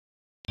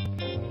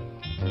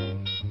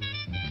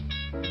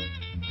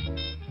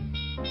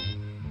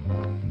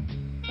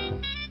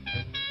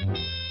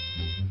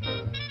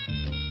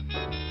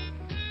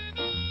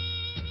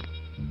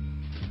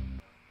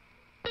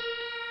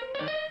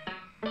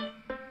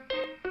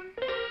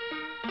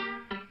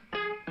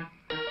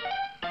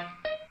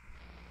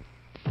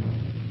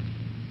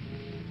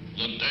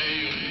The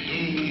day of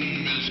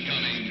doom is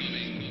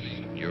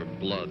coming. Your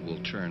blood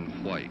will turn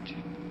white.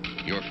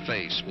 Your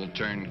face will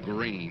turn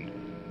green.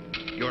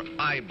 Your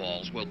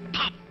eyeballs will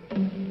pop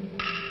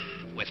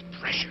with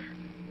pressure.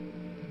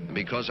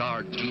 Because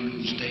our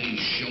doomsday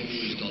show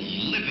is the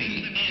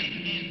living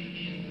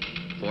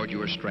end. Forge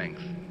your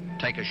strength.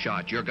 Take a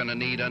shot. You're gonna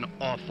need an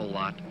awful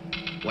lot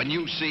when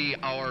you see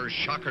our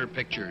shocker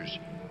pictures.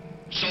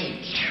 So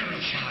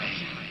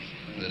terrifying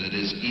that it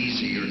is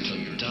easier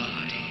to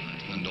die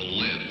than to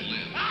live.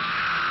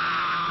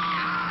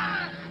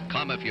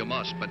 Come if you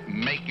must, but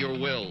make your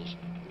wills.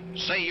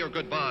 Say your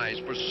goodbyes,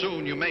 for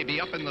soon you may be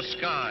up in the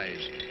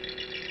skies.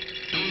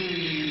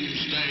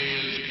 Doomsday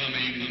is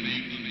coming.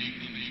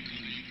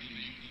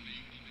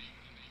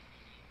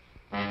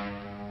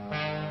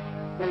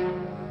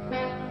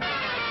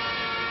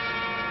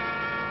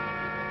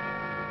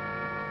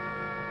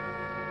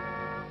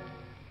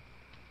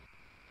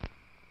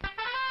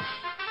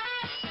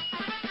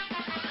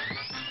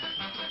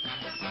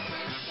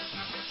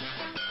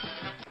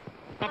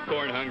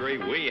 Popcorn hungry?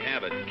 We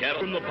have it.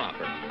 Kettle from the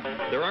Popper.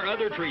 There are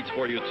other treats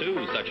for you,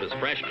 too, such as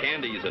fresh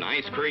candies and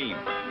ice cream.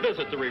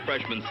 Visit the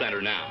Refreshment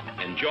Center now.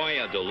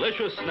 Enjoy a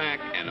delicious snack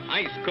and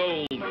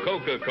ice-cold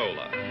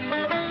Coca-Cola.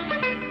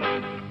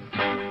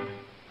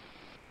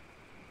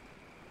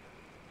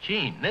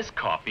 Gene, this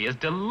coffee is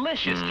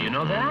delicious. Do you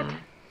know that?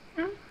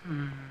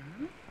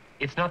 Mm-hmm.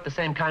 It's not the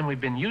same kind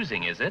we've been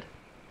using, is it?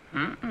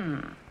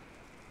 Mm-mm.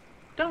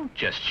 Don't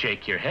just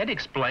shake your head.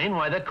 Explain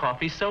why the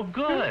coffee's so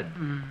good.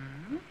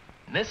 Mm-hmm.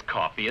 This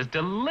coffee is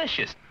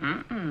delicious.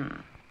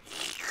 Mm-mm.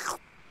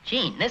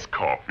 Gene, this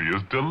coffee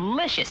is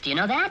delicious. Do you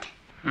know that?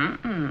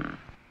 Mm-mm.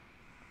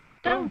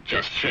 Don't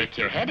just shake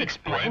your head.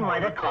 Explain why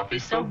the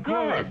coffee's so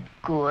good.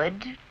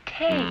 Good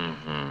taste.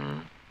 Mm-hmm.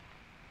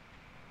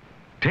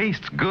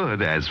 Tastes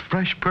good as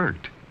fresh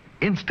perked.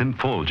 Instant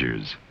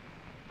Folgers.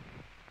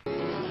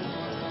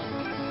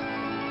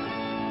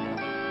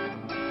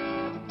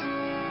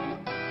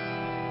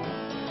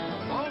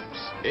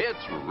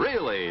 It's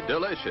really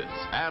delicious,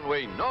 and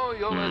we know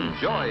you'll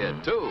enjoy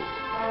it, too.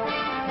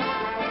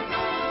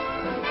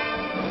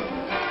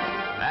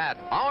 At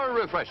our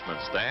refreshment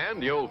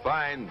stand, you'll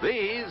find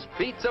these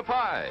pizza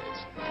pies,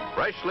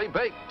 freshly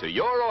baked to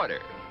your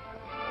order.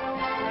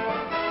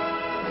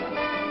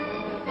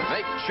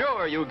 Make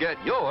sure you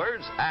get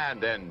yours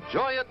and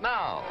enjoy it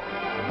now.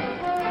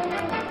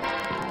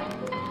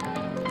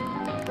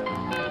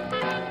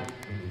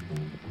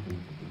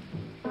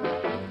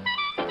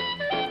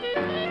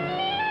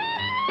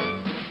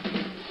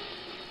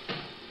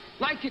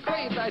 Like you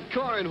crave that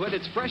corn when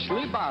it's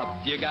freshly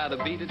bobbed. You gotta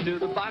beat it to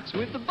the box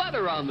with the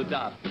butter on the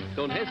top.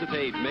 Don't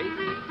hesitate, mate.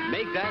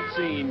 Make that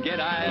scene. Get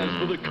eyes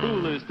for the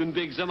coolest and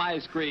dig some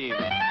ice cream.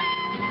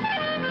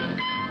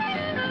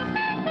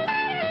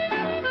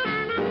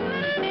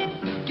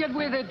 Get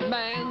with it,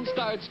 man.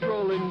 Start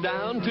strolling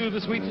down to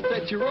the sweets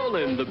that you're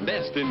rolling, the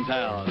best in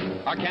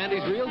town. Our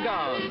candy's real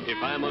gone,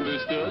 if I'm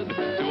understood.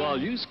 To all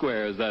you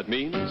squares, that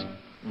means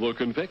the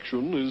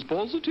confection is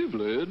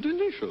positively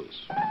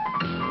delicious.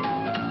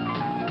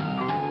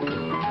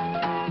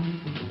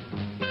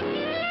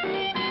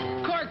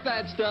 Cork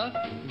that stuff.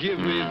 Give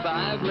me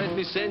 5. Let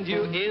me send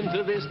you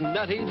into this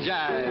nutty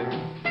jive.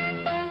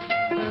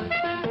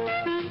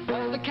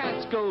 The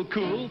cats go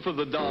cool for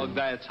the dog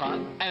that's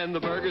hot, and the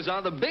burgers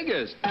are the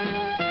biggest.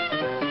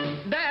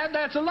 Dad,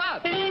 that's a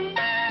lot. Go,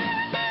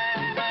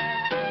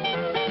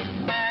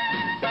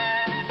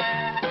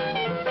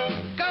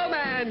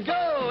 man,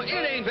 go.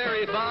 It ain't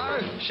very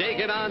far. Shake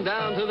it on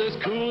down to this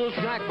cool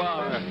snack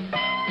bar.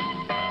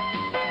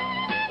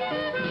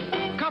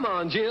 Come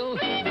on, Jill.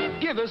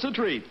 Give us a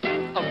treat.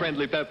 A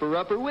friendly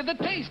pepper-upper with a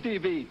tasty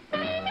beat.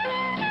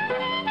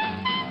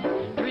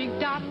 Drink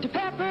Dr.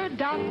 Pepper,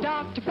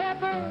 Dr.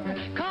 Pepper,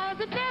 'cause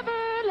it never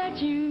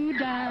lets you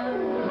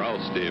down.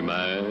 Frosty,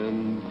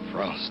 man,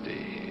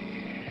 frosty.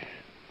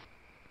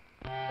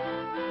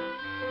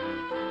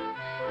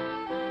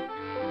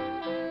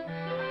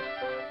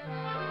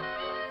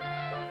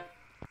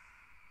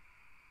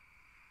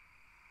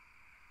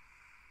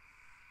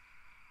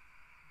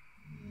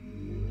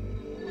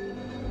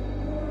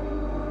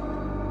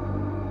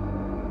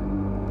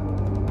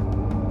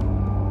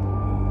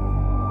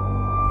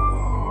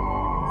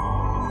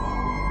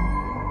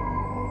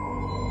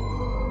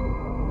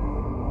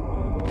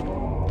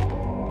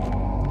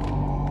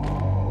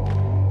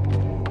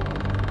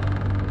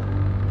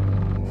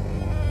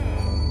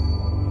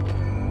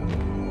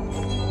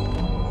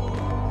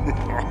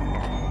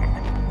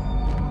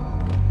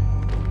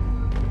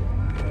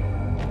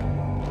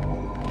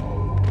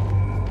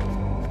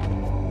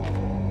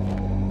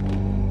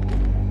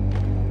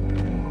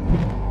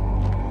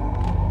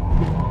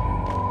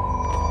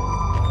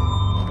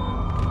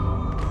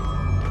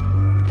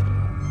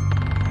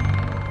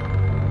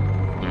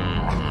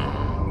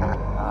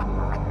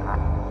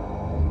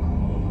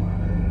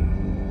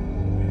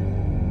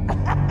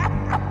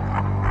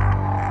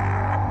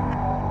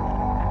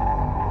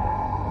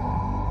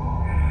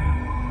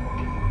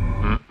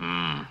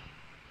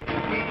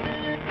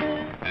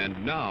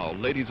 now,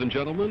 ladies and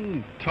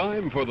gentlemen,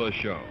 time for the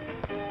show.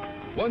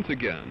 Once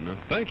again,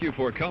 thank you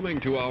for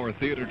coming to our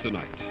theater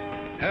tonight.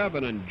 Have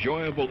an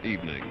enjoyable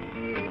evening.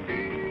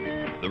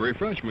 The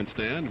refreshment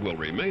stand will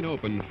remain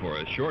open for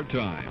a short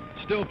time.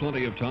 Still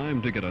plenty of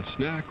time to get a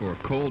snack or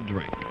cold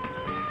drink.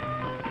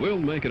 We'll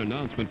make an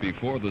announcement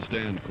before the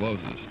stand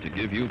closes to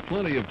give you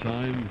plenty of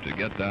time to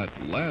get that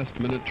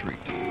last-minute treat.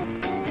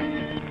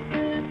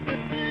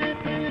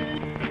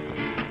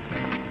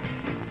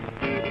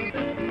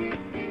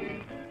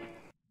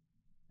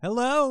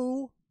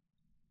 Hello.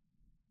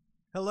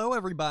 Hello,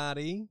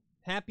 everybody.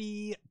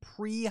 Happy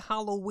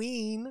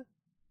pre-Halloween.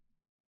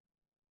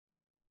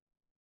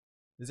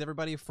 Is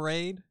everybody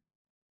afraid?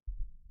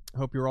 I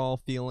hope you're all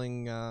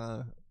feeling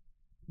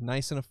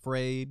nice and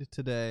afraid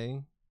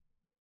today.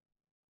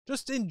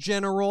 Just in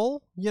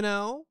general, you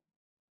know.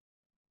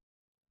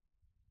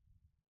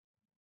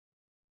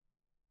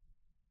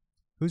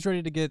 Who's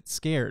ready to get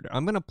scared?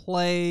 I'm going to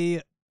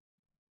play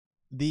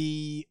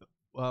the...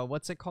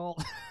 what's it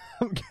called?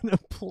 I'm gonna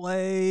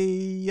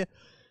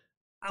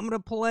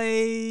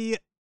play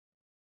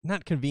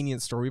not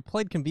Convenience Store. We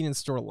played Convenience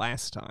Store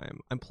last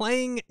time. I'm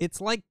playing it's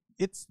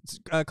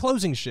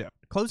Closing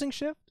Shift. Closing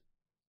Shift?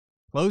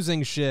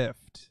 Closing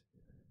Shift.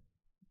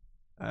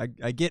 I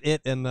get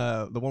it and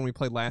the one we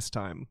played last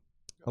time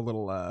a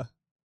little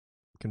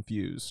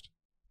confused.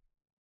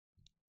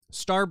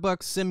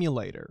 Starbucks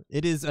Simulator.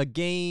 It is a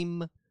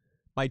game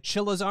by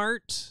Chilla's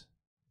Art.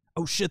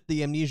 Oh shit,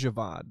 the Amnesia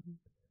VOD.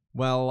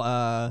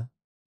 Well,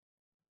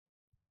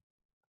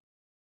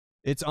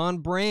 it's on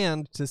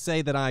brand to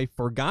say that I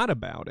forgot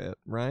about it,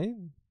 right?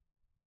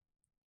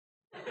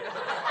 Is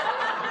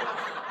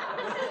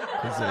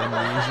it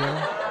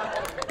amnesia?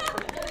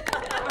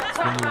 It's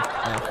when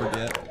you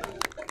forget.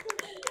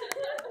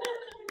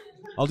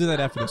 I'll do that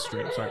after the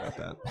stream. Sorry about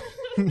that.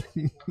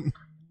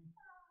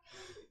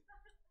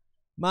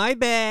 My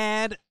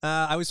bad.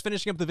 I was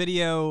finishing up the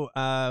video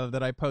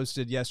that I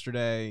posted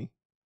yesterday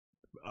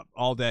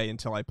all day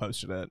until I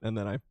posted it, and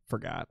then I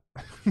forgot.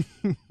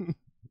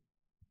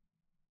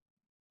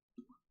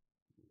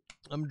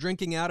 I'm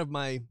drinking out of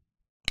my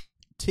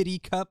titty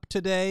cup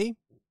today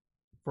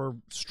for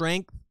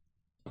strength.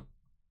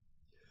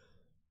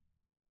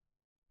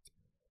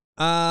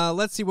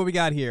 Let's see what we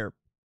got here.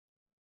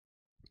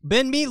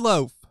 Ben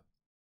Meatloaf.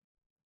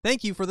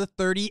 Thank you for the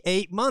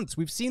 38 months.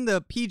 We've seen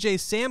the PJ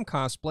Sam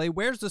cosplay.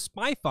 Where's the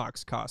Spy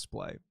Fox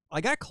cosplay? I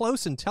got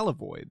close in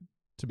Televoid,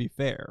 to be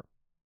fair.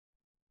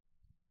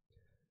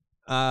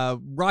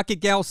 Rocket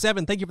Gal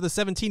 7, thank you for the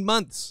 17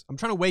 months. I'm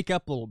trying to wake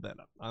up a little bit.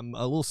 I'm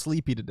a little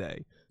sleepy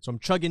today. So I'm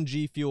chugging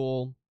G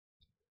Fuel,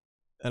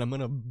 and I'm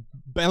going to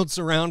bounce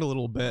around a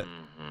little bit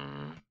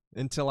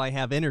until I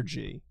have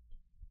energy.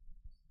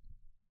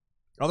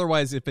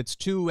 Otherwise, if it's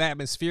too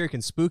atmospheric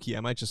and spooky, I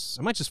might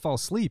just fall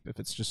asleep if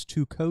it's just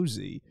too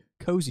cozy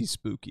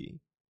spooky.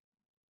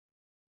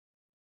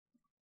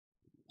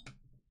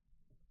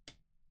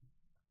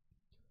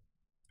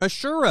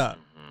 Ashura.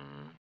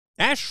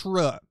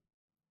 Ashrua.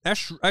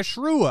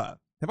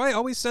 Have I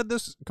always said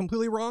this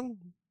completely wrong?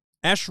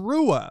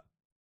 Ashrua.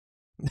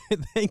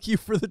 Thank you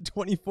for the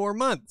 24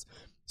 months.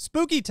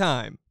 Spooky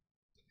time.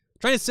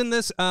 Trying to send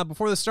this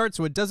before the start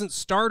so it doesn't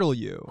startle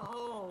you.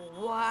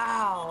 Oh,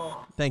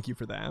 wow. Thank you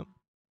for that.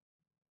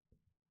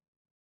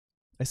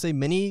 I say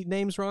many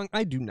names wrong?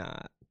 I do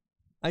not.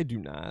 I do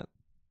not.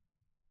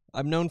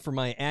 I'm known for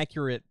my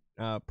accurate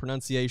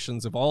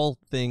pronunciations of all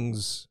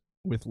things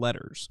with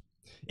letters.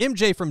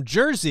 MJ from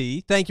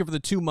Jersey, thank you for the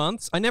 2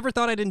 months. I never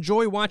thought I'd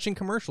enjoy watching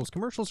commercials.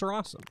 Commercials are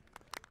awesome.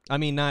 I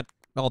mean, not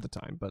all the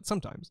time, but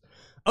sometimes.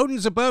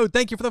 Odin's Abode,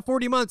 thank you for the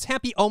 40 months.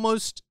 Happy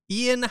almost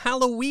Ian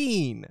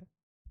Halloween.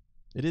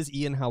 It is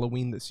Ian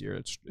Halloween this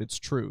year. It's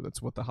true.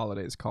 That's what the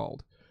holiday is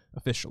called,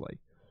 officially.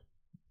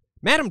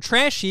 Madam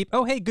Trash Heap,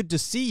 oh, hey, good to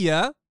see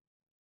ya.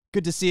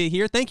 Good to see you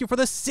here. Thank you for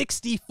the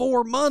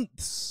 64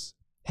 months.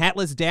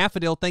 Hatless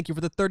Daffodil, thank you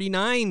for the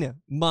 39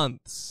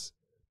 months.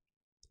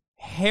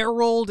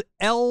 Harold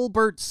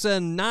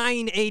Elbertson,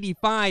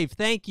 985,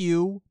 thank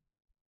you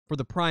for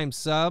the Prime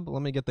sub.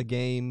 Let me get the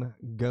game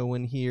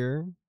going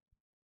here.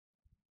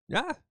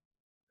 Yeah.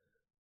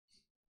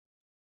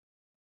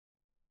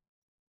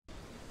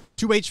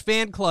 2H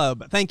Fan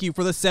Club, thank you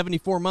for the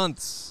 74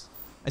 months.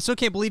 I still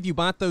can't believe you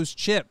bought those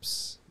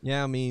chips.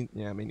 Yeah, me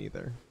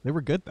neither. They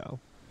were good,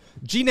 though.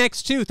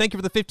 GNext2, thank you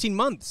for the 15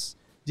 months.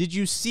 Did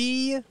you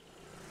see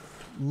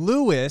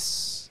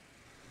Lewis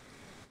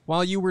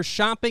while you were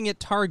shopping at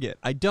Target?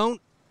 I don't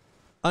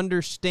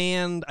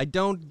understand. I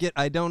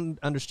don't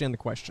understand the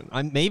question.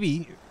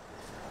 Maybe.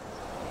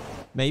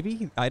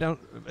 I don't.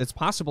 It's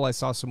possible I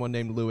saw someone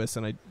named Lewis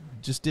and I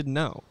just didn't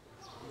know.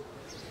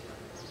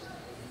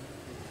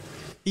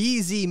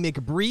 Easy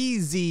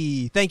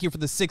McBreezy, thank you for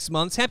the 6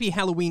 months. Happy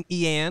Halloween,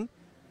 Ian.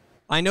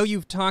 I know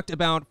you've talked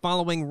about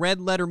following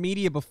Red Letter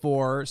Media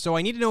before, so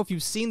I need to know if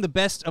you've seen the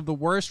Best of the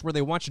Worst where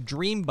they watch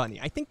Dream Bunny.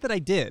 I think that I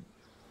did.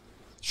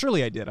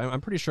 Surely I did. I'm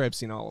pretty sure I've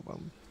seen all of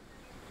them.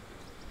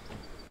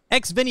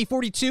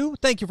 XVinny42,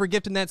 thank you for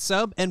gifting that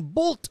sub. And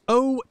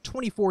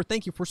Bolt024,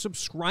 thank you for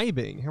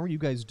subscribing. How are you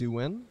guys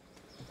doing?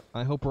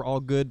 I hope we're all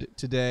good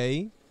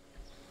today.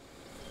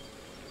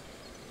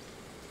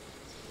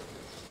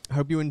 I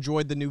hope you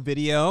enjoyed the new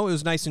video. It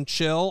was nice and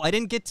chill. I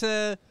didn't get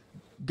to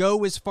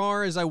go as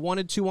far as I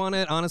wanted to on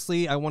it.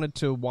 Honestly, I wanted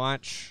to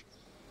watch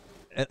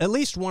at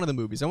least one of the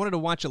movies. I wanted to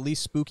watch at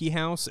least Spooky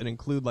House and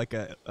include like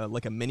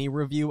a mini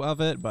review of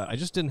it, but I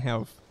just didn't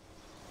have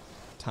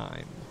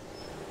time.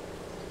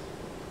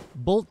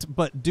 Bolt,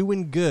 but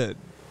doing good.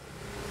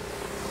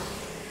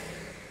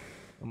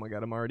 Oh my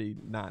god, I'm already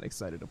not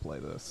excited to play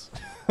this.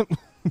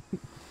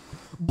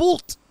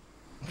 Bolt!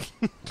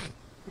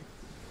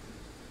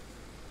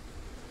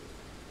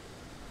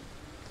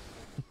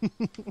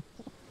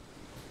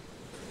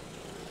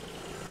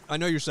 I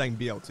know you're saying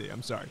BLT.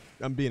 I'm sorry.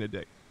 I'm being a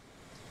dick.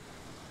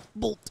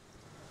 Bolt.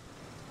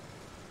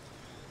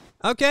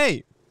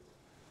 Okay.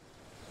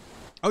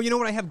 Oh, you know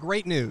what? I have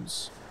great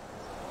news.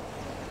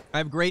 I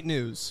have great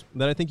news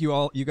that I think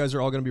you guys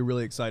are all going to be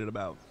really excited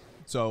about.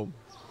 So,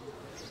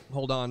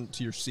 hold on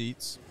to your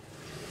seats.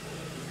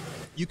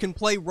 You can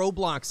play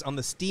Roblox on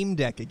the Steam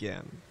Deck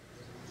again.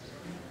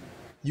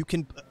 You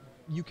can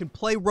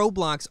play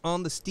Roblox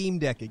on the Steam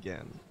Deck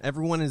again.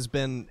 Everyone has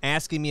been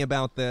asking me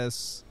about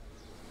this,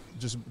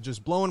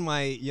 just blowing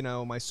my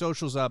my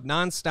socials up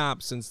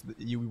nonstop since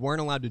you weren't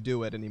allowed to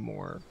do it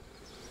anymore.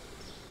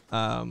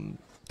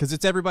 Because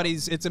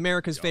it's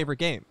America's favorite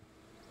game.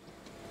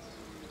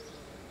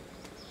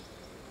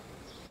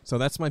 So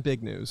that's my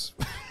big news.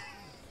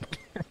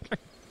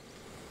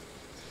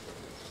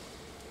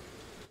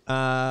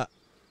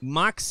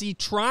 Moxie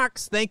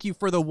Trox, thank you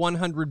for the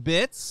 100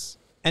 bits.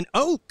 And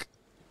Oak,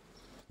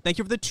 thank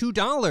you for the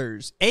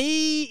 $2.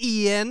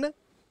 Ian,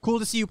 cool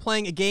to see you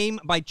playing a game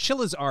by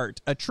Chilla's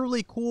Art, a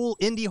truly cool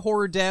indie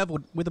horror dev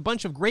with a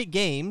bunch of great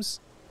games.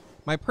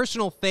 My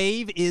personal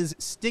fave is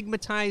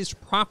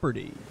Stigmatized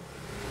Property.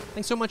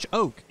 Thanks so much,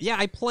 Oak. Yeah,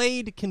 I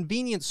played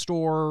Convenience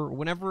Store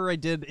whenever I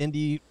did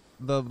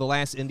the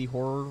last indie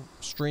horror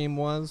stream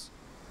was.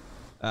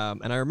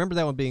 And I remember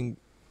that one being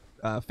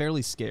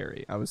fairly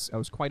scary. I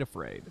was quite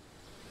afraid.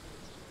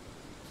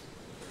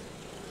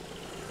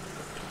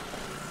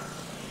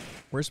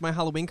 Where's my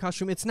Halloween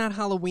costume? It's not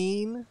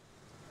Halloween.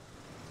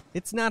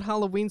 It's not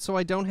Halloween, so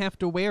I don't have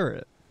to wear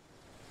it.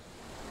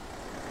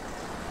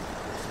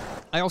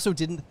 I also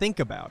didn't think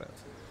about it.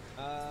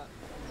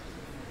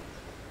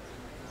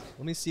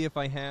 Let me see if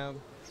I have...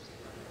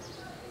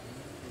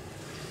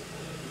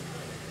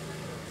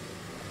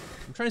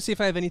 I'm trying to see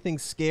if I have anything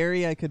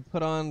scary I could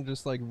put on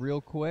just like real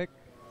quick.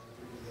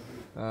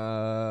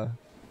 Nope.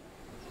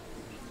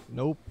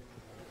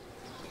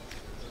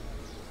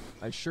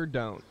 I sure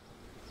don't.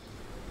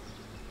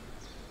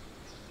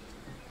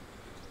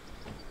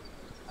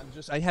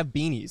 I have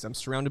beanies. I'm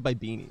surrounded by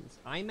beanies.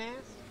 Eye mask?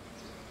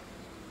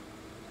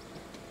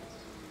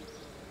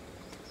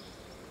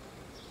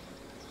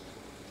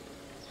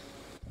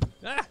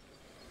 Ah!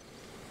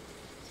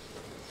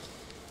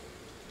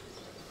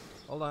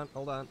 Hold on,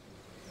 hold on.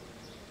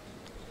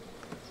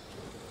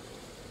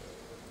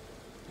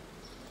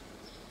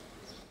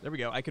 There we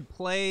go. I could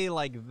play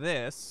like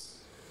this.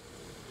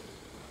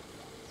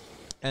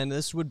 And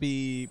this would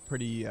be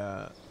pretty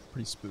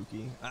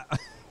spooky.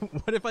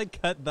 What if I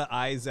cut the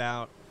eyes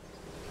out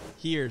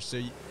here so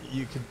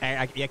you could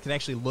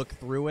actually look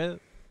through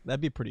it?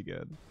 That'd be pretty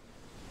good.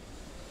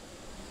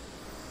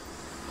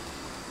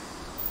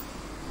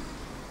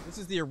 This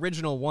is the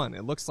original one.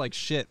 It looks like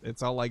shit.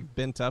 It's all like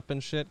bent up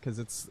and shit because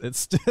it's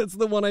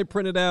the one I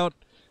printed out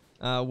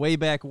way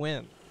back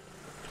when.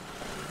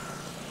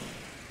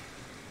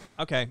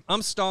 Okay,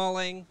 I'm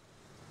stalling.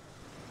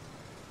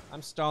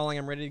 I'm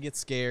ready to get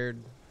scared.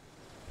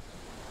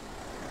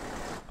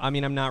 I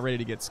mean, I'm not ready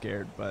to get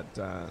scared, but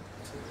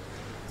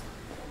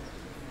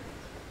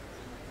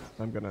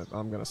I'm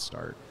gonna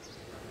start.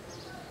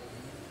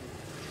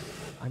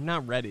 I'm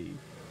not ready.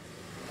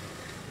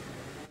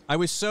 I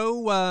was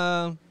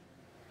so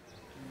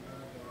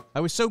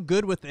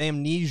good with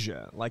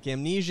Amnesia. Like,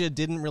 Amnesia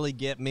didn't really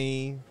get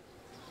me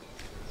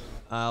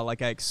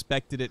like I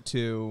expected it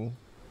to.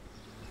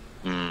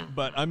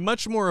 But I'm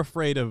much more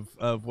afraid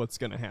of what's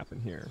going to happen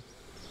here.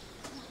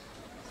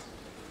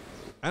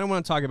 I don't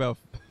want to talk about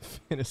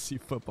fantasy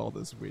football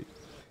this week.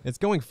 It's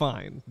going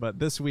fine, but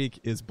this week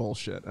is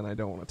bullshit, and I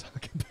don't want to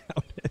talk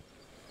about it.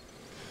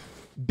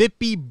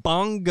 Bippy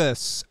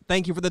Bongus,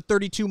 thank you for the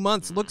 32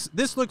 months.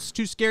 This looks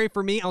too scary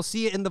for me. I'll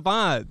see you in the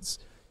VODs.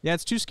 Yeah,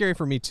 it's too scary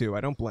for me, too.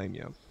 I don't blame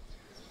you.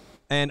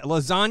 And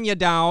Lasagna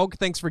Dog,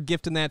 thanks for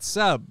gifting that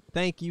sub.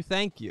 Thank you,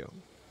 thank you.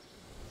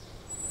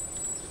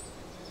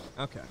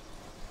 Okay.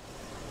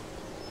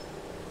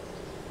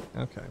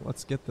 Okay,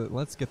 let's get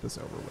this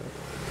over with.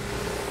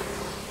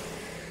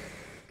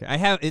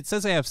 Okay, it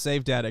says I have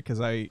save data because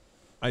I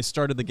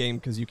started the game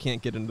because you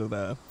can't get into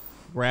the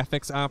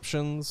graphics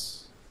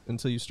options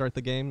until you start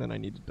the game, and I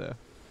needed to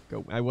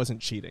go. I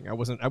wasn't cheating. I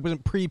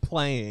wasn't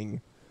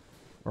pre-playing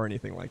or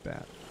anything like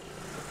that.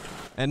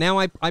 And now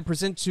I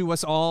present to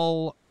us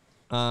all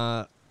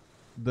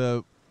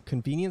the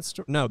convenience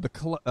store. No,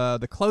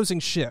 the Closing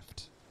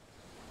Shift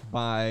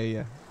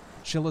by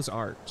Chilla's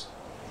Art.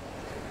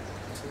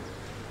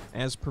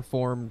 as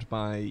performed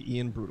by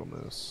Ian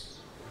Brutalmoose,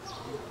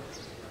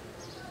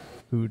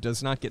 who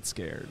does not get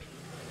scared.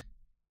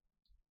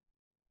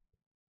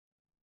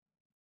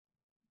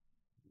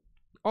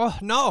 Oh,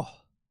 no!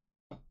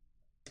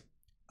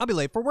 I'll be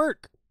late for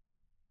work.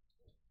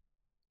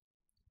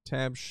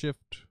 Tab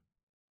Shift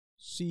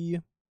C.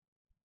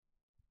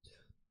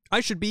 I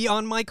should be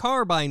on my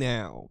car by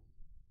now.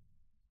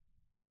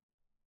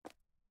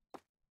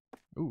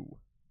 Ooh.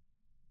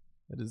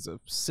 That is a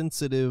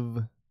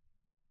sensitive...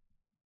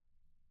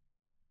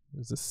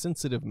 There's a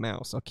sensitive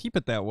mouse. I'll keep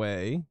it that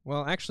way.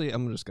 Well, actually,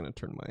 I'm just going to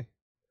turn my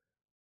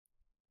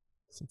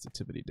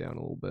sensitivity down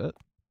a little bit.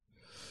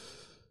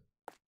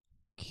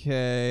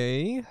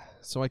 Okay.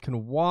 So I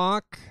can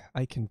walk.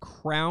 I can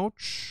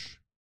crouch.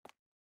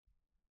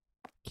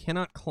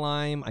 Cannot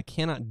climb. I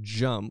cannot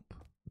jump,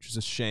 which is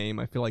a shame.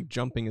 I feel like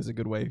jumping is a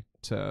good way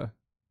to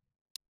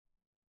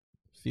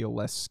feel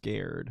less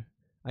scared.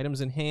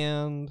 Items in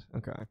hand.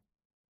 Okay.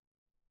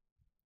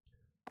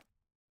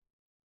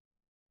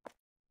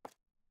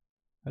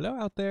 Hello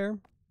out there.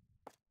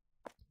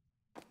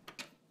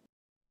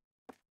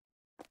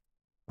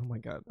 Oh my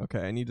god.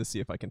 Okay, I need to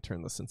see if I can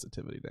turn the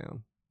sensitivity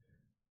down.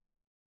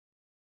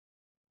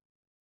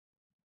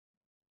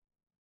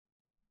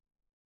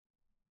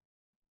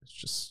 It's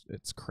just,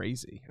 it's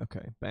crazy.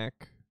 Okay,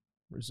 back,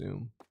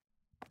 resume.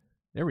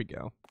 There we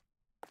go.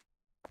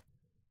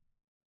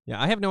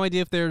 Yeah, I have no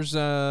idea if there's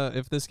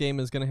if this game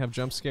is gonna have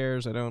jump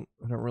scares. I don't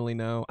really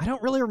know. I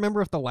don't really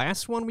remember if the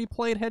last one we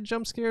played had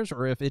jump scares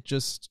or if it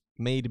just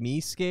made me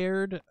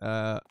scared.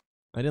 I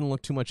didn't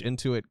look too much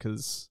into it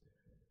because,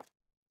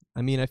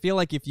 I mean, I feel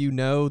like if you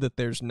know that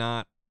there's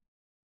not...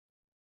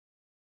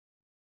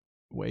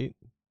 Wait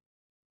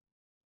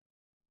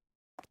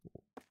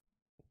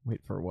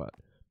for what?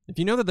 If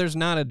you know that there's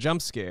not a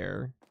jump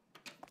scare...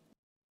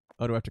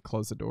 Oh, do I have to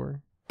close the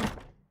door?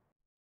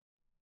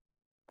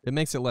 It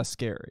makes it less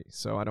scary,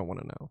 so I don't want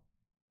to know.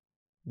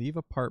 Leave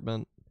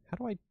apartment. How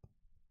do I...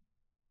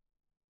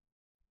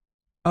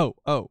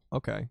 Oh,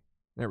 okay.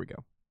 There we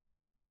go.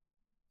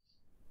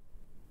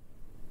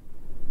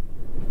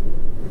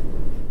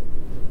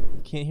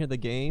 Can't hear the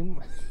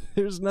game?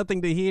 There's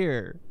nothing to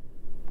hear.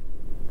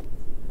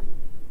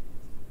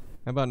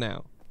 How about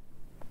now?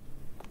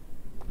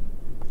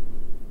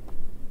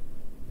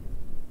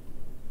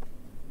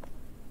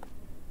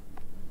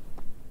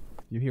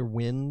 You hear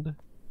wind?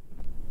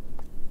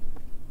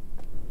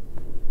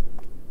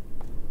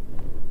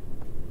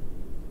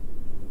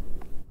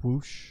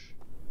 Whoosh.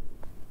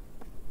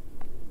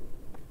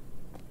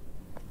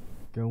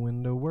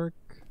 Going to work.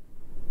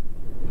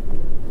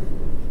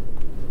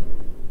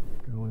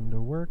 Going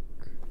to work.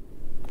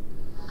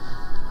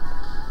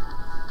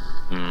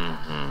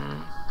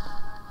 Mm-hmm.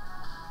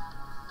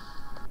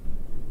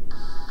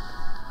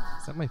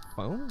 Is that my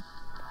phone?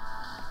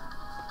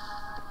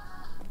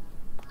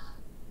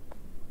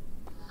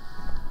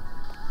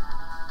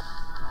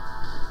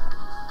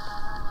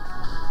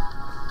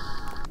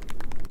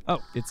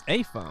 Oh, it's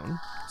a phone.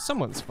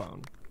 Someone's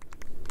phone.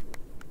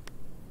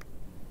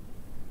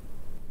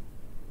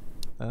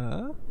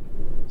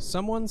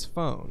 Someone's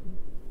phone.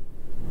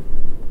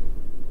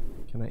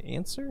 Can I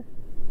answer?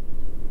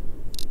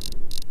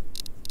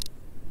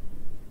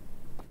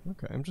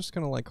 Okay, I'm just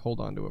gonna like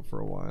hold on to it for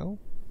a while.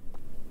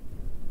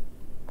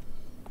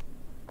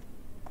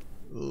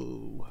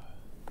 Ooh.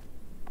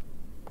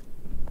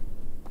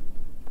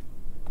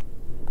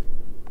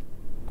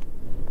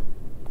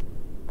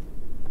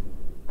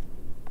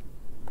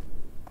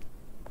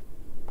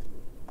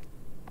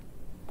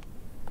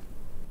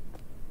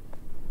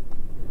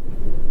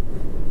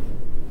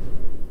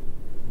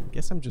 I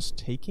guess I'm just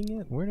taking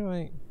it? Where do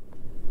I...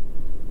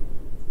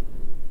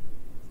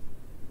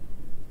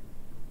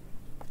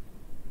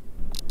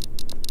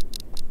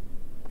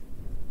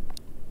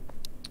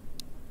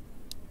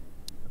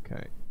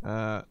 Okay.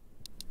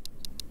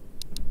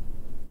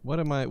 What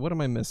am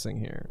I missing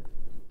here?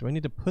 Do I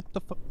need to put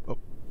the oh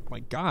my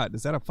god,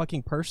 is that a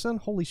fucking person?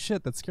 Holy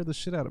shit, that scared the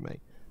shit out of me.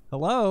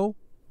 Hello?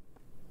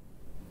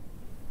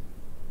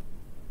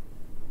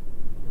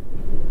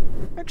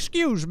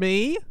 Excuse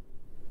me?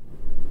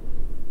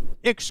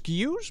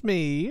 Excuse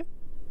me?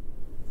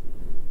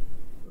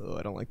 Oh,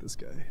 I don't like this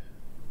guy.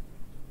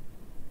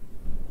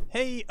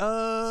 Hey,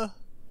 are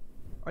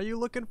you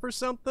looking for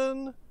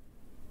something?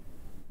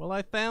 Well,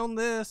 I found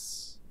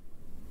this.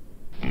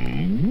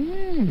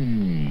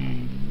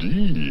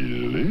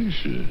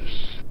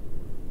 Delicious.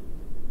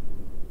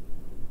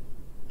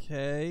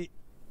 Okay.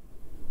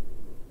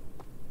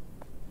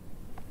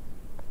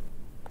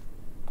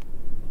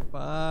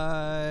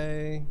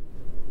 Bye.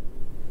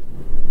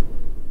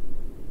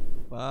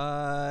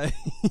 Bye.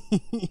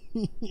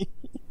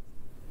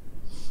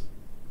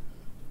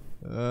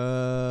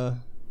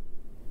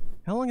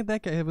 How long did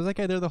that guy... Was that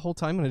guy there the whole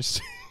time and I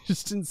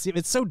just didn't see him?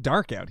 It's so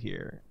dark out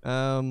here.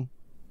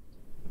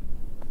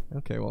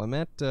 Okay, well, I'm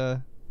at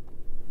the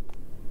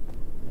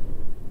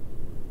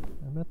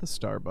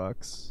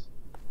Starbucks.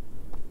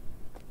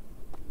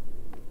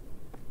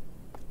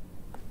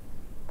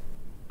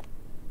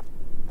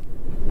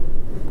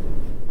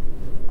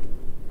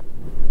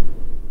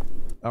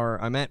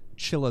 I'm at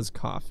Chilla's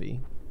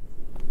Coffee.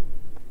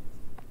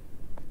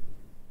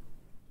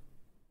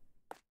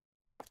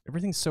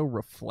 Everything's so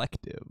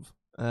reflective.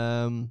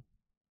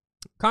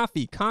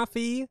 Coffee,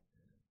 coffee,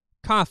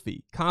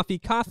 coffee, coffee,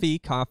 coffee,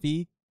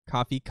 coffee,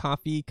 coffee,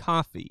 coffee,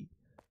 coffee.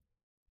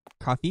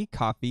 Coffee,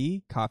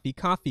 coffee, coffee,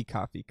 coffee,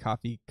 coffee,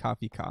 coffee,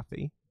 coffee,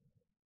 coffee.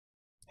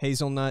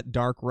 Hazelnut,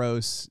 dark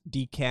roast,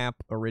 decaf,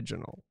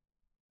 original.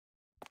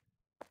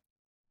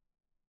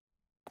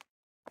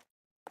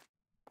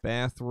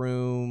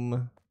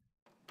 Bathroom.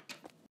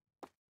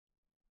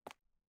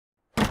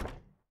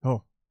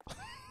 Oh.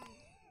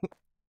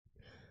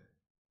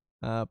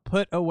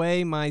 Put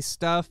away my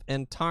stuff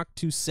and talk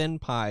to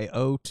Senpai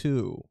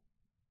 02.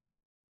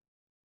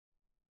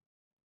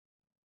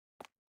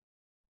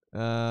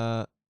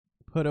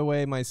 Put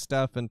away my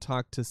stuff and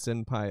talk to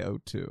Senpai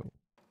 02.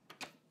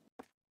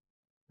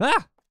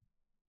 Ah!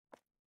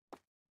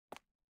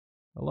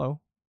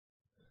 Hello.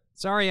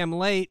 Sorry I'm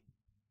late.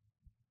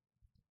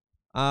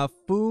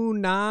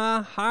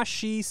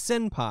 Funahashi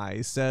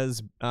Senpai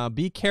says,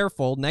 be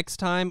careful. Next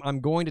time I'm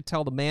going to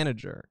tell the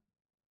manager.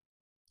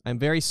 I'm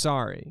very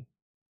sorry.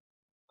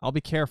 I'll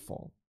be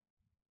careful.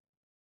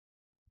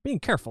 Being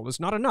careful is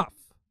not enough.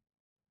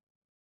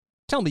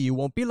 Tell me you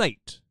won't be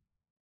late.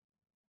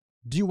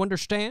 Do you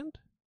understand?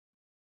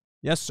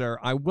 Yes, sir.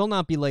 I will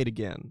not be late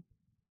again.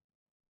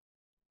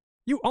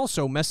 You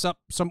also mess up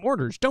some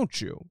orders,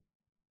 don't you?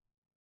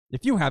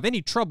 If you have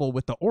any trouble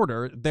with the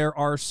order, there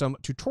are some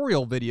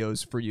tutorial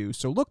videos for you,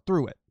 so look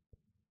through it.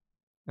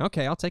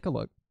 Okay, I'll take a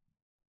look.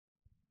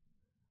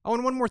 Oh,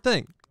 and one more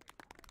thing.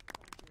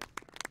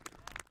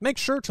 Make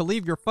sure to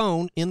leave your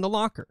phone in the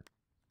locker.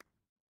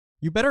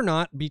 You better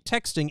not be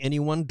texting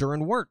anyone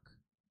during work.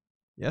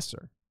 Yes,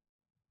 sir.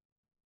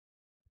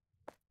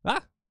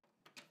 Ah!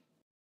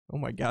 Oh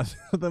my god,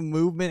 the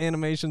movement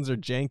animations are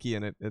janky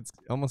and it's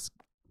almost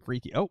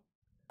freaky. Oh!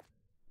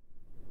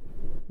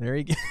 There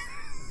he goes.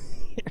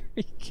 There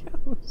he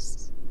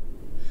goes.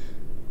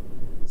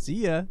 See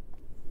ya.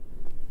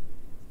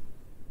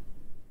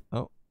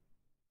 Oh.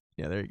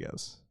 Yeah, there he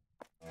goes.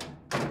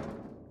 Okay,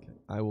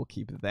 I will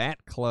keep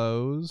that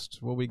closed.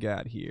 What we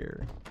got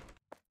here?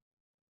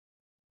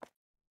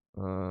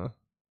 Oh,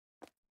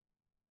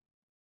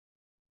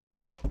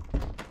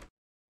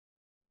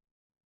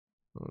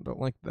 don't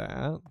like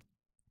that.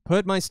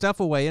 Put my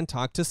stuff away and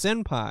talk to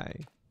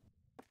Senpai.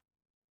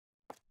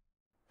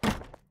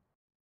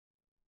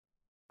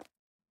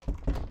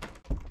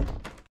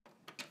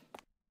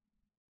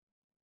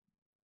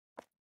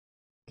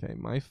 Okay,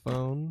 my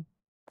phone.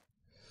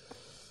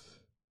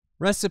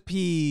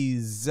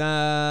 Recipes.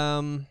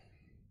 Chocolate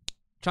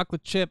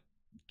chip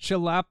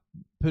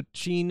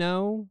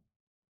chilappuccino.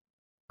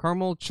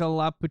 Caramel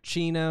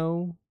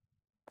chilappuccino.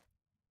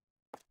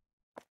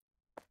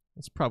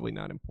 It's probably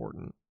not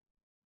important.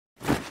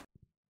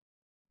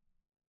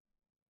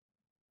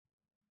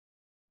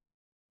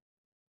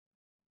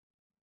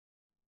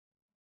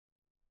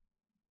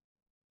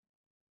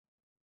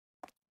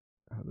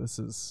 Oh, this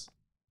is...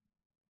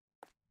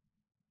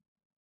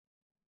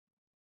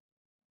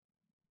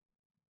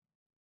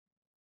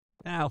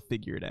 I'll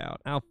figure it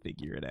out. I'll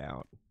figure it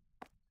out.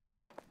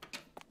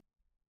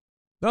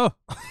 Oh!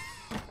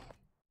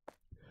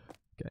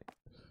 Okay.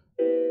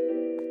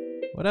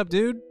 What up,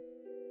 dude?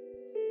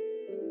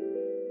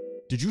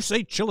 Did you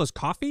say Chilla's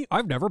Coffee?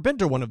 I've never been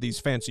to one of these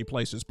fancy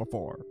places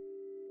before.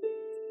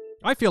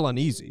 I feel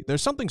uneasy.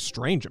 There's something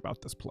strange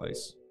about this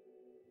place.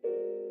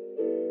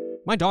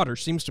 My daughter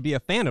seems to be a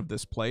fan of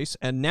this place,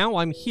 and now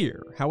I'm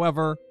here.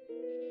 However,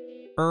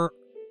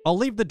 I'll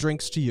leave the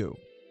drinks to you.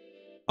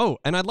 Oh,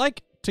 and I'd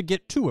like to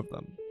get 2 of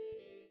them.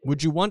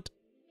 Would you want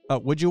a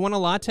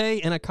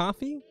latte and a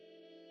coffee?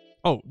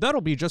 Oh,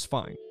 that'll be just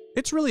fine.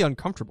 It's really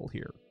uncomfortable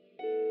here.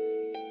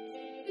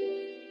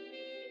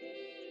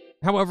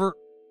 However,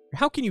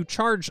 how can you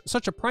charge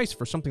such a price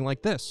for something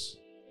like this?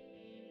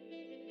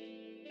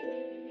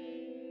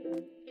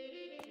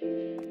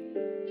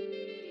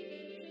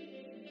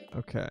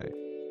 Okay.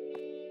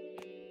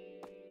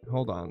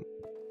 Hold on.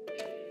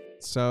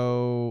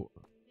 So...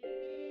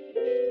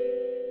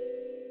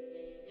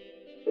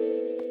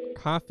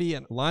 Coffee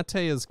and...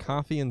 Latte is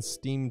coffee and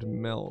steamed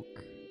milk.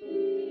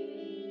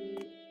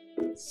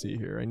 Let's see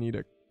here. I need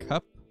a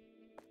cup.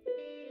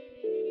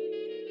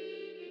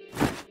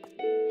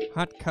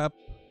 Hot cup.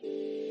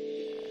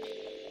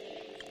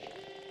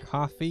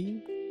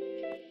 Coffee.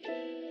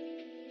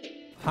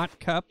 Hot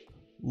cup.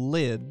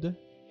 Lid.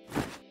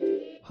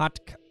 Hot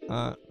cup.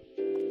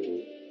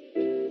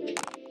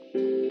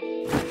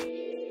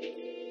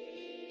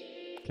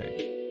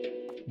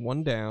 Okay.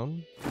 1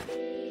 down.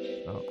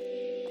 Oh.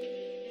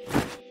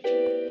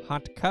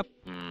 Hot cup.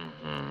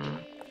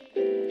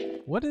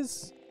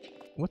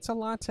 What's a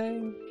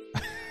latte?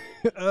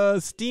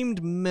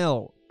 Steamed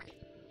milk.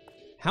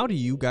 How do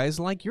you guys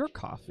like your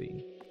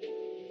coffee?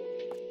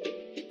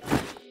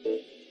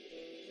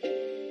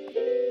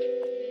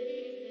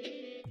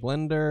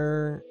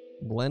 Blender,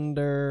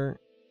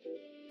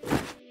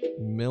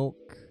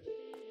 milk,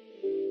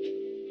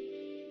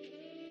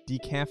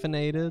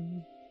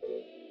 decaffeinated,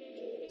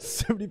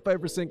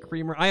 75%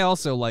 creamer. I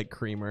also like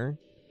creamer.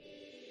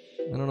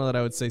 I don't know that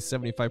I would say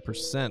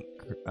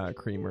 75%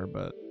 creamer,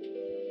 but...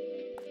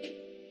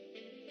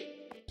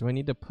 Do I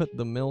need to put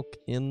the milk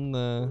in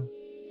the...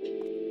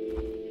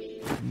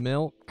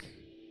 milk?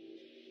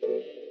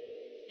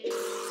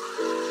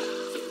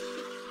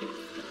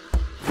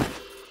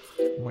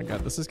 Oh my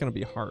god, this is gonna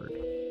be hard.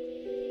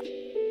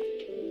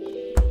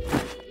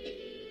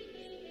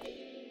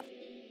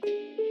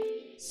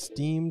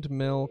 Steamed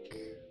milk.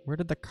 Where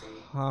did the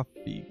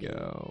coffee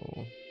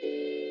go?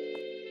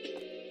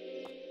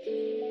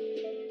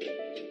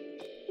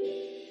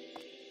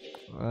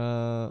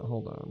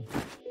 Hold on.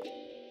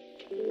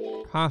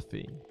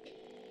 Coffee.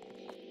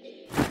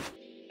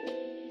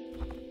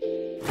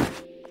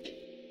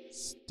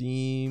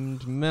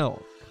 Steamed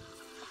milk.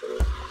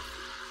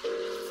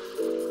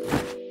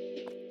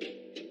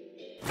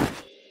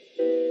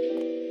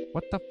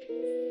 What the?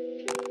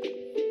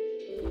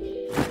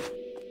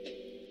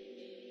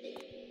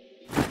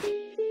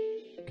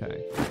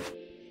 Okay.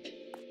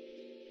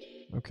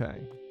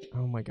 Okay.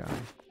 Oh my god.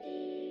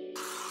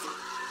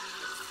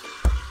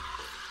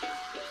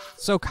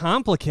 So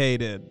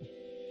complicated.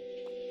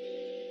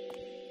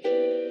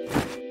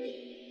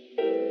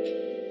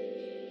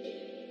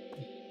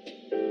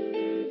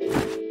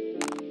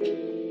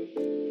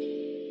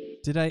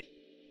 Did I...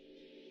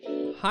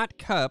 Hot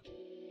cup.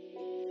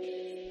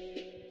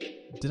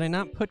 Did I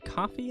not put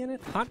coffee in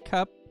it? Hot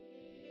cup.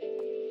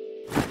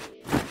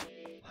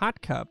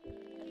 Hot cup.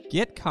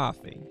 Get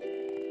coffee.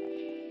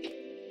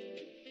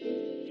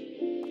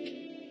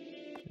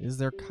 Is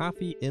there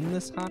coffee in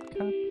this hot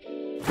cup?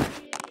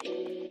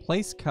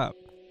 Place cup.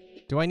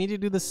 Do I need to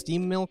do the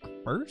steamed milk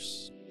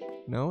first?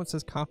 No, it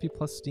says coffee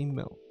plus steamed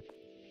milk.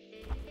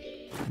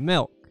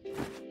 Milk.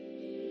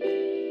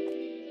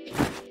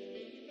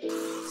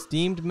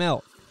 Steamed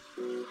milk.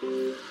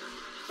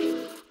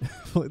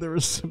 There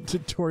was some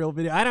tutorial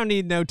video. I don't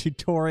need no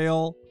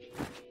tutorial.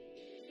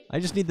 I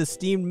just need the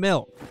steamed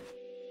milk.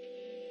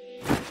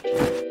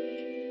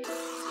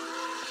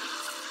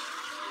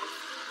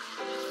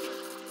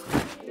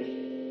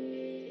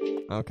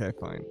 Okay,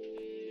 fine.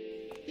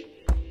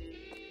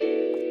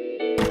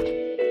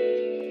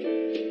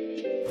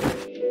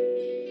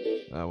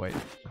 Oh, wait.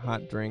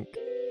 Hot drink.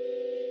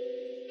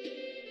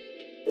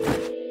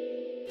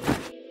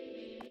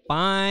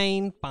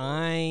 Fine,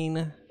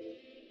 fine.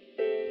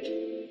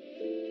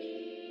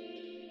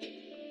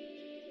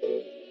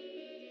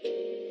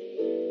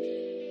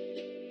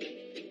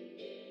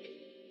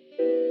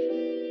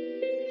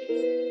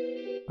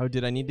 Oh,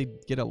 did I need to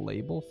get a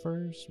label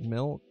first?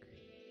 Milk?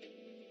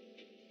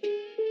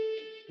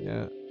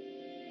 Yeah.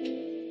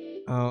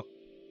 Oh.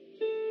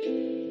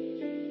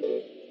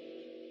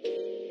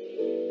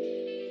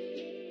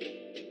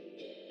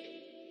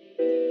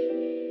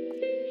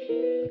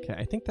 Okay,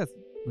 I think that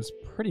was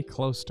pretty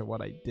close to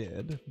what I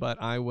did,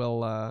 but I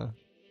will,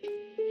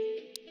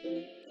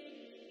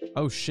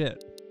 Oh,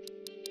 shit.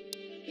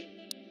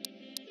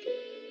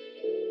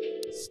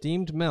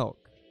 Steamed milk.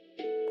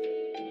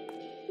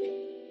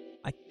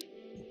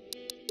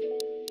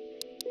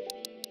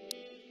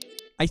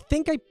 I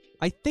think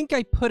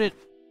I put it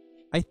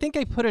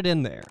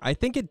in there. I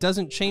think it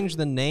doesn't change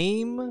the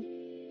name.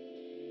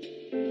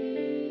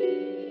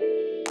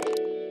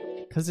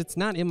 Because it's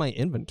not in my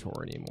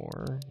inventory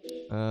anymore.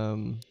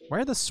 Why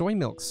are the soy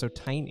milks so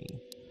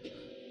tiny?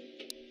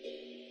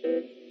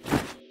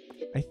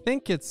 I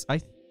think it's...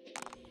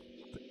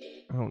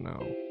 Oh no.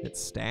 It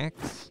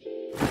stacks?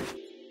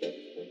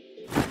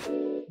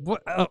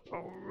 What? Oh.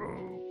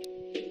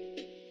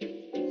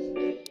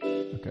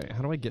 Okay,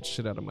 how do I get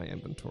shit out of my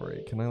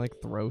inventory? Can I,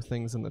 like, throw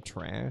things in the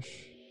trash?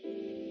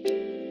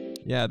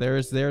 Yeah,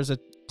 there's a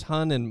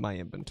ton in my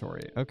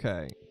inventory.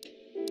 Okay.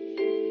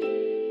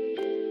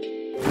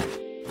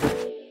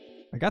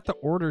 I got the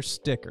order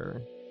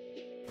sticker.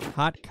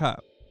 Hot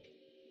cup.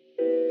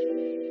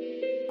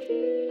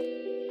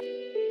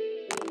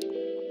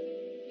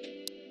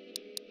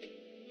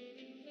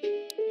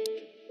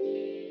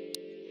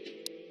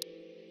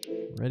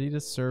 Ready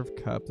to serve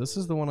cup. This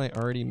is the one I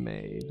already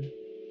made.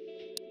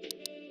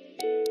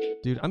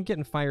 Dude, I'm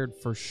getting fired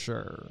for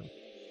sure.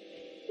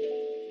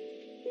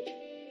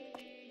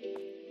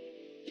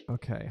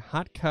 Okay,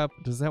 hot cup.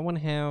 Does that one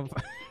have...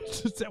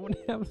 Does that one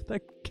have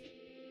the...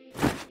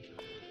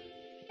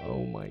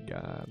 Oh my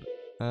god.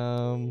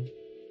 Oh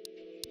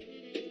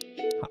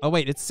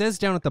wait, it says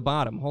down at the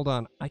bottom. Hold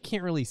on. I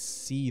can't really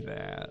see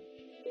that.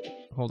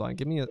 Hold on.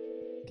 Give me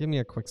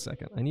a quick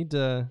second. I need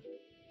to...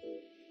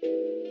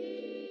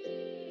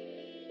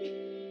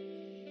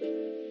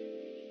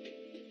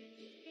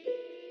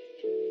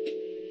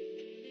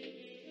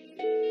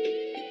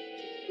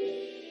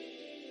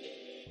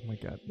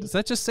 God. Does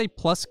that just say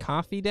plus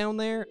coffee down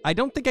there? I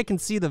don't think I can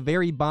see the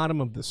very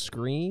bottom of the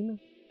screen.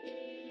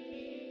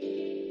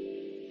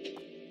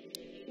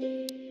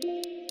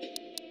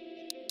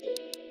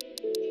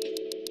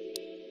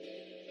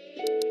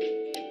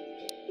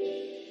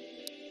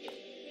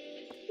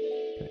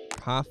 Okay,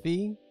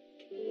 coffee.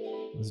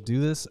 Let's do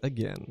this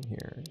again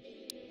here.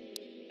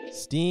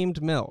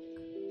 Steamed milk.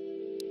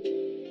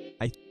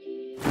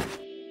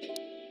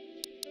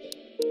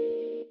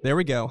 There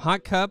we go.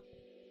 Hot cup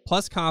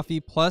plus coffee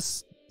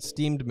plus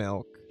steamed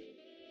milk.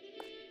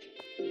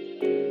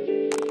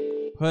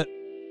 Put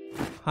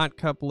hot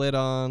cup lid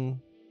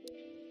on.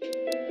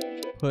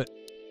 Put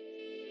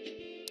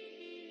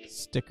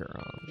sticker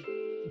on.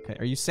 Okay,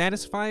 are you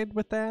satisfied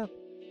with that?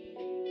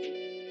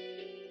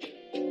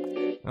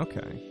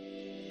 Okay.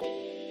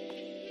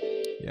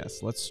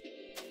 Yes, let's...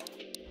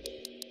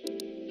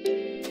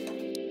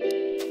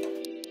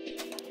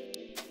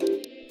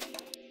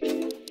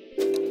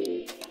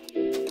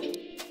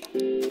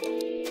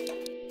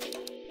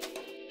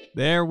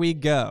 There we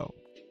go.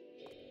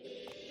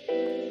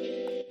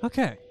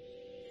 Okay.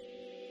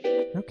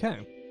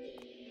 Okay.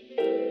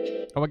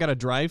 Oh, I got a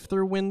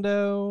drive-through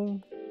window.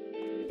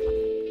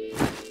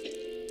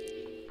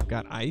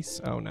 Got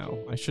ice. Oh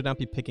no, I should not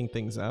be picking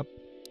things up.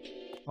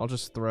 I'll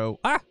just throw...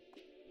 Ah!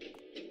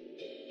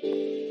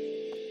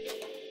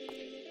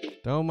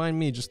 Don't mind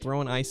me just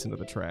throwing ice into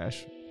the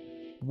trash.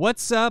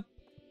 What's up?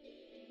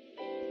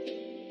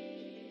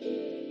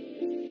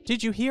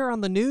 Did you hear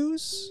on the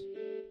news?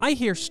 I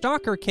hear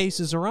stalker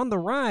cases are on the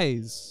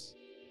rise.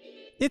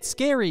 It's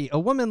scary. A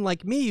woman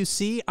like me, you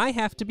see, I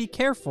have to be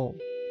careful.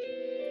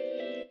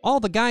 All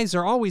the guys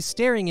are always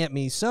staring at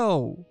me,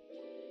 so...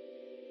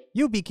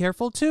 You be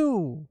careful,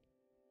 too.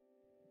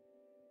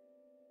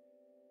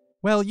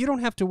 Well, you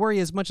don't have to worry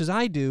as much as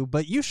I do,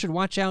 but you should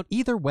watch out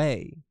either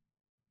way.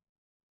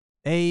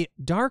 A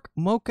dark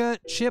mocha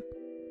chip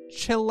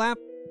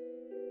chilapuccino.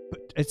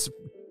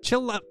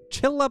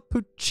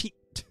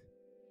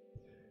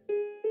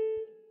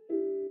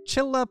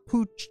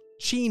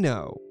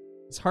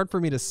 It's hard for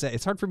me to say.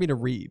 It's hard for me to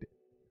read.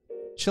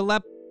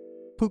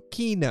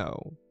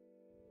 Chilapuccino.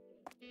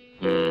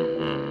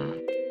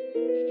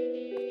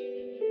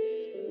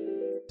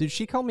 Did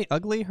she call me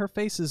ugly? Her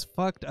face is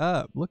fucked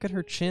up. Look at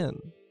her chin.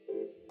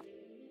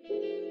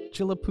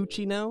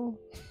 Chilapuccino?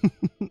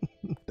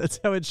 That's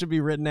how it should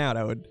be written out.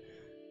 I would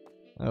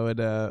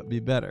be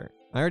better.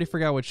 I already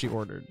forgot what she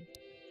ordered.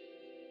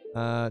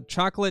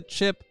 Chocolate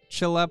chip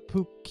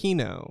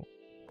chilapuccino.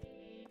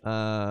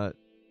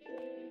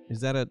 Is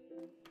that a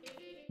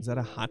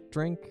hot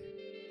drink?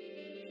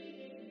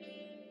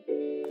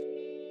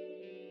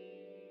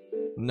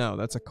 No,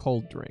 that's a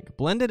cold drink.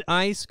 Blended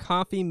ice,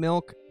 coffee,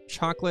 milk,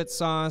 chocolate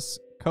sauce,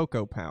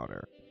 cocoa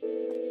powder.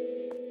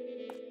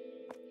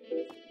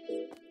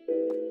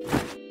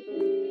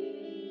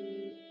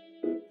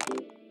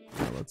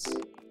 Now let's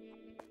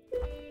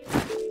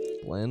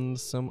blend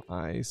some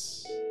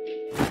ice.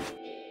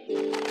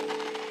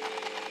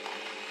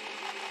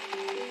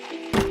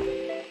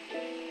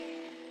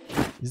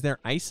 Is there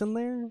ice in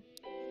there?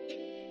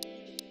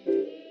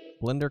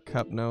 Blender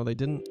cup. No, they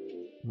didn't.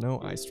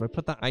 No ice. Do I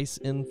put the ice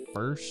in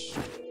first?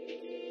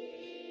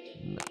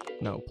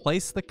 No.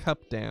 Place the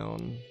cup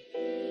down.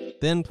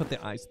 Then put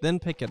the ice. Then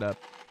pick it up.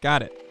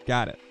 Got it.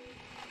 Got it.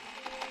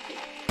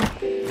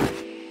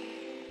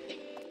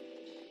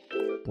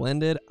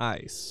 Blended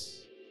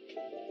ice.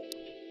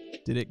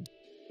 Did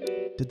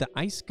the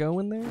ice go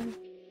in there?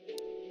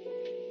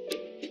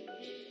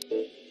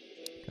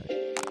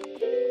 Okay.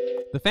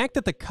 The fact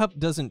that the cup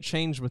doesn't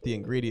change with the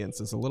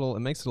ingredients is it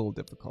makes it a little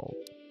difficult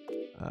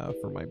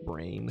for my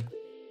brain.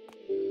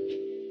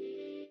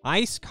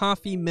 Ice,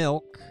 coffee,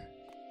 milk.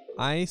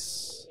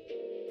 Ice,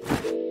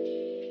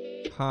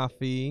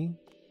 coffee,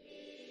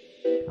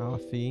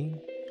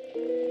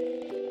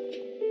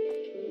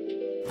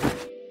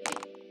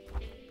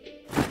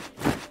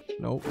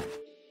 nope,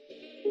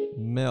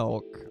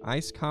 milk,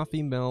 ice,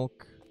 coffee,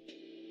 milk,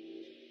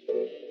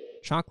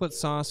 chocolate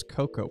sauce,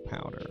 cocoa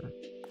powder.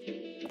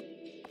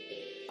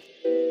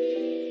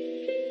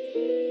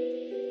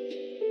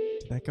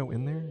 Did that go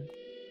in there?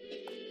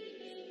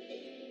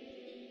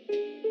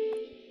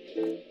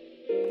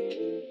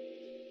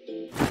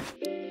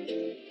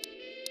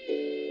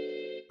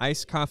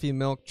 Ice, coffee,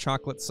 milk,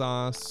 chocolate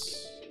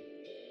sauce,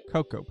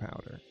 cocoa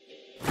powder.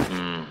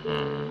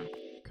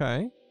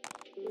 Okay.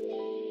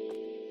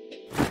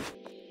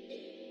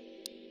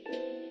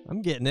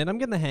 I'm getting it. I'm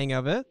getting the hang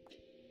of it.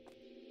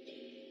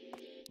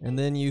 And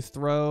then you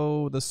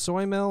throw the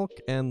soy milk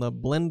and the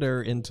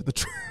blender into the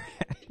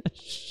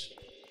trash.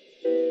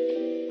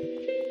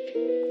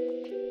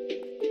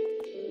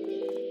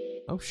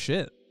 Oh,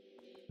 shit.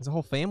 There's a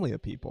whole family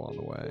of people on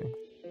the way.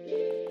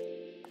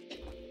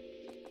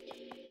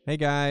 Hey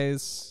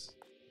guys.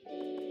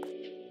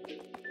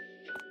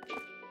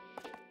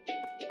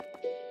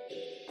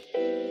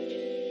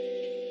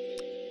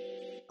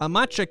 A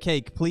matcha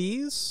cake,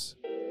 please.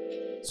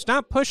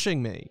 Stop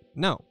pushing me.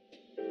 No.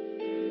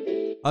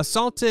 A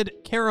salted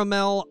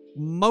caramel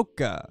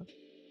mocha.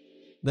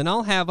 Then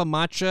I'll have a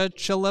matcha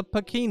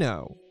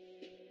chilapuccino.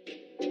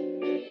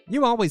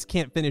 You always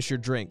can't finish your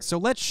drink, so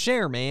let's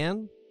share,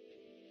 man.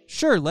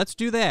 Sure, let's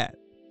do that.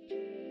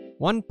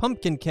 One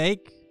pumpkin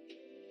cake.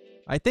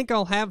 I think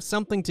I'll have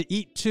something to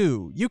eat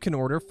too. You can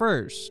order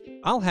first.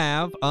 I'll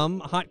have,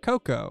 hot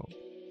cocoa.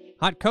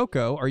 Hot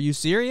cocoa? Are you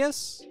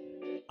serious?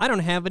 I don't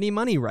have any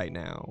money right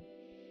now.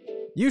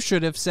 You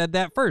should have said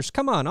that first.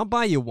 Come on, I'll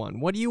buy you one.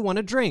 What do you want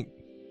to drink?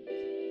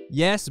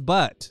 Yes,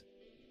 but.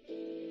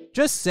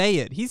 Just say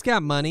it. He's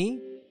got money.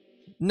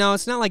 No,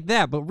 it's not like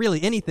that, but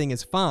really, anything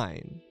is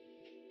fine.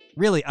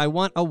 Really, I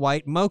want a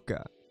white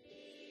mocha.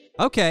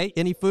 Okay,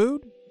 any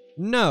food?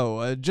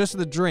 No, just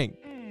the drink.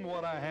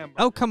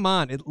 Oh, come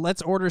on.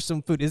 Let's order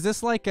some food. Is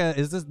this like a,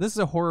 this is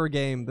a horror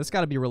game? This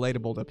got to be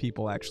relatable to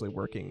people actually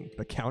working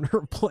the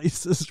counter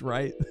places,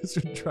 right? This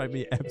would drive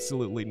me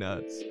absolutely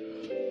nuts.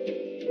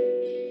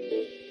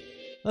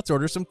 Let's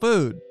order some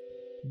food.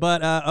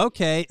 But,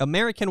 okay,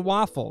 American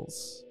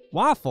waffles.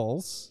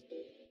 Waffles?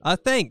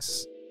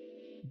 Thanks.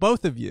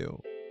 Both of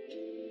you.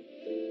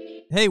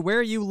 Hey, where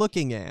are you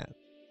looking at?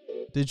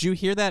 Did you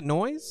hear that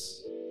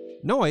noise?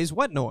 Noise?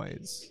 What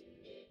noise?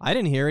 I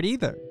didn't hear it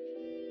either.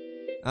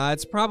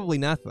 It's probably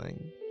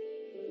nothing.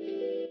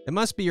 It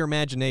must be your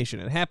imagination.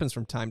 It happens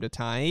from time to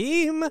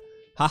time.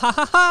 Ha ha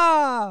ha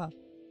ha!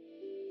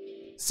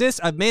 Sis,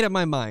 I've made up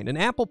my mind. An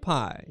apple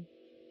pie.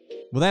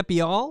 Will that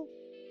be all?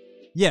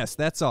 Yes,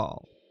 that's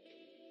all.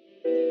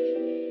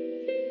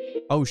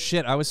 Oh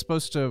shit, I was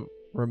supposed to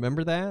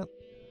remember that?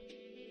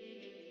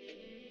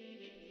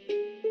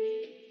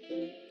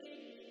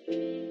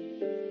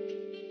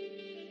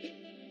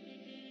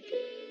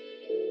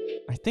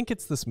 I think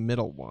it's this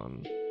middle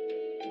one.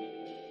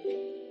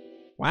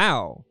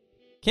 Wow.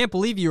 Can't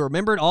believe you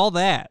remembered all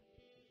that.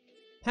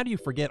 How do you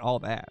forget all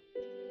that?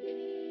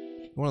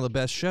 One of the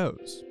best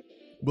shows.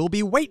 We'll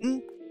be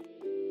waiting.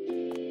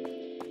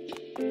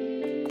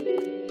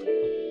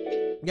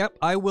 Yep,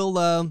 I will,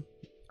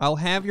 I'll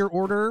have your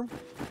order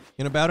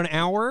in about an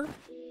hour.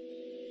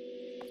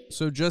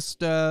 So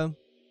just, you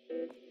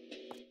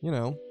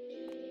know,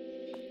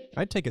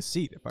 I'd take a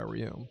seat if I were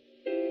you.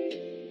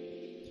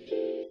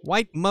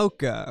 White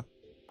mocha.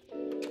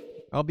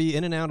 I'll be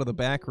in and out of the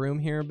back room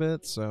here a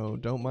bit, so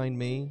don't mind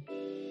me.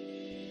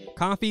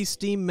 Coffee,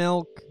 steamed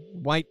milk,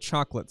 white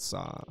chocolate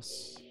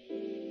sauce.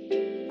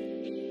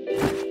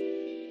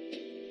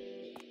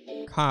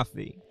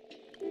 Coffee.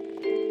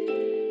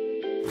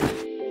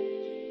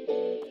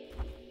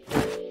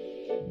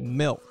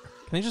 Milk.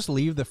 Can I just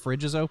leave the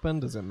fridges open?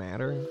 Does it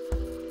matter?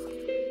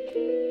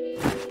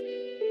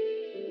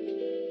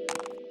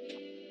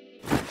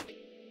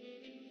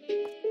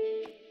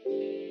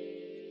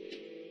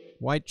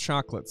 White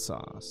chocolate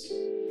sauce.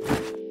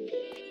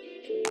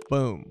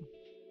 Boom.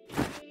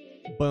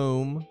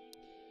 Boom.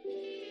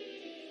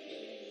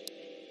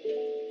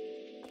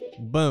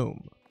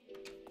 Boom.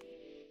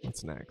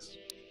 What's next?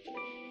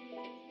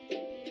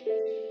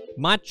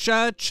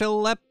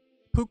 Matcha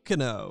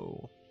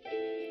Chilepucano.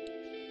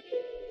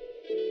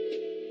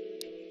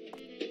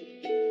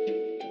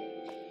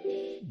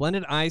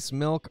 Blended ice,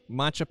 milk,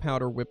 matcha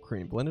powder, whipped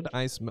cream. Blended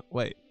ice,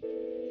 wait.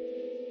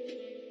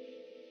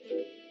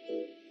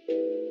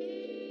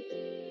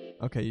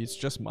 Okay, it's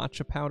just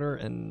matcha powder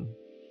and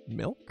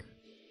milk?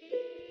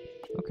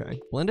 Okay.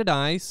 Blended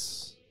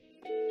ice.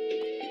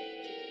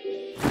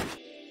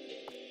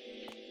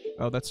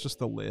 Oh, that's just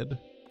the lid.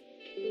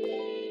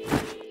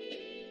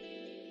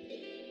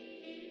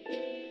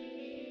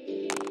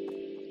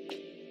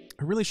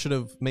 I really should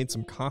have made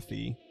some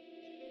coffee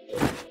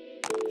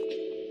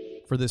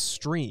for this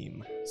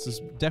stream. This is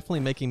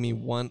definitely making me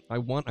want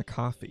a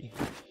coffee.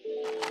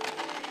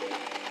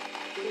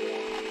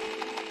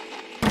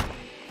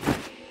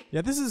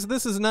 Yeah, this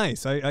is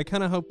nice. I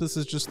kind of hope this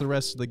is just the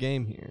rest of the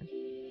game here.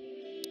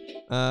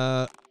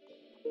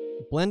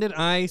 Blended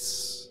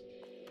ice.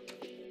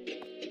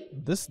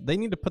 They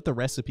need to put the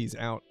recipes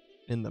out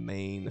in the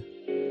main.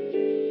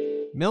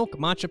 Milk,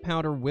 matcha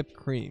powder, whipped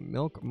cream.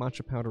 Milk,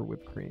 matcha powder,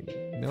 whipped cream.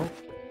 Milk.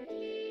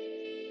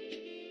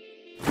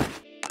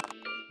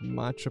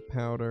 Matcha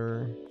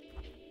powder,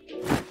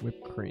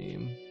 whipped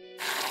cream.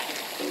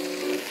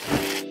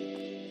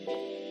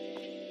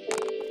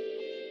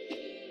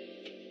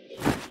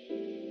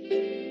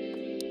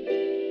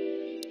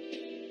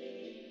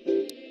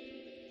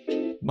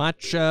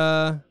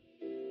 Matcha.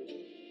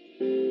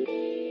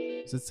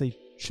 Does it say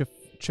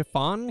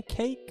chiffon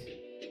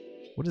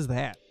cake? What is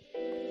that?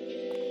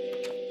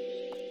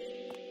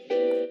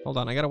 Hold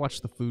on, I gotta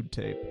watch the food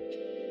tape.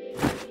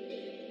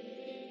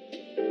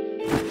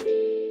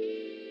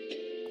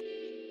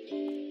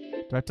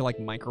 Do I have to like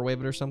microwave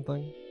it or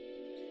something?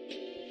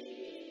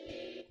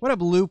 What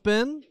up,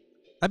 Lupin?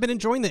 I've been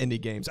enjoying the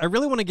indie games. I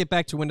really want to get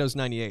back to Windows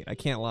 98. I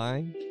can't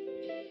lie.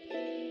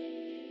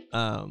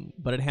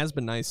 But it has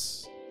been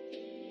nice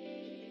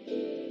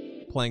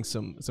playing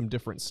some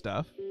different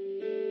stuff.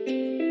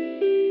 Okay,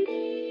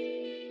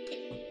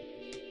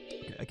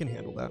 I can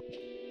handle that.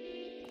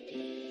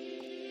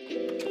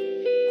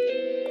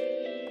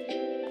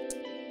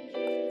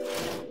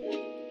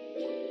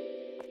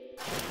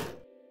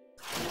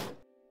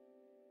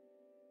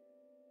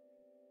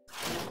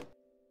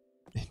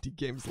 Indie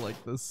games like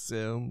The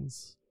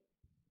Sims.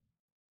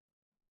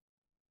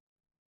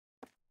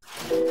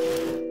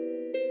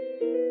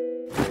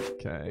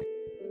 Okay.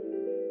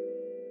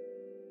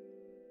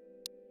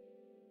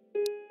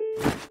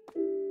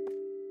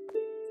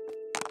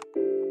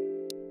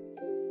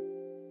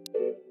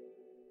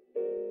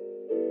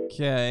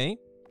 Okay.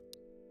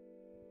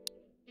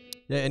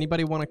 Yeah,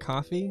 anybody want a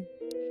coffee?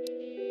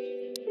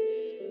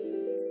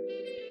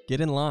 Get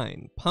in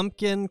line.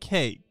 Pumpkin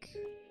cake.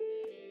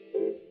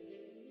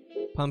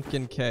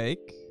 Pumpkin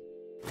cake.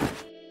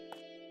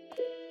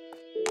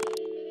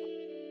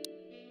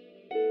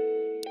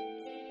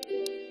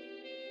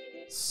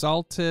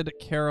 Salted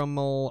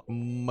caramel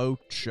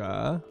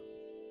mocha.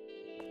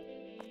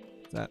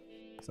 Is that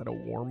a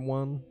warm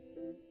one?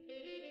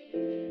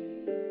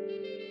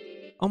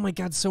 Oh my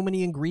god, so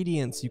many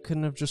ingredients. You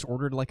couldn't have just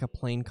ordered like a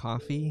plain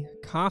coffee?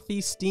 Coffee,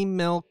 steamed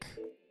milk,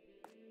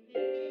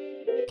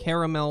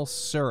 caramel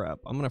syrup.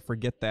 I'm gonna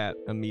forget that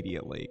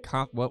immediately.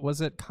 What was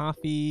it?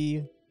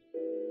 Coffee,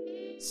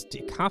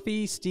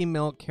 steamed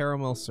milk,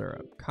 caramel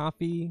syrup.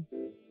 Coffee,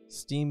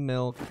 steamed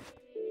milk.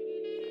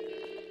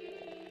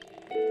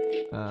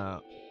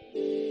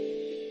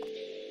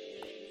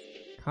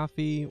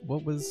 Coffee,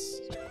 what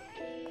was...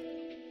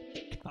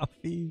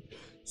 Coffee,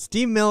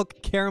 steamed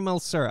milk, caramel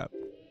syrup.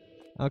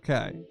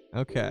 Okay.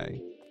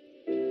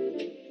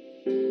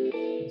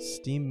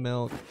 Steamed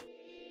milk.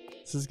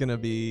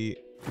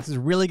 This is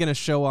really gonna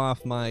show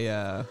off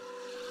my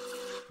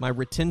my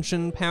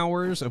retention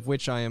powers, of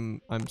which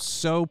I'm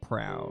so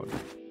proud.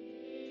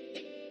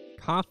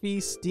 Coffee,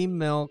 steamed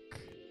milk.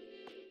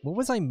 What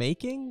was I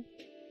making?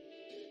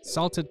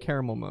 Salted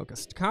caramel mocha.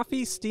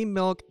 Coffee, steamed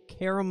milk,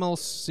 caramel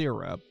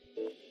syrup.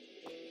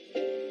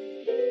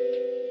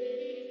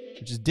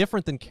 Which is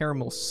different than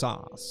caramel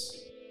sauce.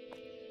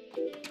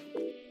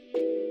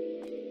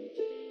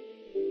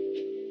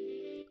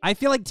 I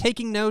feel like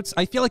taking notes,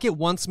 I feel like it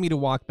wants me to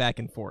walk back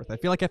and forth. I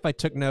feel like if I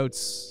took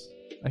notes,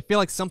 I feel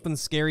like something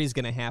scary is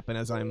going to happen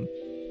as I'm,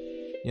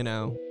 you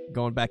know,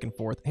 going back and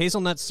forth.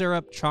 Hazelnut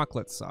syrup,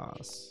 chocolate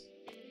sauce.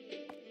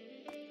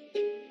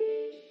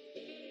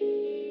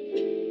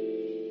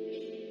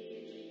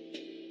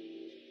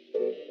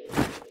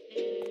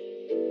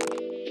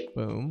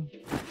 Boom.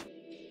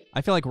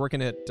 I feel like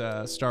working at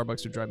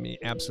Starbucks would drive me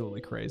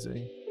absolutely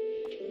crazy.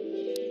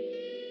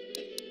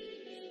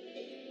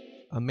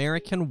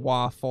 American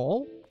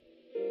waffle.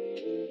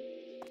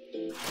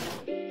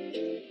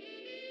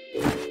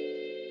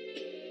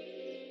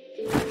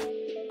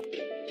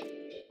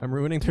 I'm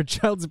ruining their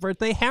child's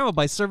birthday. How?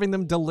 By serving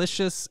them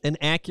delicious and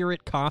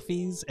accurate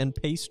coffees and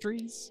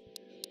pastries?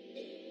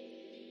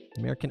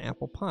 American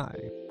apple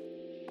pie.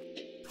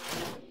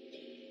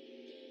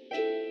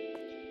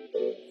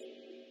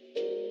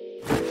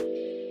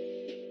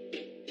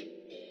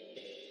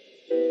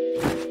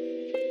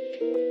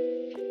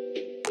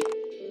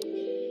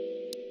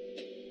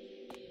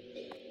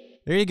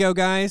 There you go,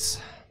 guys.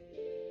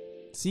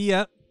 See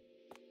ya.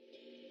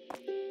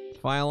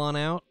 File on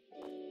out.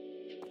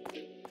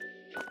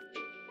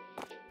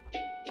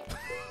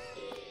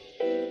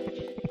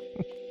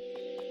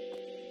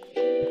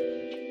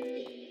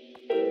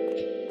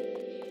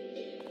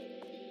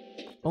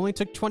 Only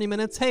took 20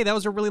 minutes. Hey, that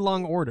was a really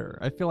long order.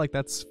 I feel like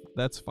that's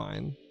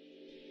fine.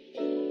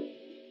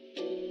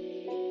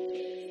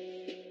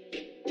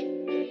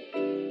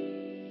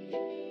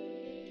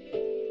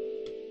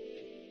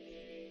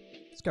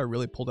 This guy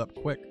really pulled up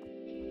quick.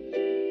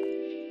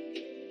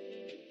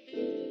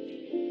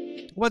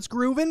 What's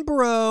groovin',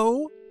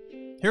 bro?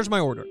 Here's my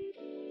order.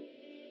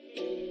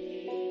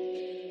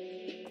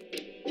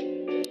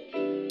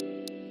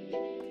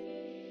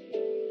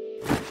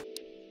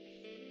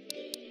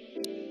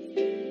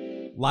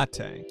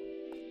 Latte.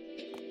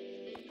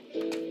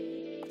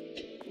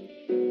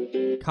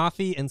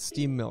 Coffee and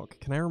steamed milk.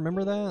 Can I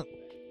remember that?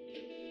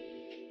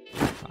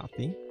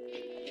 Coffee.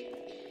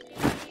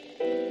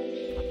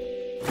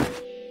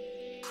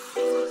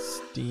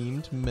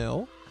 Steamed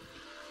milk.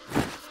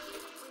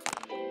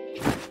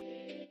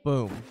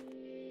 Boom.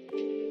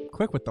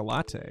 Quick with the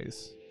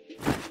lattes.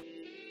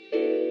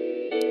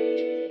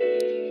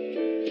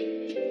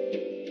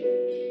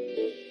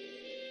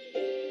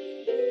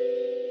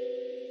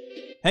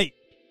 Hey,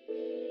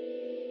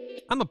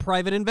 I'm a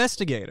private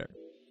investigator.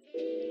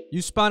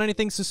 You spot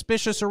anything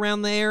suspicious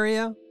around the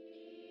area?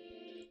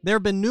 There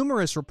have been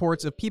numerous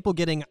reports of people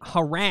getting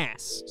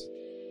harassed.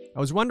 I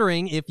was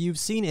wondering if you've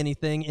seen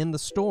anything in the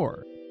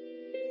store.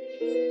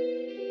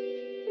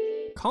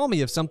 Call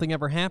me if something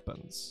ever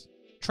happens.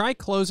 Try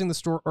closing the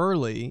store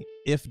early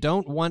if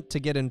don't want to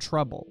get in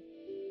trouble.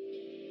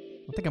 I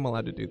don't think I'm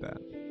allowed to do that.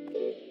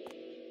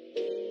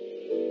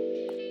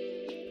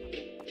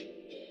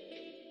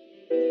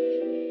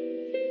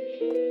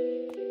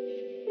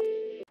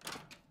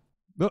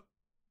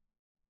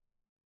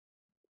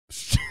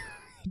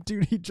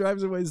 Dude, he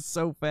drives away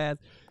so fast.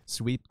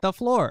 Sweep the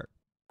floor.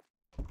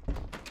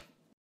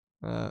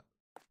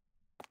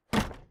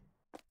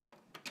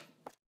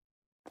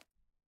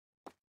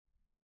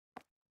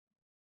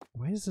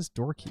 Why does this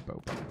door keep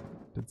open?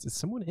 Is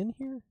someone in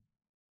here?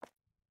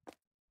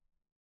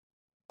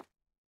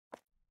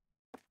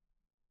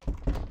 I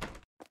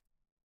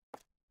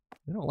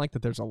don't like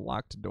that there's a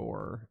locked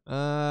door.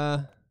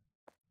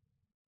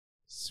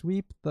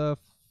 Sweep the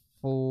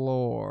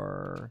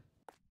floor.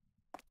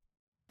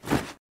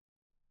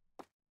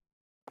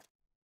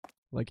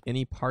 Like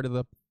any part of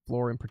the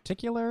floor in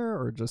particular,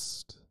 or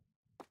just...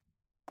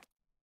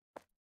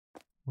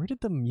 Where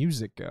did the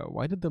music go?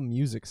 Why did the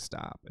music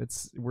stop?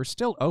 We're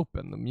still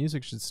open. The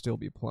music should still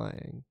be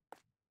playing.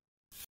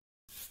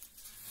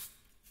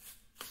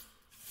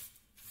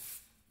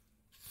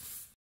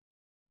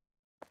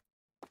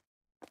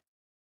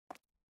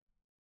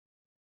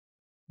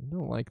 I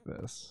don't like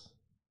this.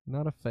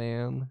 Not a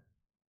fan.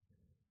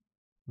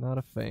 Not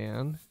a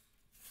fan.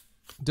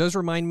 Does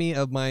remind me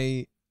of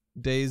my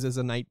days as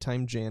a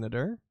nighttime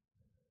janitor,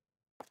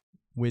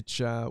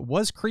 which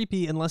was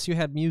creepy unless you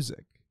had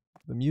music.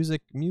 The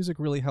music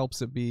really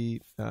helps it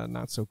be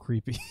not so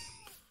creepy.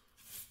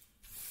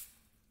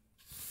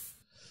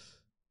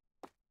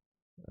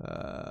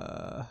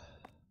 Ba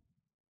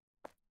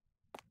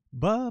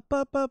ba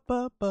ba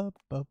ba ba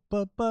ba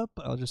ba ba.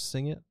 I'll just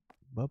sing it.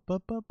 Ba ba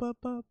ba ba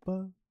ba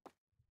ba.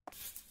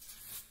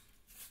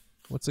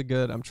 What's a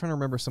good? I'm trying to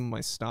remember some of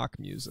my stock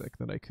music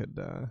that I could.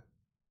 I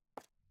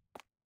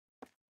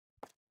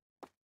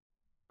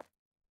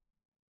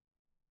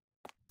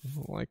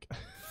don't like.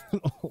 I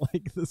don't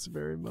like this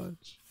very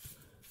much.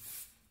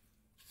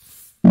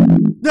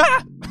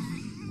 Ah!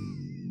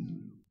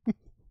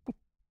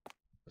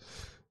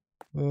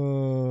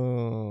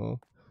 Oh.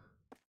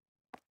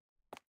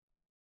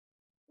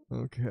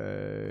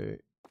 Okay.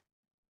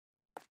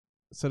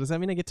 So does that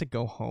mean I get to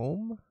go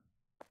home?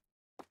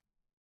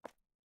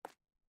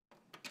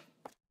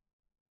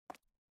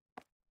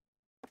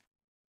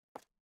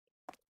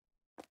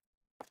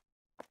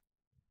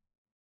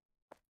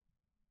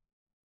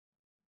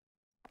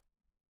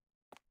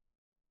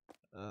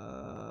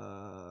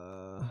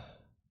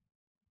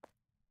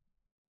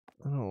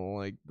 I don't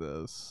like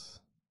this.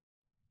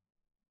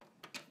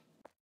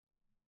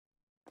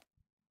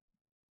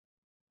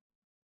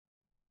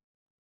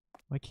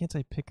 Why can't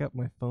I pick up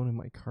my phone and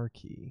my car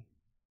key?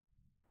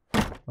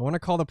 I want to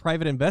call the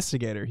private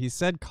investigator. He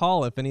said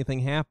call if anything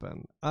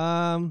happened.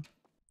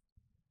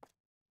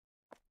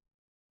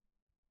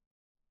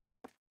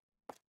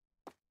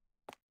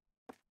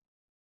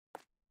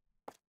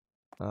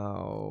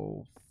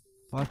 Oh,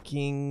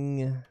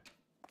 fucking...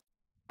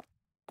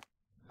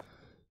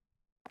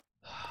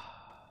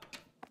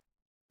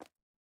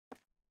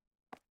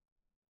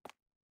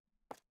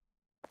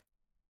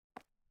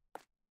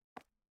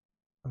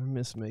 I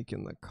miss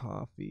making the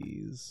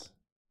coffees.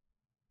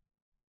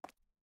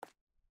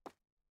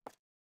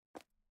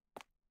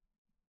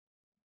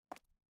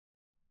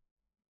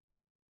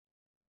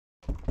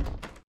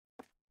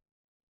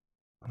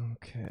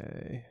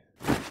 Okay.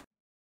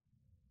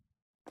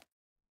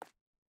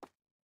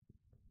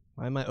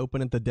 Why am I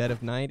open at the dead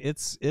of night?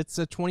 It's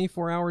a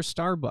 24-hour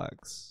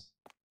Starbucks.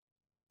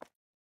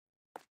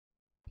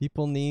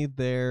 People need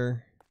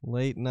their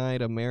late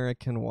night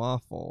American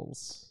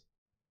waffles.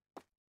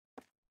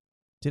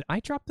 Did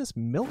I drop this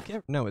milk?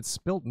 No, it's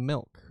spilt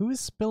milk. Who is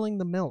spilling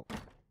the milk?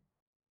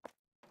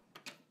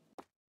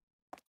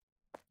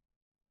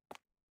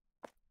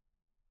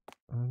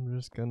 I'm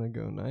just gonna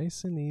go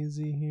nice and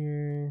easy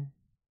here.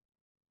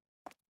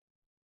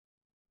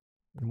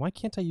 And why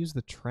can't I use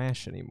the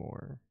trash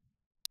anymore?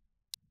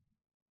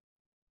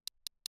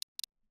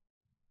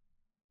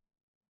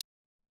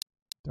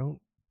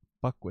 Don't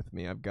fuck with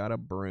me. I've got a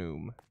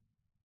broom.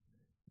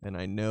 And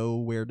I know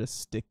where to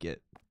stick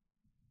it.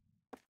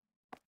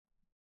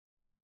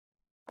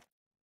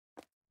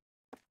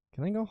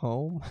 Can I go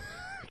home?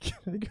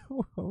 Can I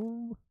go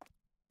home?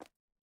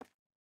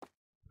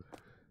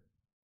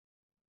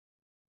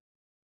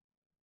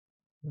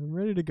 I'm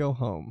ready to go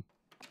home.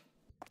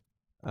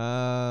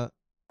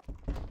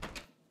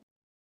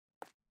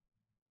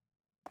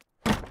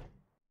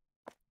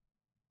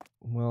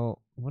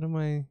 Well, what am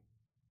I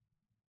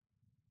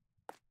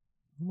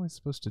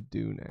supposed to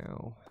do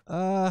now?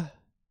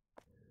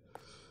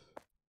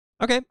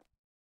 Okay.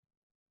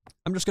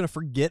 I'm just gonna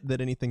forget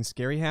that anything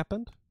scary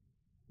happened.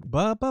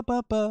 Ba ba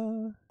ba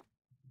ba.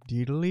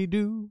 Deedly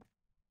doo.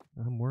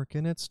 I'm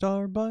working at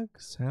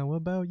Starbucks. How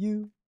about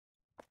you?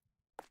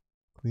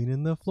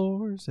 Cleaning the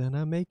floors and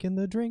I'm making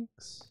the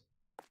drinks.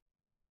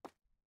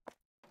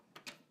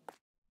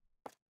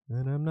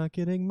 And I'm not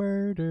getting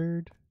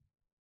murdered.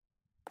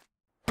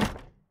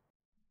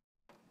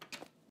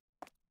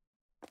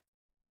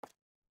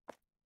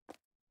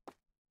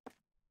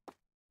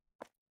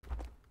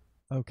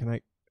 Oh, can I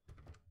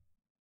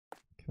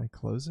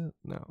close it?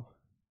 No.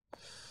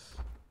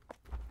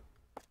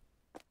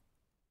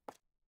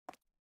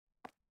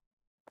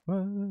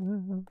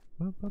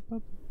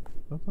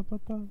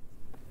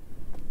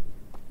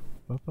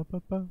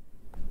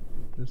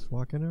 Just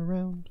walking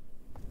around.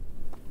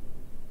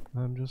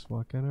 I'm just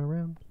walking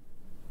around.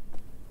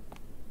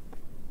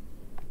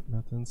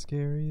 Nothing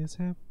scary is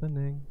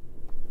happening.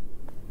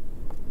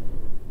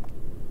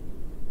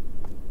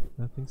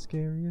 Nothing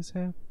scary is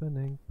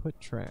happening. Put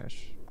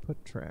trash.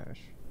 Put trash.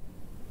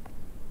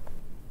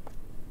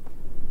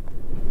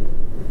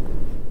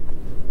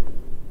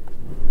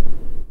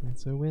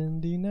 It's a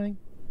windy night.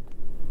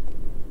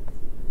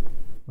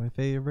 My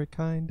favorite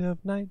kind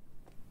of night.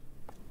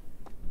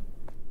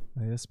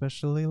 I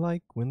especially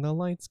like when the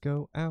lights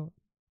go out.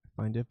 I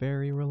find it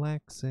very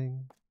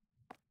relaxing.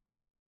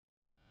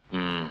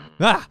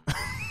 Ah!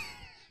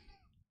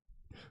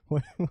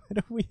 Why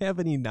don't we have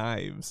any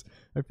knives?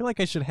 I feel like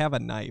I should have a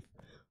knife.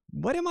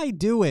 What am I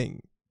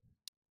doing?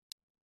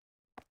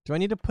 Do I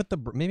need to put the...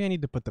 Maybe I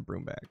need to put the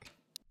broom back.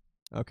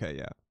 Okay,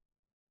 yeah.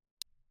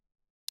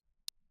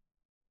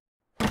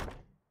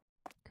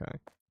 Okay.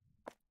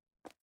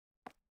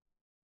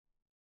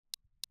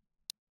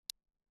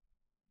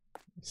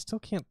 I still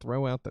can't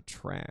throw out the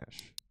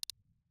trash.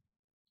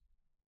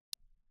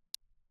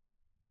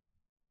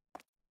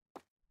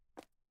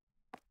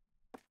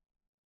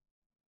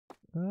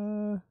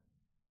 Can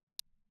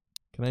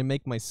I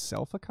make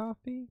myself a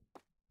coffee?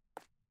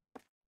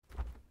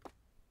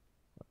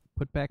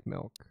 Put back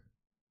milk.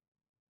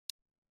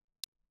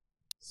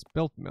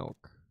 Spilt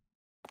milk.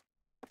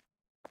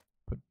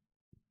 Okay,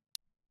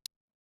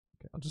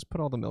 I'll just put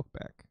all the milk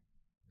back.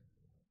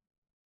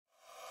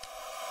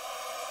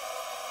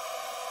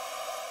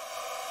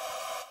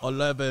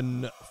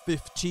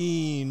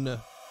 $11:15. I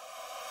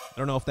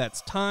don't know if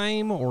that's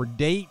time or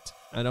date.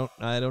 I don't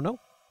know.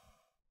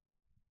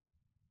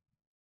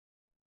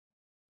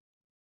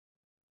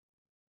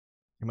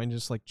 Am I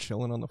just like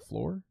chilling on the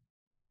floor?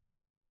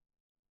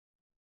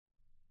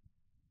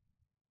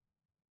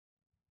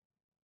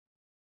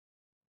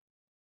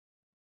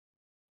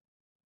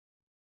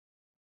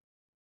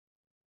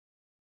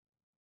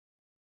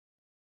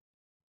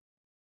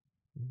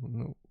 I don't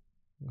know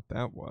what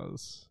that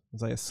was.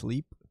 Was I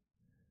asleep?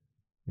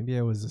 Maybe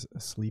I was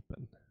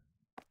asleeping.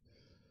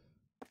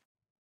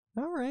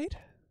 All right.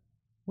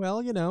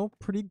 Well, you know,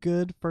 pretty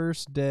good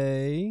first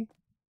day.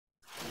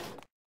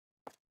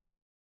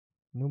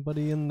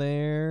 Nobody in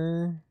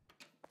there.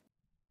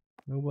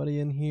 Nobody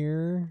in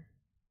here.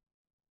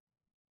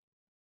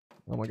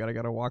 Oh my god, I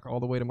gotta walk all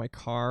the way to my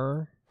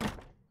car.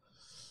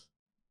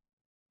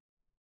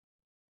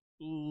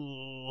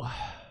 Ooh.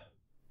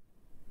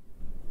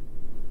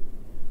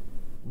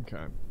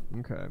 Okay,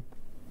 okay.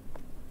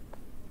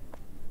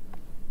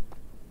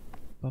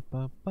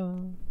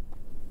 Ba-ba-ba.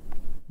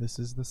 This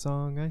is the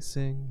song I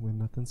sing when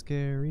nothing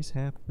scary's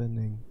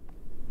happening.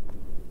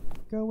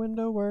 Going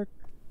to work.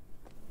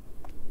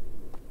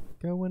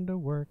 Going to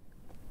work.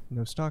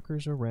 No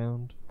stalkers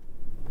around.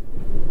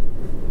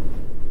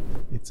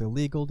 It's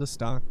illegal to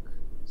stalk,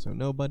 so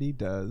nobody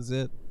does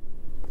it.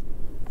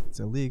 It's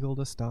illegal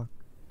to stalk,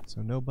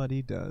 so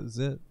nobody does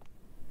it.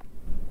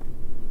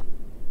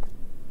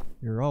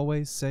 You're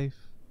always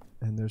safe,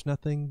 and there's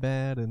nothing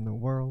bad in the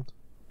world.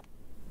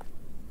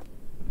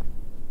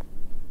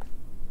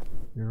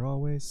 You're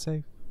always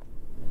safe.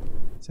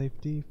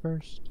 Safety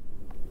first.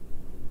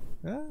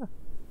 Ah.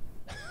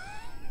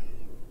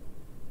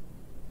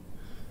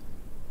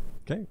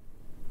 Okay.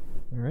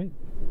 All right.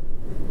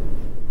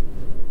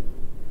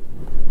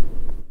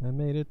 I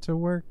made it to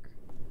work.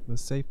 The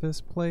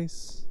safest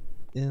place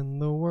in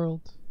the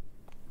world.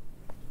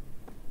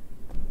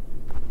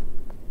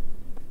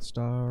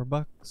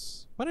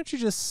 Starbucks. Why don't you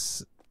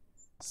just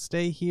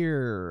stay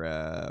here?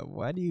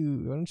 Why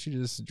don't you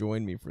just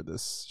join me for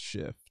this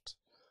shift?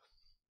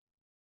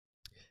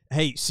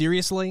 Hey,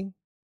 seriously?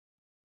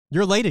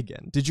 You're late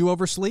again. Did you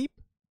oversleep?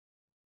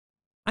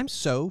 I'm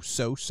so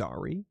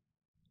sorry.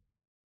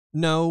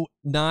 No,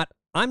 not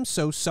I'm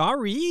so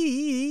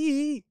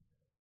sorry.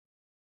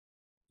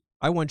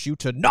 I want you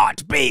to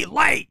not be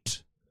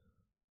late.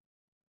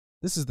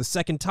 This is the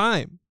second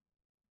time.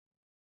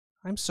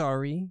 I'm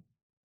sorry.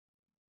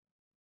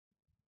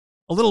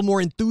 A little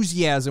more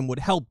enthusiasm would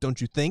help, don't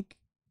you think?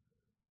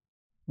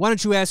 Why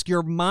don't you ask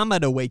your mama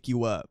to wake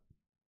you up?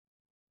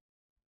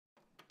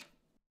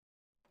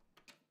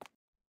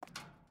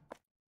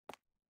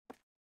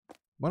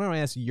 Why don't I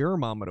ask your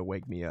mama to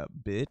wake me up,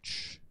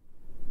 bitch?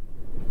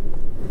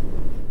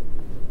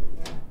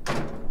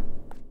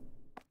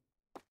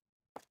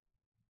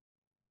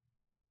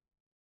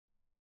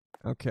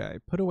 Okay,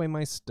 put away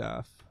my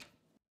stuff.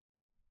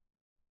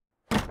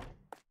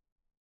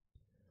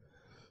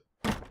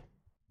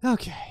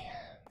 Okay.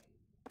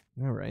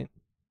 All right.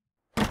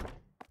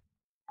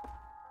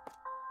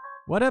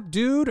 What up,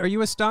 dude? Are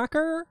you a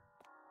stalker?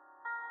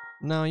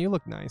 No, you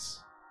look nice.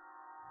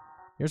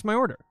 Here's my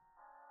order.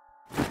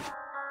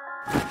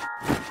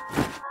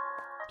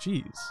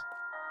 Jeez.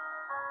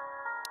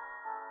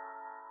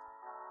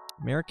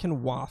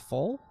 American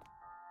waffle.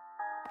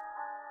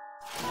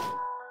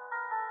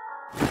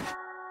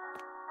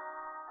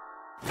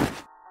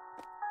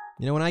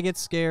 You know, when I get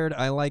scared,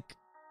 I like...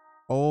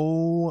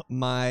 Oh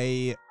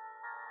my...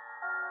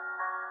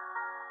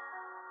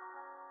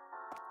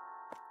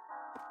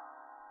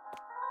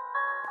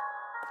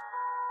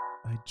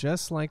 I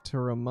just like to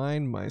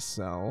remind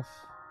myself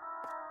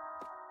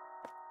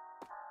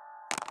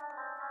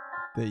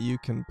that you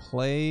can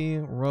play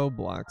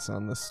Roblox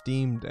on the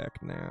Steam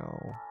Deck now.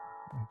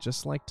 I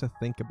just like to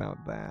think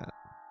about that.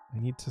 I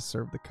need to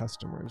serve the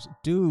customers.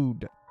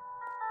 Dude!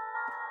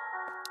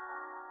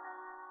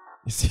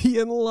 Is he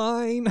in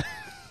line?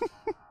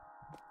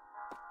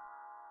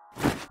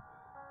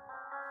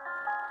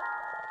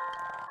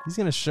 He's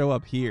gonna show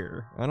up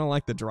here. I don't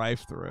like the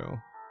drive-thru.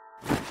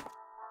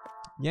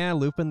 Yeah,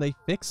 Lupin, they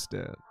fixed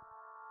it.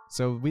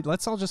 So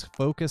let's all just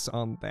focus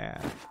on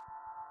that.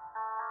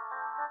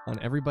 on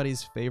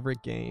everybody's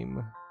favorite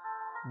game,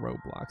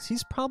 Roblox.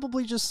 He's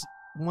probably just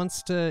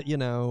wants to, you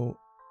know,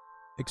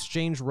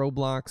 exchange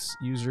Roblox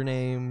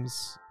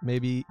usernames,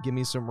 maybe give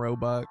me some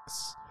Robux.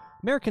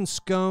 American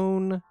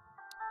Scone,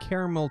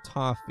 Caramel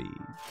Toffee.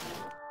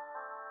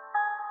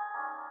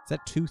 Is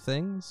that two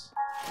things?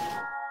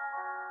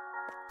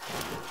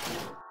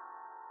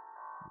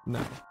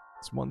 No,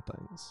 it's one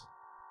things.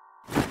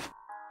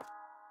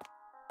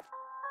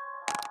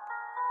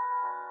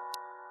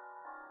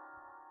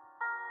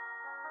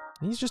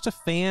 He's just a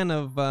fan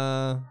of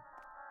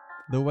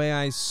the way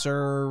I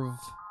serve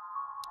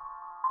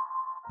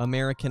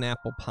American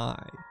apple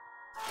pie.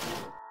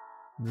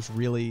 I'm just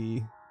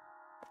really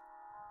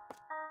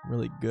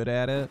good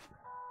at it.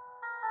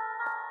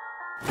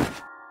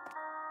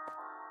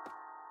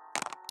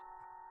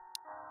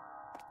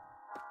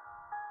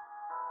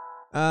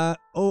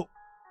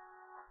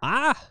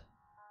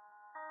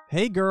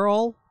 Hey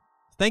girl.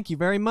 Thank you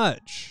very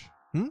much.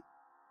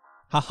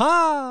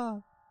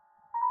 Haha!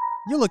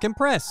 You look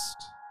impressed.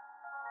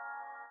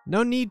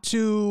 No need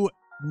to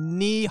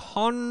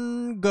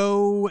Nihongo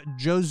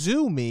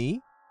Jozu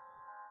me.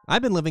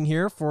 I've been living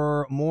here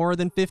for more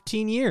than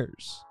 15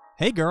 years.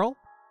 Hey girl.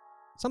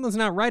 Something's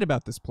not right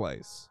about this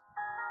place.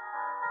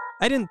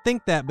 I didn't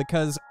think that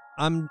because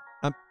I'm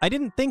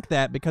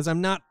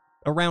not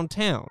around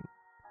town.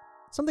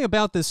 Something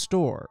about this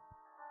store.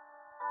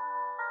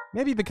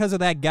 Maybe because of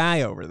that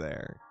guy over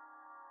there.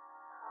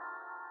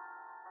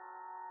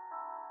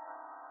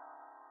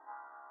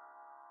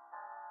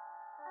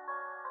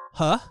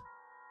 Huh?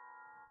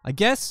 I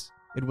guess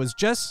it was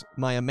just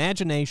my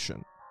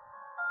imagination.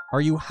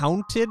 Are you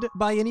haunted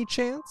by any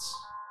chance?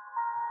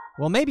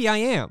 Well, maybe I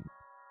am.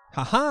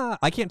 Haha,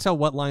 I can't tell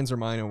what lines are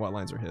mine and what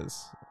lines are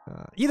his.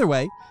 Either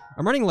way,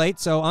 I'm running late,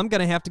 so I'm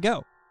gonna have to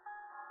go.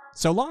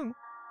 So long.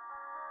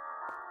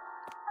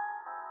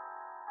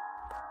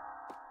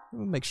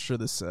 I'll make sure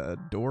this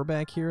door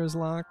back here is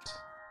locked.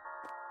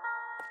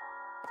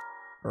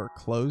 Or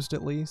closed,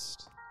 at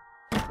least.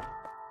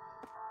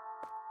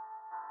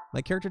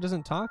 My character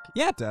doesn't talk?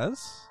 Yeah, it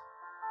does.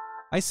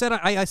 I said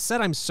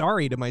I'm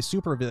sorry to my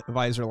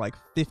supervisor like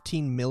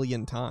 15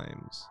 million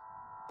times.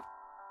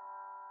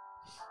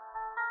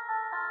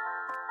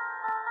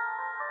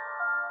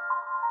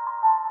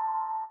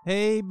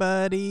 Hey,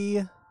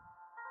 buddy.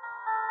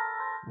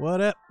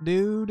 What up,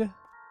 dude?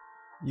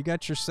 You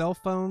got your cell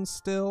phone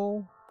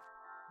still?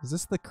 Is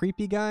this the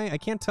creepy guy? I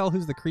can't tell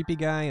who's the creepy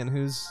guy and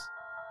who's...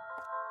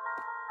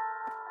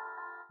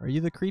 Are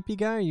you the creepy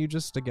guy or are you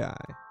just a guy?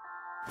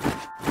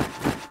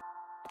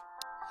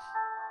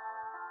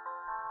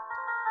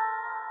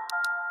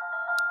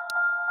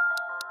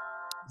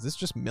 Is this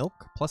just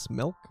milk plus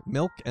milk?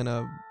 Milk and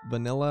a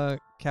vanilla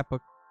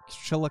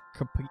cappuccino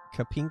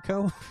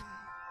capinco?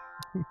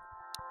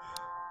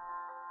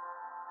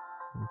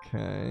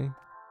 Okay.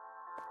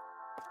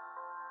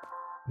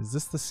 Is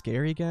this the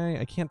scary guy?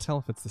 I can't tell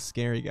if it's the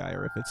scary guy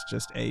or if it's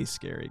just a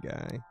scary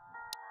guy.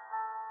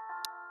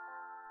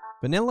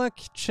 Vanilla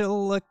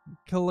chillappuccino.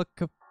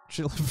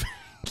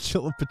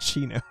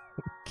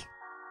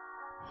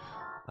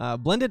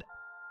 Blended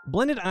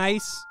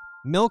ice,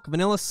 milk,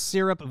 vanilla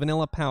syrup,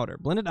 vanilla powder.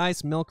 Blended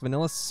ice, milk,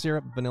 vanilla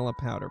syrup, vanilla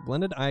powder.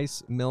 Blended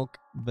ice, milk,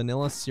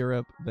 vanilla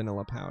syrup,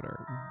 vanilla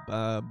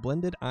powder.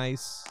 Blended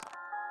ice.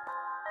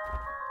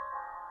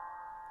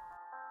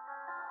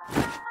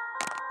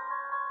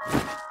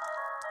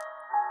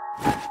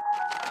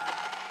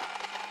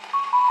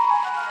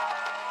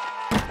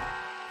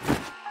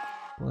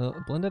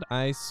 Blended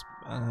ice,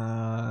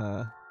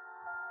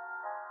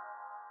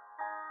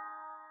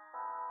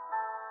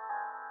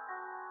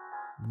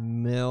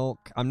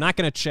 milk. I'm not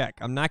gonna check.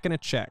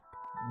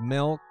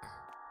 Milk.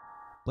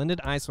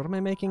 Blended ice. What am I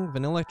making?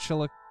 Vanilla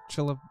chillapico.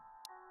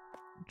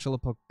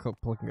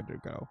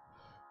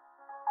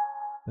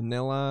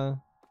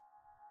 Vanilla.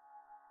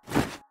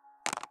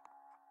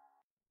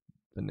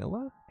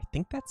 Vanilla? I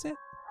think that's it.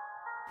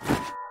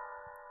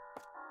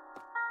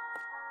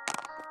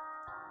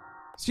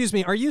 Excuse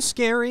me, are you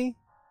scary?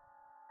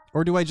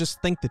 Or do I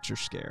just think that you're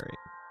scary?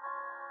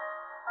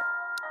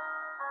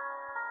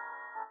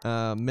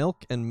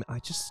 Milk and...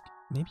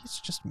 Maybe it's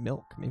just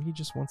milk. Maybe he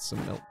just wants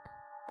some milk.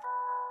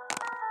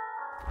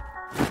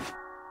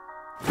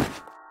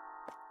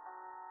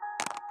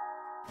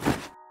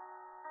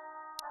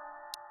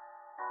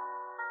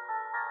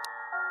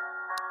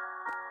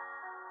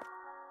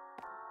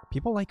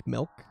 People like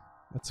milk.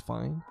 That's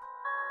fine.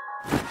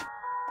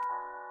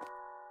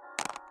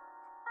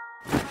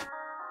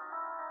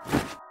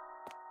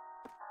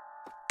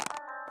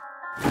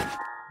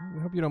 I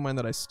hope you don't mind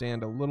that I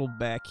stand a little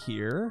back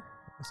here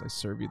as I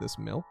serve you this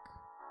milk.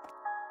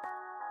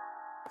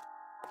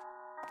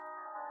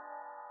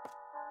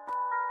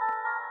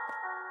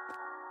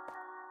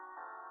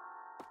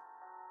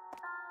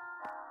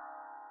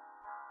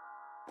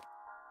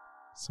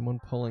 Someone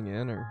pulling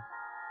in or...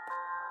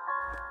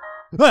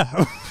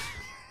 Oh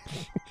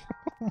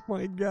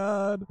my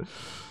god.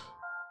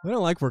 I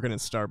don't like working at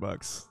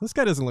Starbucks. This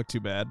guy doesn't look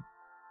too bad.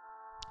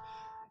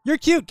 You're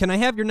cute. Can I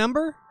have your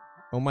number?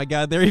 Oh my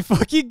god, there he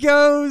fucking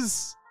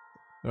goes.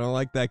 I don't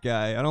like that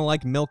guy. I don't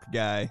like milk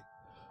guy.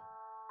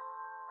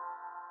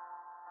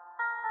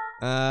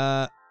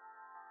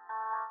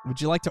 Would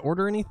you like to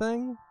order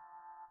anything?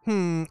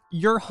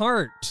 Your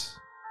heart.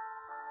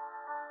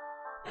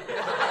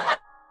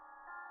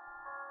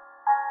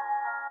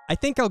 I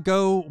think I'll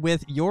go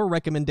with your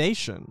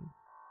recommendation.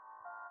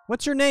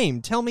 What's your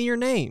name? Tell me your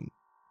name.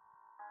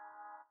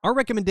 Our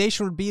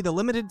recommendation would be the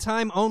limited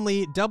time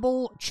only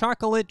double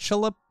chocolate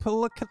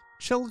chilapacino.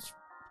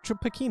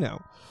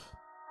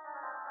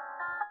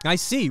 I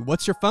see.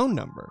 What's your phone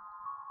number?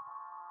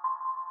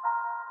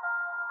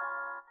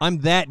 I'm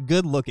that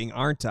good looking,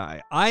 aren't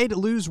I? I'd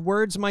lose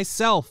words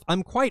myself.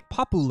 I'm quite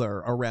popular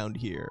around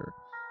here.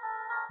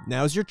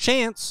 Now's your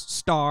chance,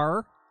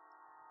 star.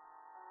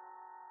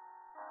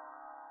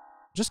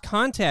 Just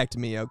contact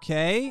me,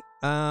 okay?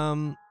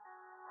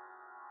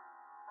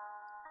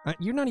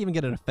 You're not even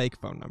getting a fake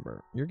phone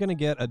number. You're gonna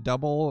get a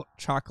double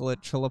chocolate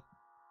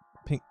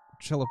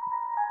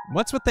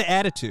What's with the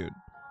attitude?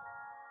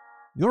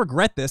 You'll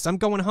regret this. I'm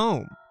going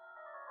home.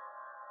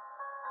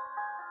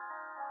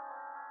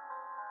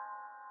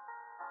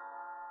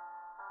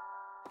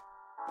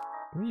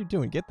 What are you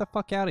doing? Get the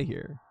fuck out of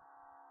here.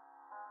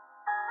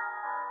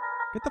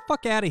 Get the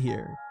fuck out of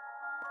here.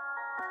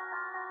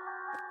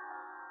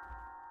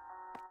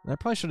 I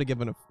probably should have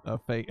given a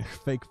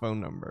fake phone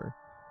number.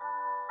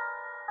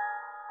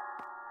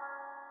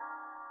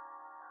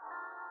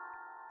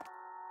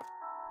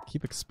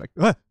 Keep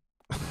expecting.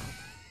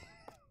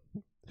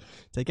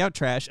 Take out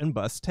trash and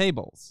bust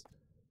tables.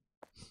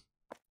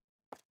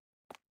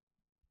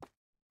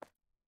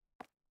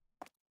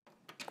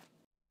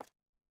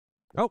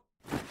 Oh.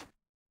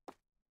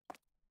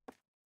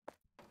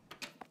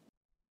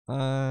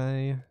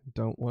 I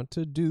don't want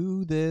to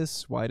do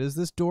this. Why does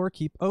this door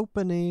keep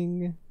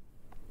opening?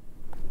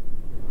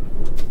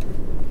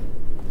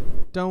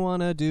 Don't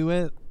want to do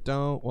it.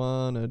 Don't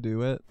want to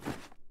do it.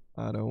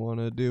 I don't want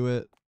to do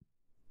it.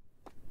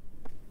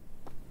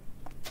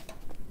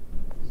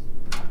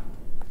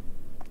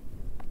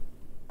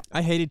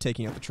 I hated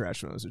taking out the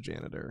trash when I was a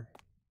janitor.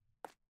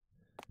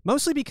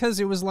 Mostly because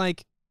it was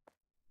like,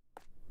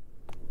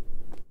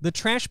 the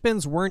trash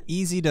bins weren't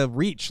easy to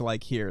reach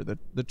like here.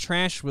 The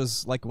trash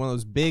was like one of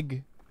those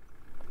big,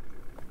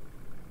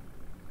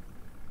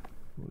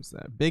 what was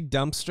that? Big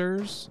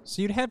dumpsters.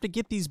 So you'd have to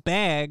get these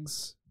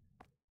bags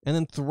and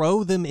then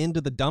throw them into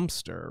the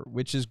dumpster,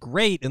 which is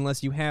great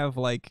unless you have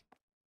like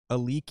a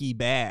leaky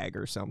bag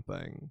or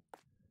something.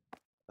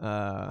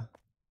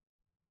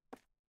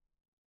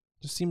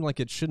 Just seemed like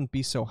it shouldn't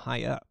be so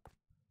high up.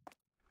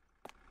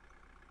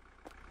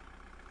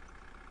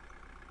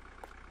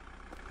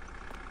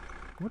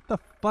 What the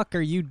fuck are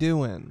you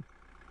doing?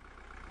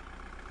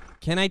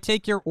 Can I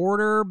take your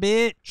order,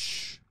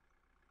 bitch?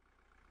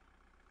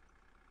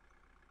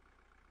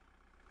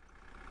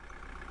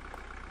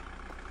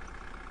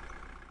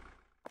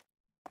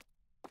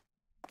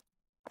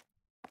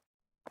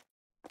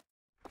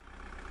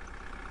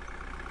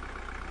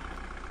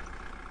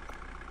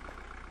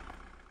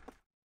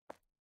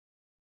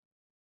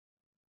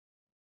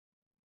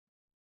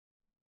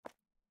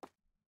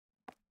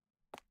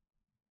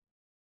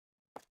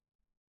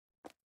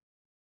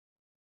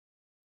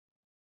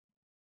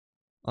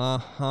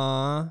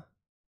 Uh-huh.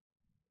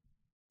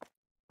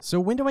 So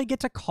when do I get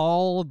to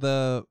call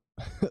the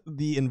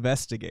the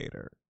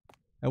investigator?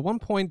 At one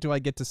point do I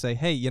get to say,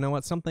 "Hey, you know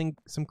what? Some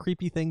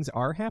creepy things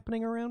are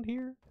happening around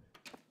here?"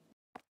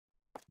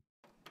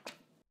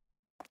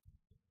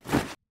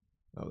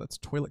 Oh, that's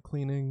toilet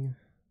cleaning.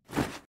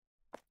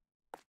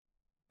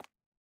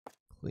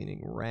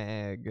 Cleaning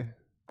rag.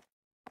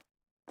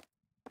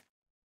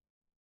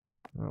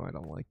 Oh, I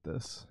don't like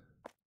this.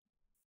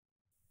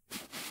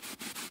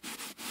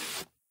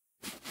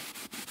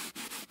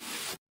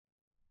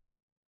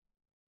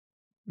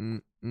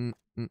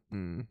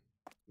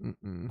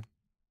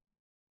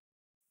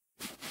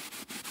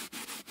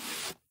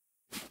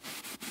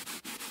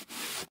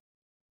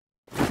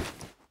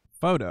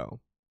 Photo.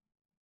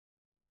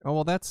 Oh,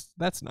 well, that's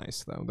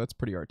nice, though. That's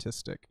pretty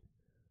artistic.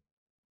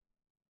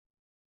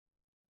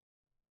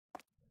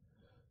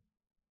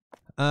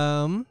 What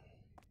am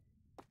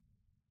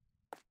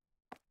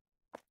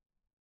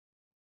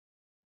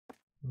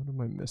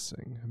I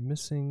missing? I'm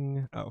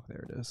missing... Oh,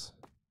 there it is.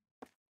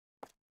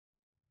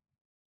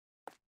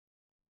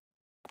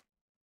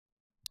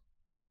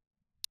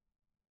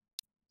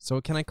 So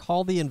can I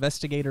call the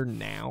investigator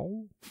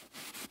now?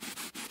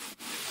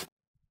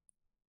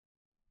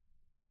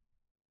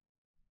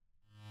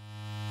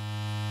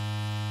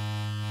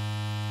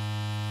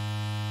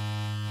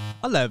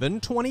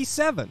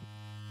 $11:27.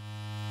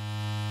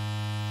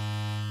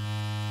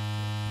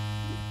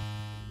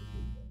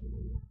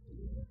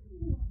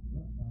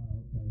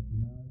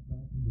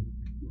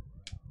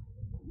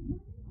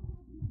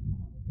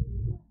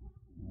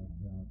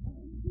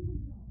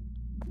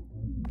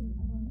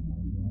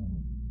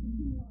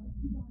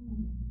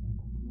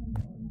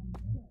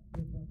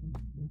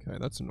 Okay,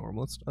 that's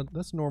normal.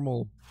 That's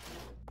normal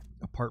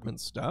apartment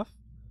stuff.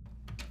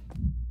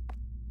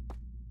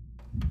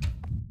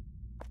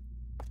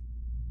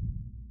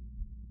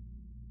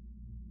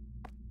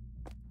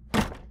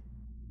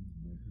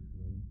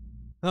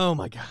 Oh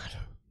my god.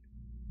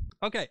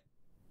 Okay.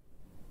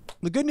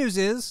 The good news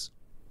is,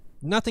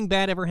 nothing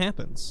bad ever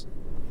happens.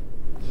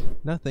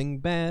 Nothing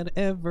bad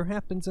ever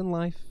happens in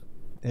life.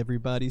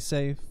 Everybody's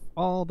safe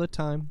all the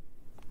time.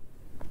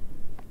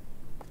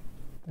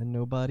 And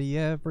nobody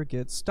ever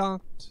gets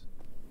stalked.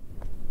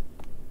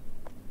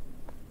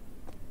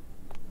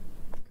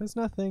 'Cause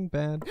nothing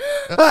bad.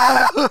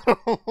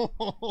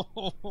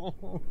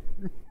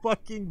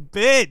 Fucking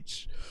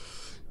bitch.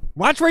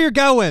 Watch where you're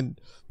going.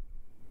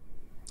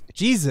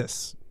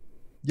 Jesus.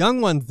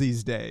 Young ones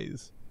these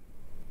days.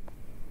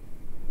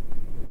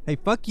 Hey,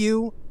 fuck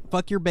you.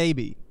 Fuck your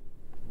baby.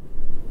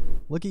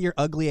 Look at your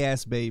ugly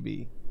ass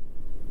baby.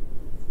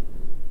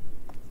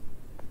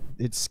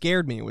 It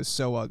scared me. It was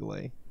so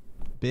ugly.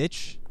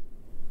 Bitch.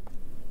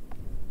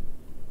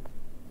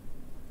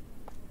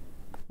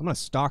 I'm gonna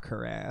stalk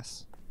her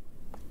ass.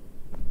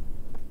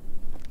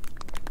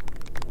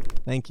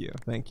 Thank you.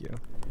 Thank you.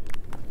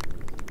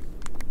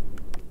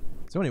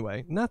 So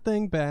anyway,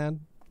 nothing bad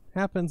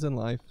happens in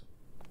life.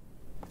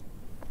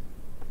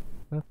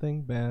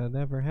 Nothing bad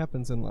ever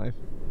happens in life.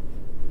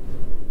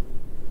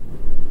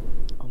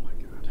 Oh my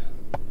god.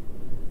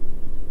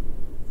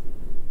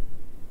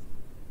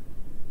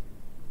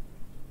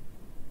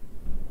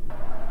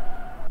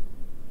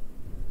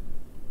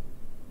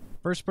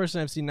 First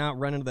person I've seen not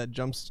run into that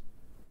jump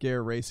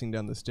scare racing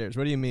down the stairs.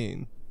 What do you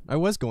mean? I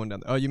was going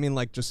down. Oh, you mean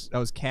like just I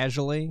was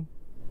casually?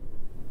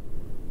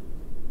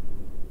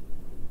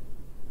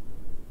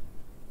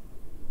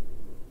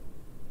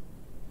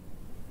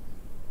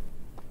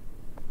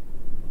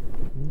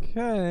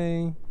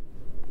 Okay.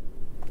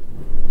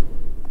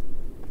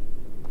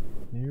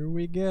 Here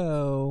we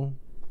go.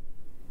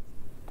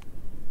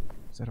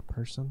 Is that a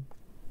person?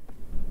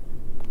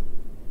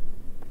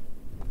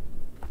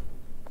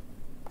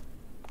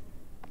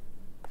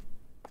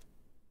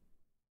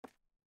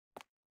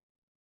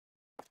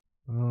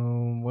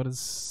 What does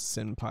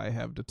Senpai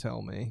have to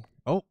tell me?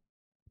 Oh.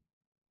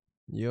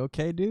 You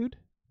okay, dude?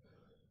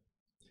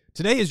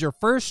 Today is your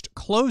first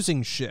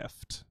closing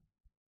shift.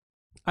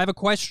 I have a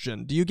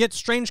question. Do you get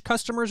strange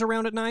customers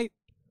around at night?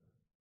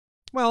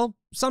 Well,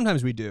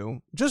 sometimes we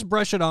do. Just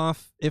brush it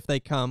off if they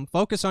come.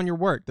 Focus on your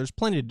work. There's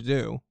plenty to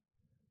do.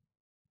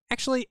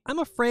 Actually, I'm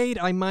afraid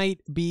I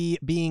might be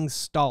being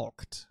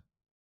stalked.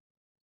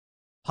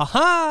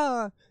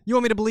 Haha! You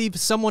want me to believe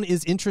someone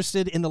is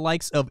interested in the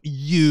likes of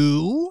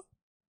you?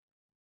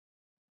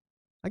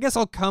 I guess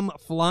I'll come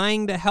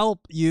flying to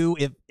help you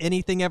if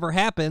anything ever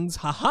happens.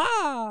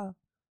 Haha!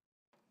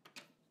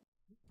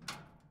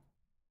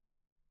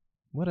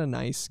 What a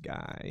nice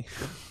guy.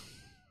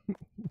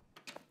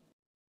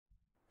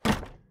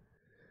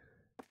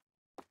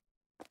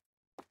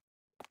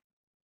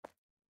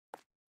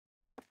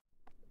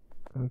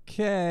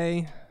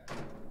 Okay.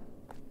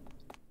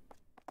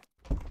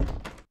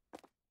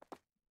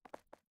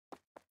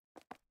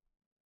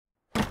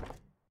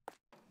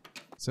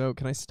 So,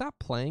 can I stop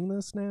playing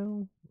this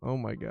now? Oh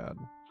my god.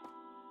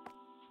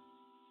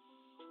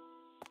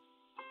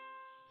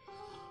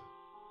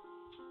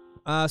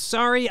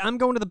 Sorry, I'm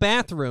going to the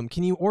bathroom.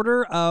 Can you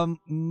order,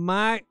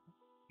 my,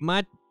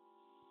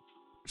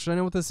 should I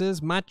know what this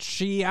is?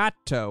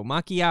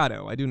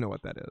 Macchiato. I do know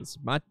what that is.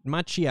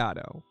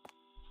 Macchiato.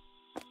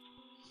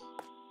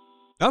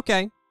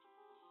 Okay.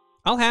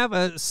 I'll have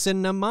a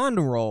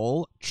cinnamon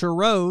roll,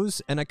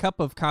 churros, and a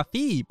cup of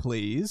coffee,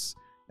 please.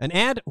 And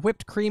add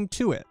whipped cream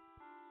to it.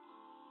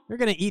 You're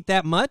gonna eat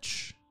that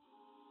much?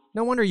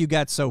 No wonder you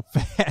got so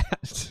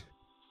fat.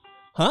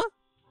 Huh?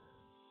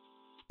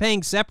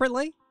 Paying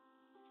separately?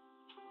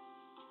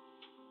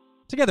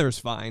 Together is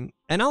fine.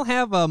 And I'll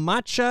have a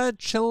matcha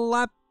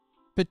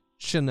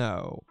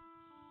chilappuccino.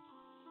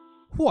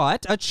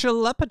 What? A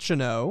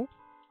chilappuccino?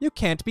 You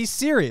can't be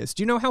serious.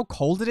 Do you know how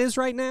cold it is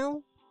right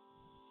now?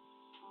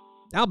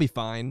 I'll be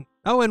fine.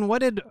 Oh, and what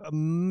did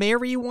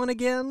Mary want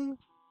again?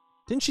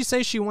 Didn't she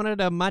say she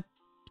wanted a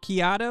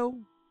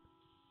macchiato?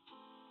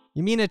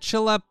 You mean a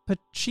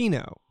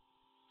chilappuccino?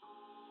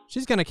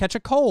 She's gonna catch a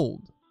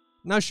cold.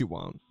 No, she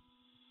won't.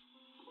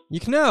 You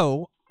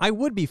know, I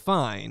would be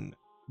fine,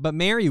 but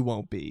Mary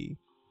won't be.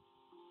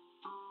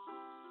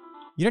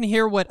 You didn't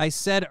hear what I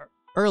said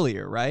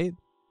earlier, right?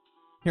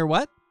 Hear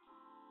what?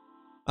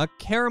 A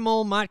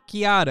caramel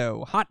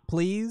macchiato. Hot,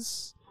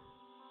 please.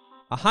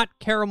 A hot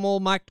caramel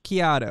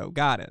macchiato.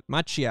 Got it.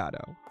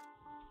 Macchiato.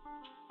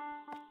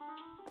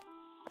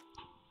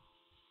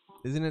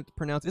 Isn't it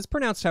pronounced? It's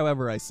pronounced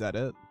however I said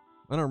it.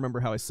 I don't remember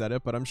how I said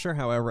it, but I'm sure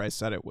however I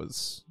said it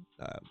was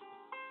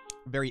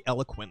very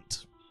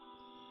eloquent.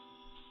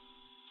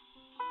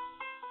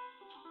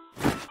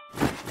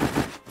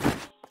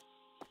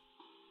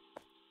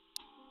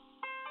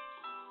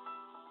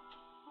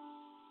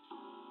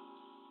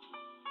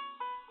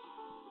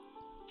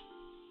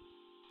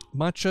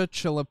 Matcha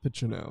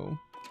chilappuccino.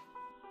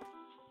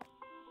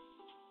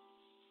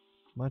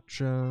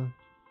 Matcha.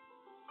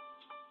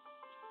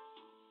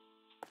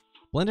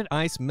 Blended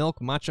ice, milk,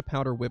 matcha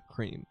powder, whipped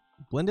cream.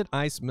 Blended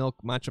ice, milk,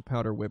 matcha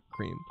powder, whipped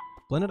cream.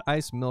 Blended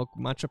ice, milk,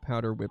 matcha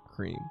powder, whipped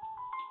cream.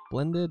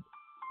 Blended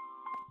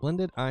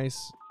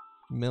ice,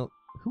 Milk.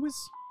 Who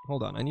is...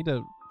 Hold on, I need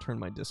to turn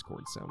my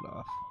Discord sound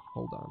off.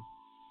 Hold on.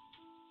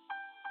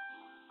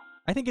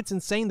 I think it's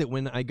insane that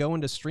when I go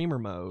into streamer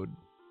mode,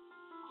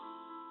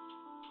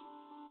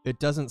 it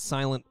doesn't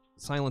silence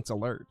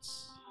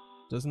alerts.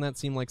 Doesn't that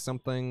seem like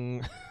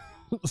something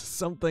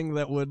something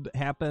that would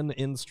happen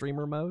in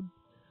streamer mode?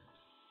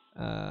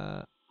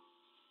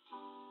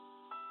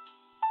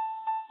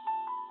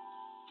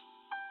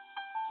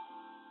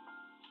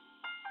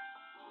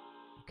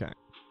 Okay.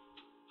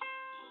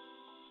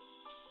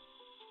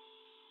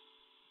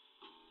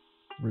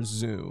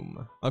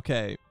 Resume.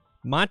 Okay.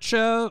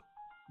 Matcha,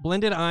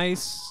 blended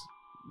ice,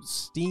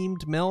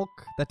 steamed milk.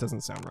 That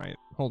doesn't sound right.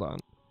 Hold on.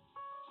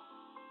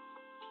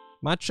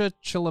 Matcha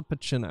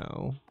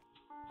chilappuccino.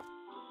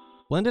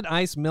 Blended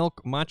ice,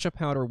 milk, matcha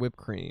powder, whipped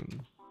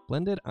cream.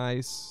 Blended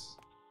ice.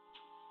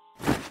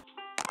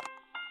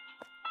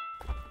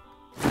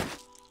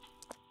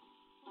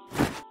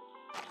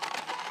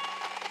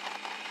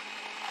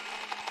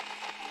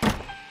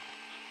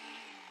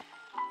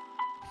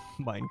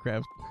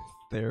 Minecraft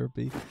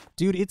therapy.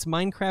 Dude, it's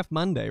Minecraft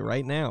Monday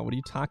right now. What are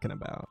you talking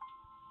about?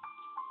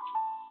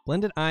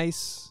 Blended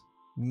ice,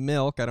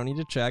 milk. I don't need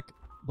to check.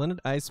 Blended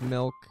ice,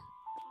 milk.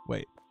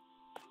 Wait.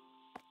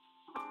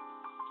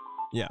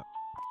 Yeah.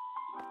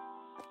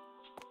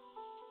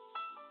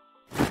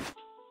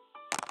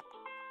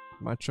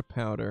 Matcha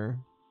powder.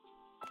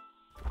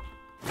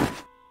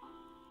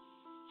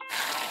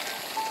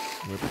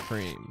 Whipped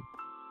cream.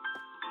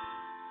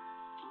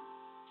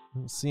 I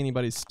don't see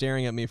anybody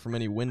staring at me from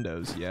any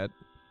windows yet.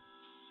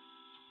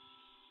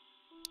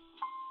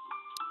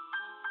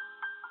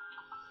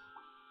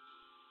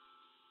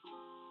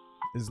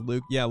 Is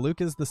Luke? Yeah,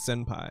 Luke is the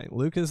senpai.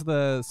 Luke is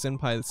the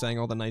senpai that's saying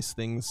all the nice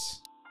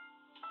things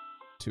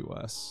to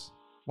us.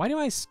 Why do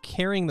I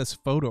carrying this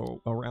photo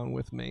around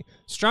with me?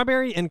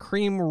 Strawberry and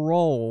cream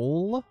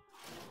roll.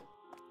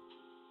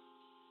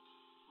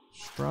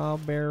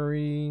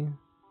 Strawberry.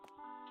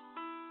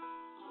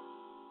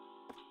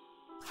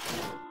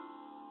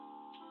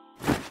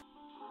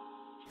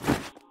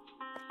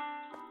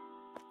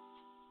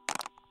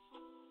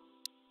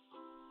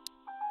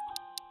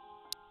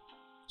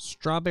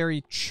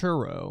 Strawberry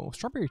churro.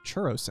 Strawberry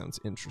churro sounds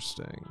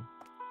interesting.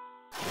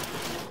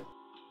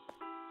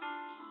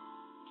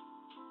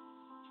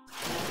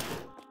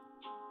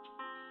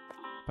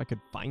 If I could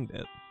find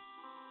it.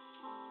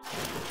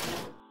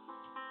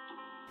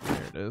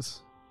 There it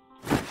is.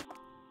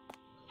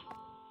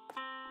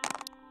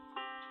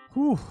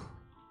 Whew.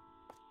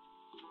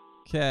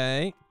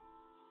 Okay.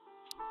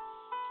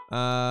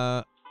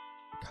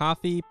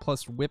 Coffee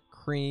plus whipped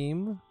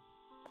cream.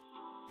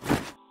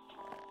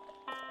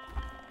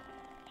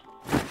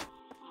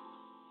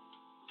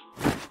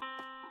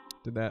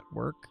 Did that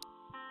work?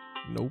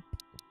 Nope.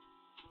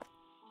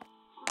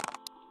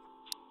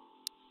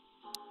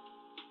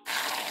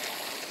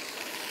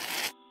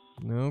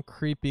 No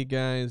creepy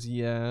guys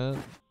yet.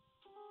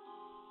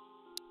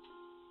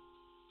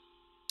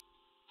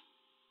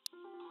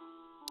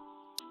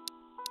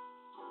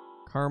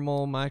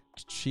 Caramel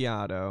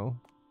macchiato,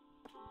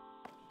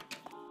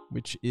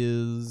 which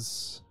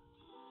is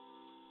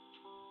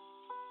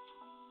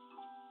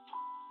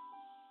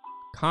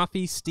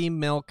coffee, steamed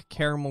milk,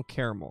 caramel.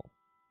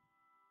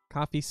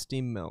 Coffee,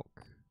 steamed milk.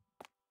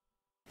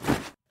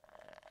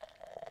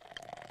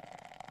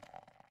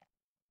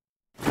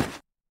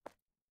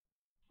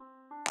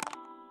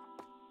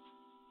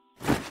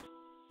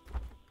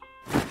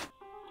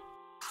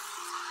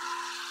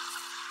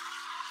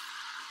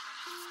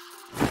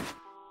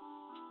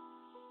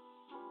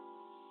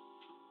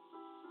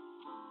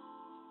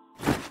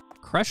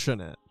 Crushing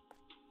it.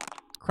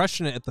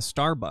 Crushing it at the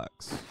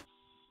Starbucks.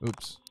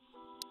 Oops.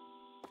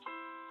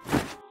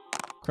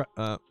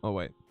 Oh,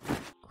 wait.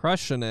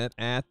 Crushing it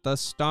at the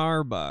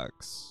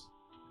Starbucks.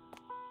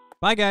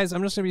 Bye, guys.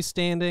 I'm just going to be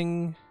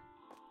standing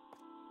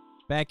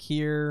back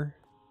here.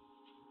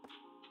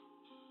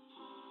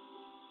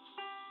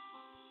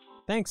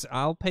 Thanks.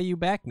 I'll pay you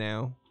back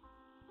now.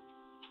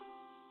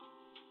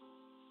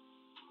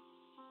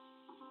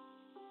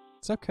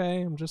 It's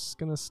okay. I'm just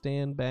going to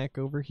stand back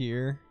over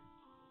here.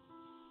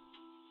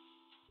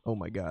 Oh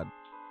my god.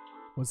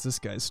 What's this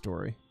guy's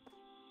story?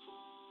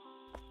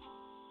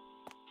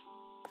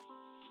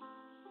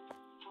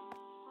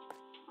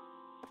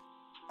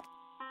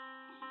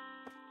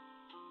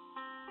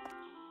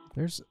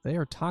 They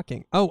are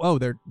talking. Oh,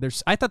 they're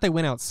I thought they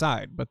went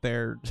outside, but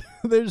they're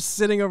they're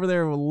sitting over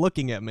there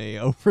looking at me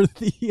over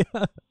the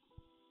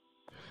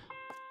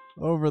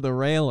over the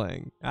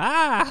railing.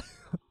 Ah!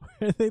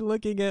 Why are they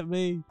looking at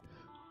me?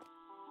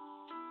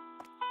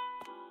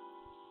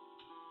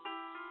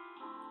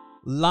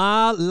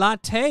 La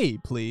latte,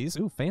 please.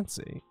 Ooh,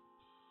 fancy.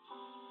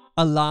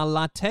 A la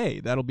latte.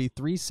 That'll be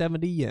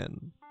 370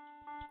 yen.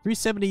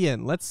 370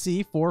 yen. Let's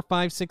see. 4,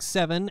 5, 6,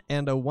 7,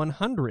 and a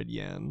 100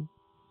 yen.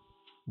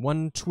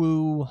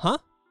 2, huh?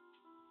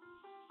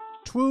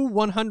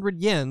 100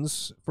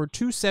 yens for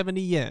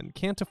 270 yen.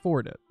 Can't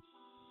afford it.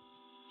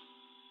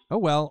 Oh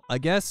well, I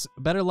guess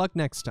better luck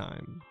next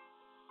time.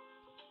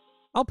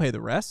 I'll pay the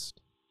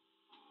rest.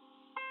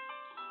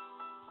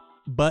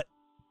 but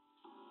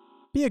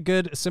be a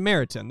good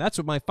Samaritan. That's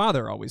what my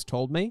father always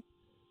told me.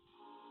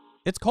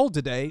 It's cold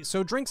today,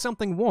 so drink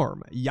something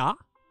warm, yeah?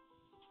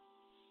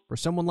 For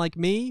someone like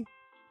me,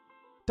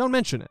 don't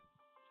mention it.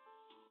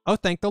 Oh,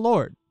 thank the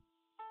Lord.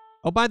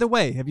 Oh, by the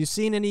way, have you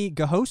seen any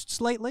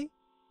ghosts lately?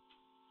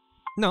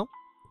 No.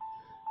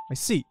 I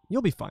see.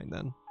 You'll be fine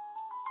then.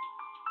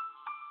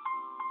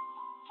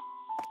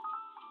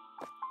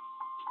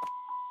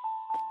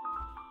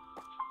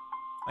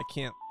 I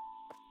can't.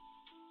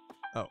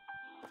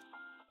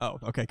 Oh,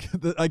 okay.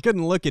 I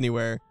couldn't look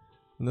anywhere,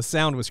 and the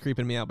sound was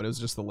creeping me out, but it was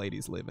just the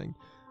ladies leaving.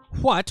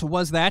 What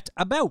was that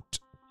about?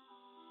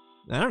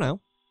 I don't know.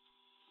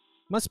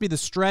 Must be the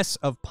stress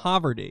of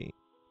poverty.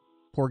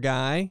 Poor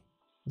guy.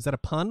 Is that a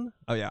pun?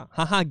 Oh, yeah.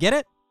 Haha, get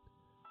it?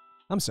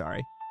 I'm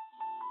sorry.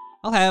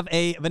 I'll have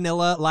a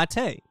vanilla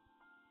latte.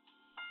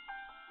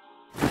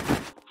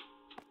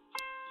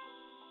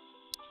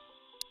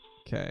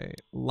 Okay.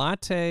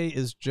 Latte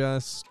is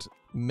just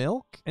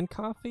milk and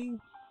coffee?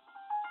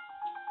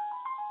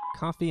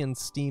 Coffee and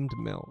steamed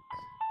milk.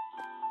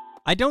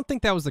 I don't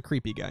think that was the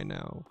creepy guy,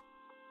 no.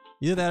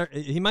 Either that or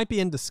he might be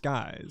in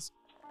disguise.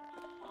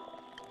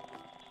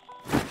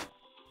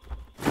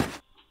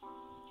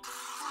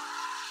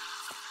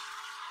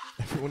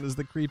 Everyone is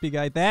the creepy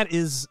guy. That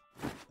is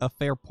a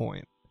fair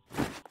point.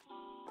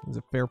 It's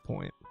a fair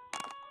point.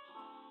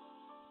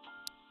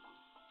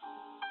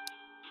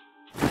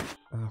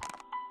 Oh.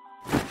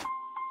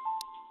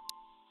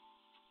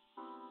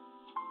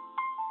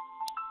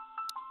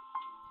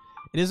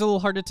 It is a little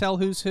hard to tell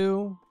who's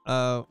who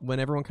when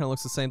everyone kind of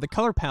looks the same. The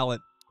color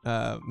palette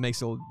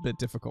makes it a little bit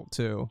difficult,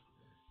 too,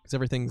 because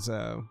everything's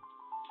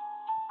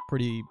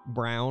pretty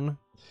brown.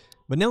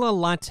 Vanilla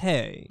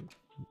latte.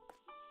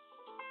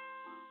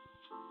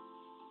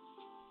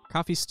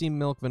 Coffee, steamed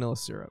milk, vanilla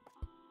syrup.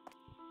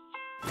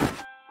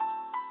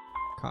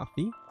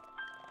 Coffee.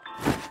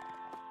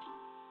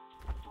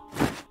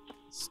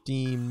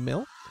 Steamed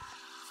milk.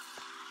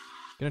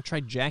 Gonna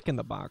try Jack in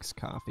the Box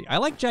coffee. I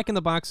like Jack in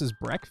the Box's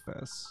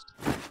breakfast.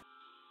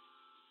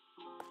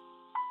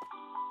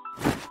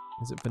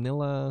 Is it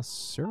vanilla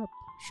syrup?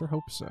 Sure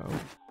hope so.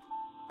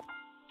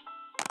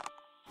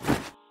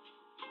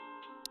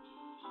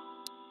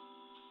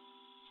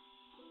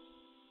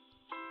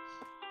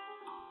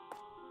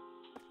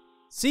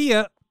 See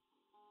ya!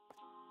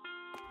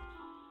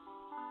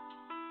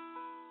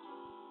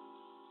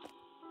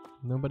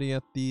 Nobody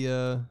at the,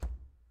 okay,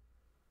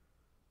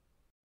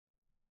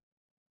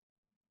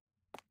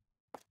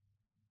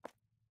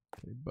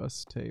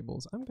 bus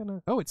tables. I'm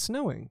gonna... Oh, it's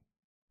snowing.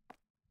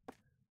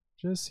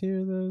 Just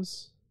hear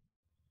those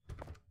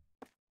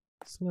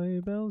sleigh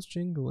bells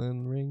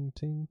jingling, ring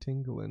ting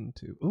tingling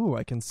too. Ooh,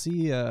 I can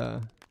see,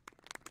 the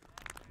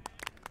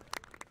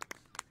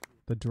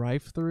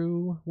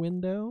drive-through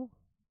window.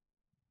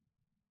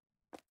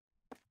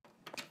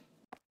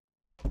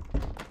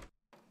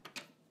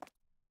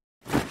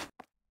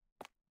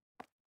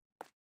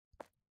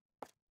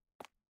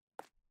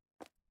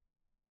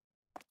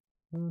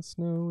 The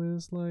snow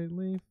is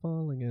lightly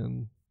falling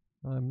and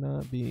I'm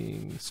not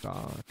being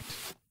stalked.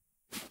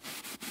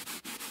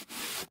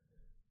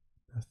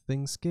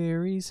 Nothing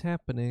scary's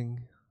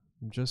happening.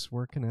 I'm just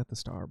working at the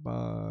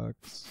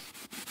Starbucks.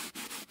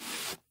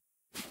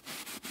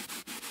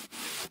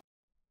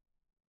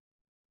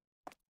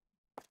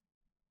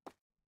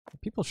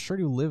 People sure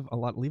do leave a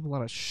lot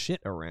of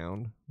shit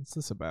around. What's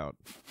this about?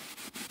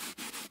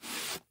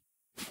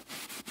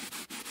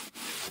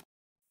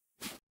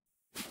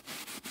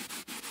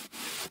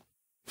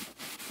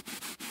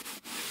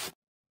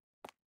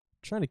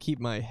 Trying to keep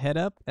my head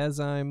up as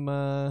I'm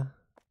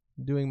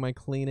doing my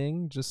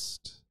cleaning.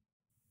 Just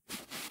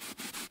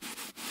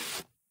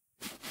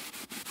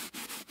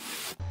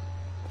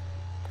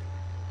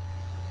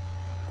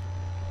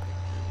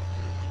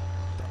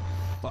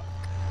fuck.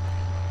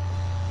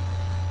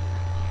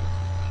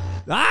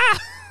 Ah!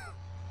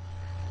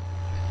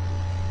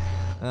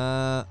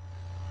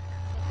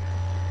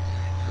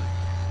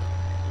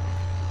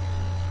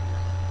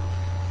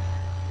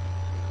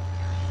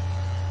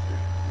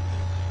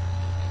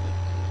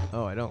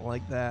 Oh, I don't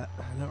like that.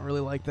 I don't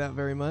really like that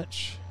very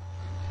much.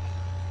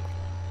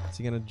 Is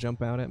he gonna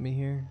jump out at me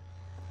here?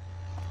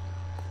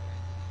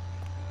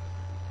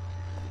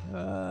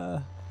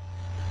 I'm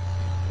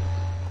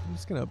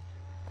just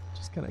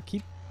gonna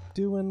keep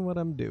doing what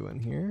I'm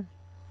doing here.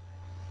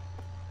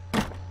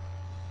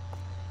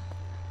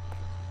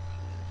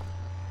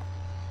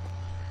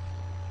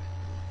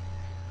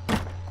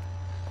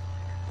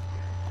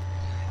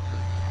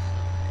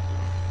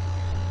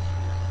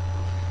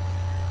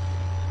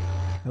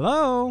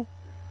 Hello?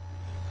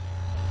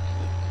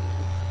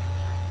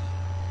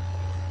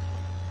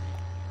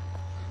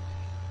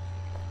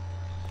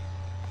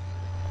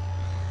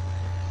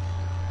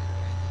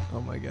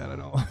 Oh my god, I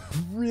don't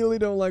really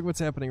don't like what's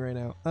happening right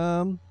now.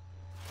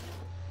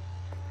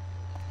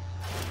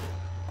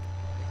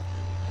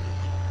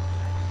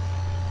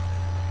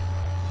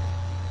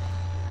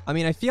 I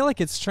mean, I feel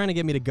like it's trying to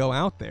get me to go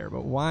out there,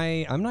 but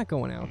why? I'm not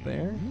going out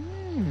there.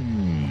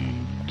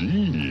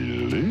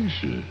 Delicious.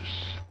 delicious.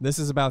 This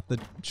is about the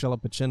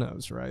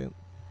chilipachinos, right?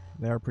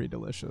 They are pretty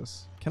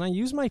delicious. Can I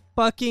use my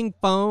fucking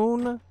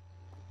phone?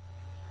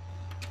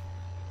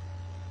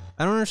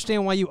 I don't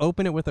understand why you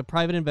open it with a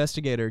private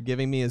investigator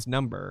giving me his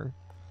number.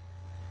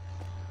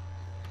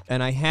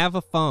 And I have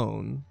a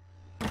phone.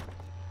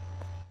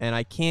 And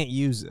I can't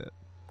use it.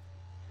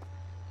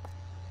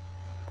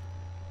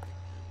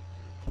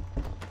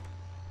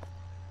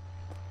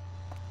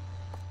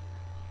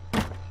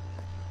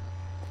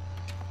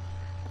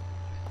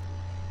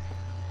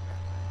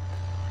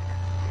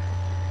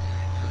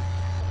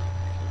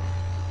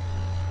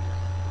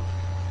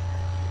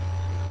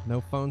 No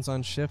phones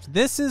on shift.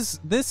 This is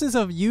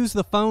a use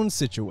the phone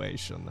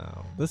situation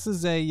though. This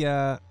is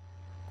a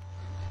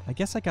I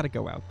guess I gotta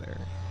go out there.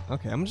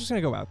 Okay, I'm just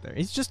gonna go out there.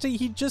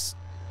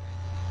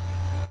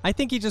 I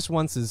think he just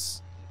wants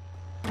his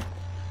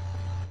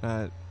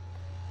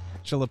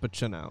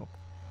chilipachino.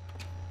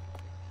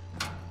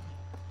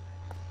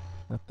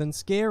 Nothing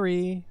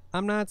scary.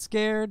 I'm not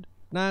scared.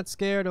 Not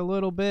scared a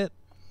little bit.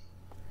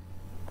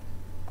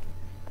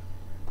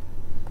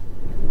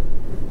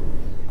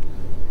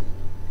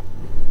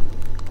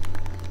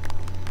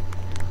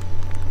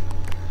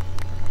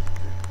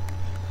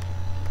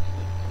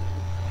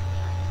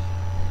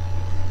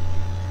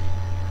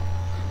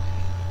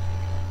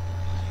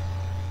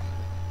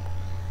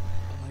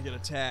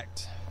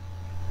 Attacked.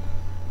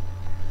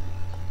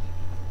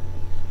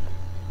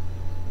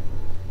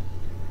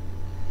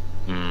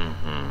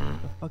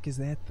 What the fuck is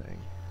that thing?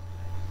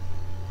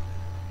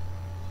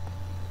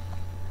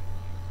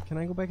 Can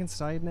I go back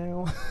inside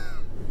now?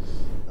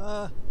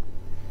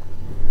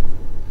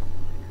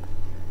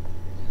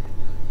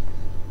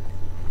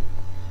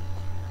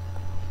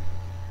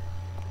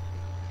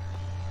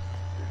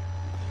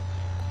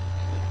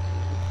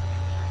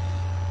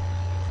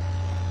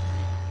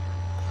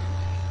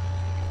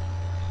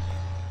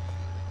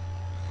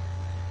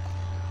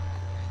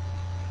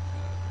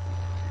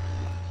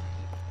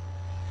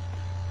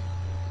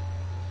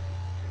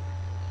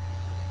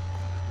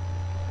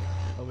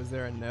 Is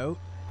there a note?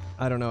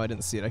 I don't know. I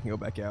didn't see it. I can go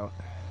back out.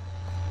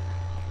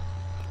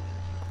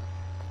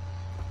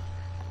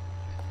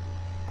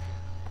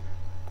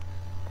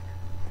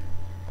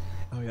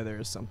 Oh yeah, there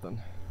is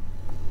something.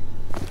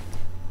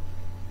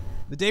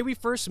 The day we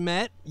first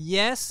met,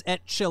 yes,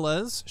 at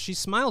Chilla's, she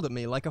smiled at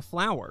me like a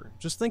flower.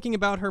 Just thinking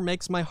about her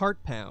makes my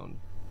heart pound.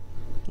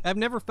 I've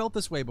never felt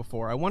this way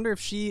before. I wonder if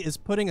she is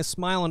putting a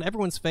smile on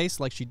everyone's face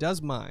like she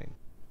does mine.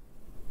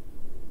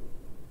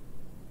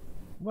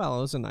 Well,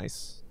 it was a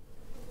nice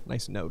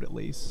note at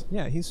least.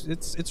 Yeah,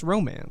 it's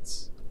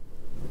romance.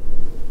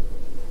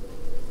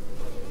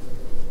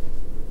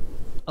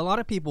 A lot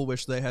of people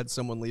wish they had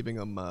someone leaving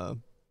them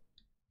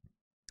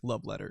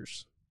love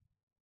letters.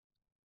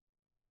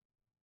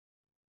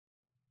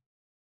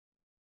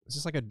 Is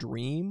this like a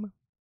dream?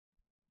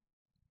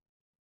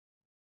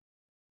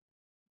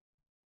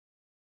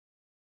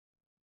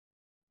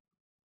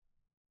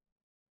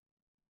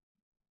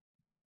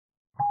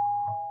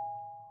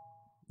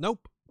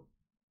 Nope.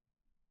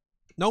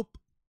 Nope.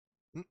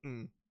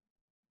 Mm-mm.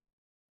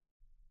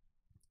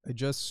 I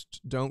just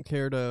don't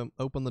care to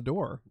open the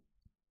door.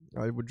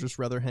 I would just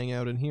rather hang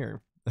out in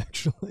here,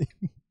 actually.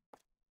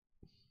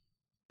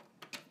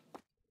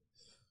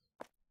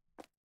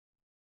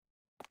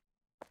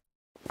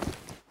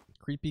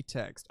 Creepy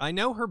text. I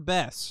know her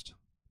best.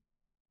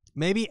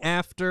 Maybe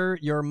after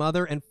your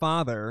mother and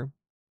father,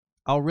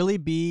 I'll really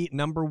be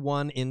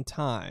 #1 in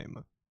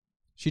time.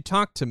 She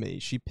talked to me.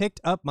 She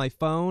picked up my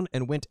phone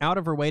and went out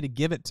of her way to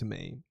give it to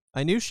me.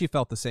 I knew she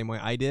felt the same way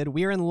I did.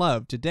 We are in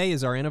love. Today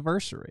is our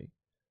anniversary.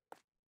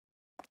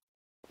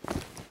 I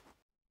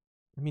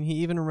mean, he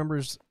even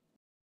remembers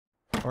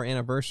our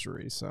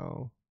anniversary,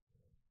 so...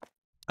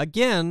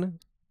 Again,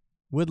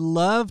 would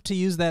love to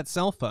use that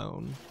cell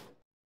phone.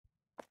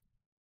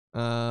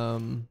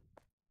 Fucking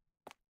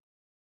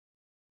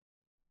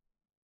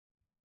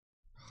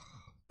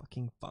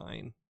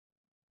fine.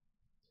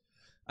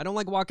 I don't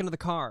like walking to the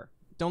car.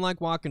 Don't like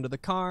walking to the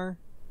car.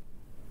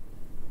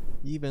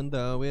 Even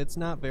though it's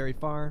not very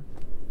far.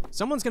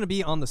 Someone's gonna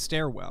be on the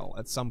stairwell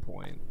at some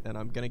point, and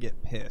I'm gonna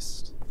get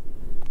pissed.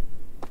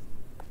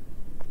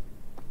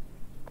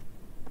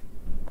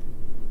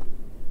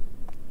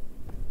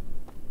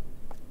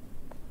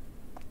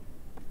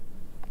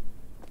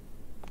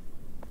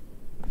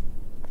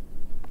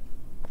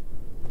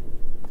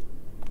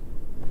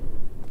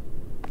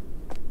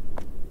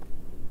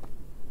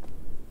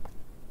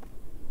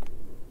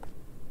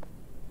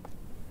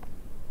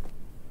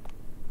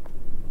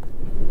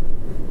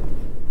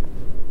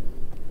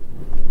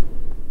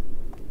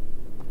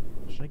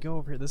 Go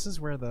over here. This is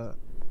where the...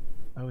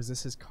 Oh, is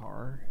this his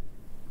car?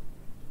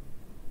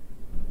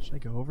 Should I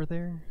go over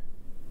there?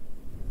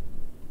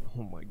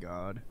 Oh my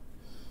god.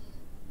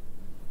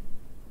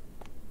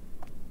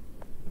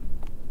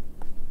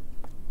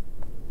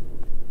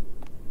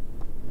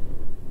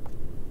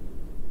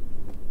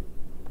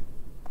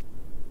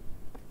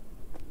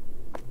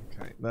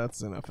 Okay,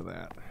 that's enough of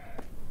that.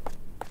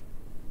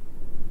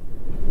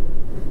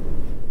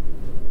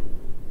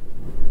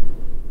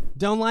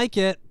 Don't like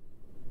it.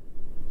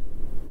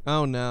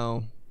 Oh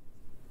no.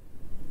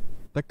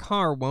 The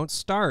car won't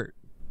start.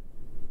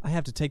 I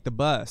have to take the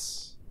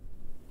bus.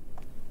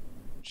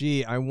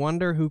 Gee, I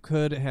wonder who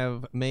could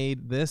have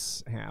made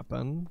this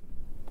happen.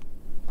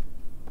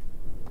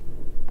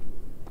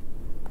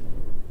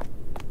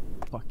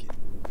 Fuck it.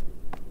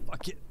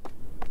 Fuck it.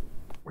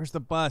 Where's the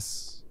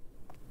bus?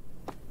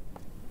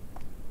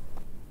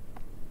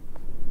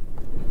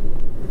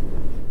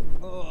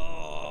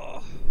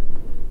 Oh.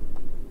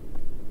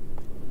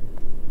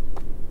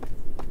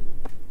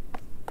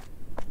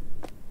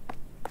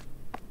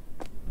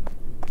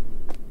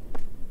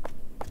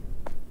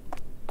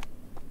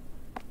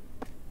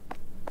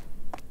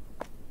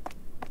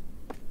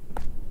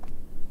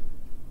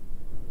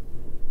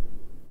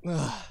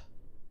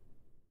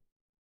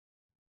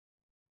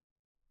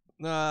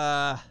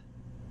 Ugh.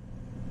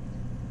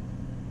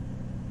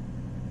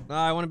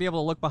 I want to be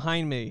able to look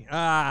behind me.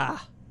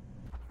 Ah.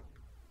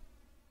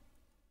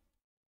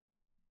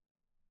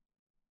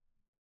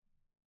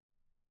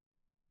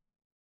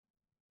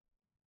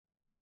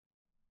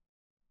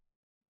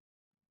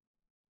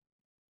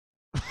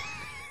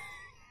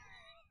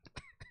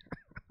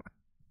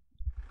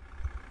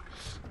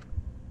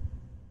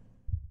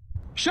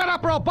 Shut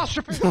up, or I'll bust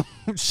your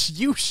face.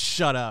 You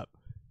shut up.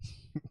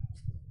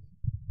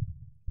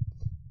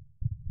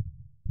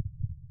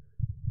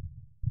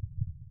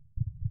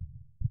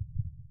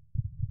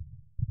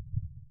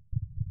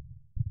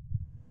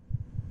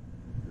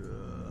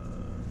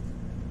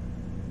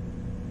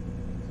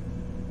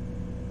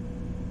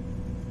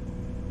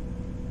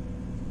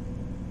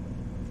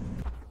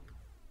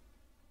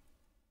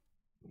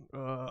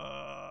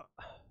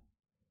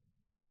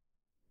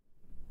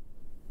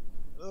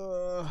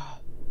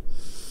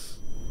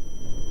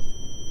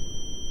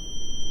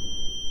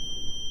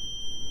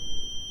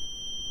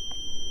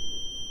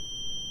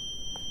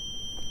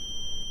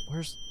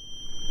 Where's...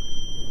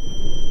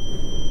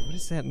 What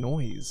is that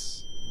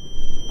noise?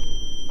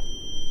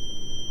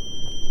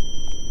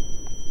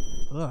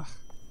 Ugh.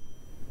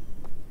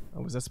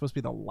 Oh, was that supposed to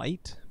be the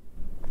light?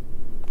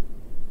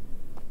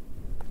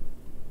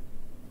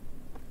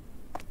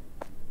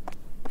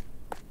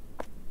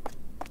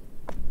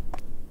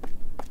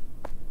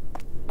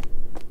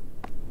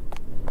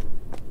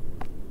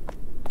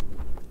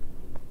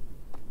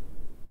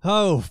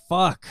 Oh,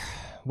 fuck.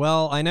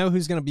 Well, I know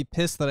who's gonna be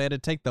pissed that I had to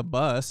take the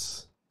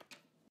bus.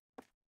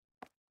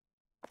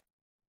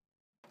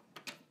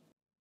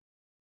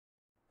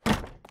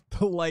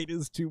 The light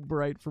is too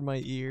bright for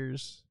my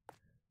ears.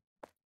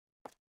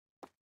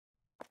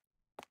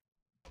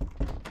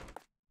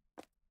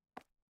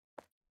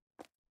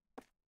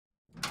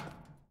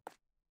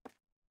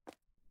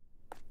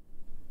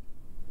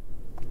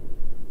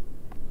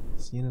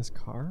 Is he in his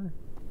car?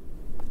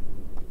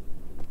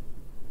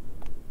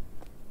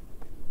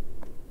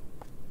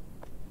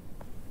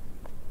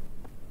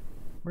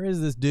 Where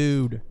is this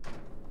dude?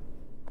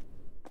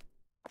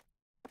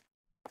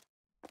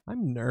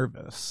 I'm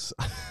nervous.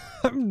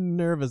 I'm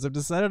nervous. I've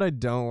decided I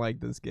don't like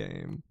this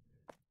game.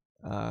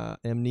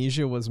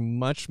 Amnesia was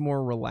much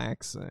more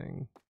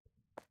relaxing.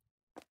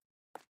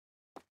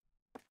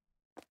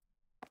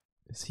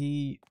 Is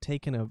he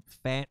taking a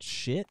fat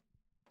shit?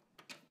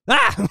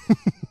 Ah!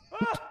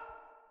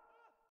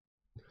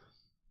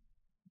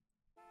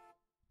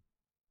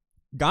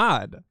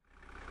 God.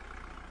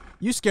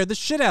 You scared the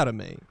shit out of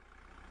me.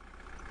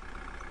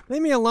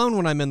 Leave me alone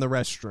when I'm in the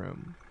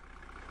restroom.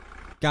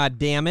 God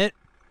damn it.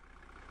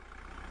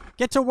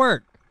 Get to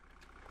work.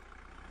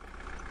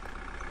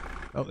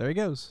 Oh, there he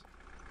goes.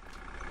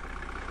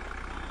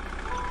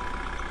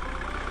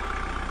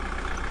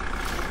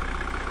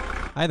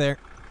 Hi there.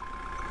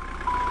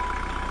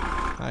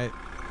 Hi.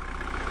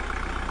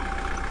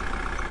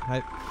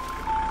 Hi.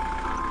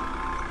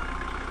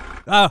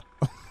 Oh!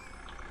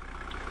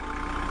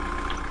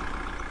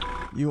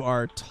 You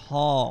are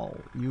tall.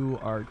 You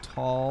are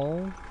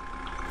tall.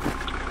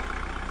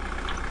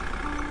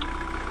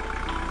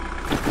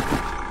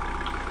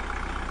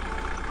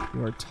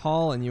 You are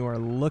tall and you are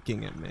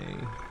looking at me.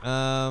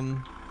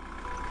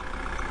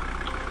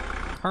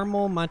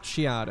 Caramel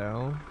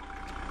macchiato,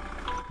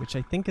 which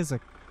I think is a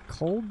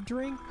cold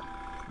drink?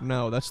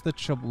 No, that's the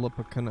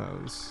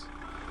Cholupacanos.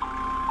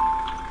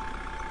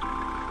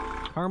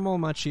 Caramel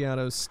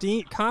macchiato,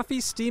 steam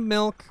coffee, steamed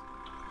milk,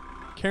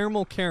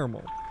 caramel.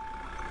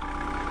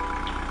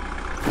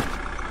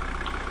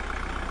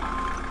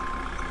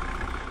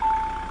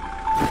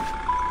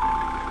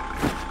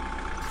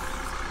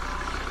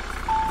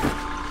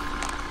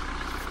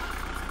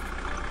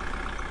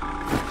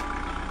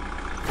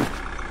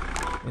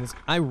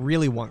 I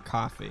really want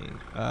coffee.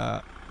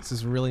 This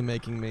is really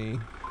making me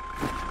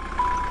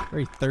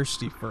very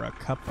thirsty for a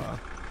cuppa.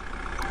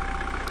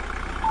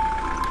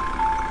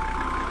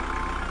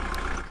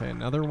 Okay,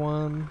 another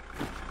one.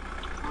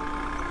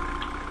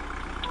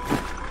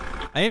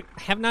 I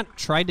have not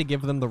tried to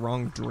give them the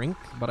wrong drink,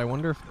 but I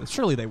wonder if...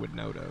 Surely they would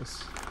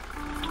notice.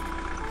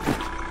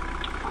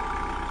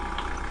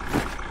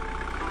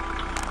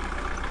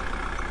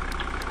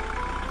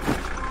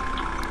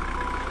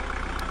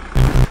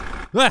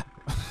 Ah!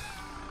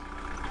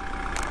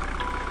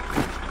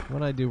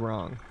 What'd I do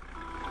wrong?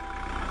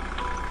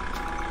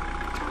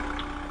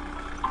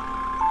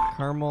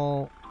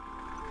 Caramel.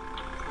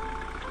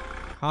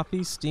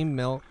 Coffee, steamed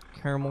milk,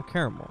 caramel.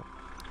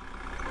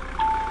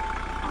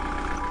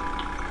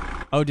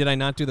 Oh, did I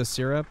not do the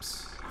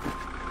syrups?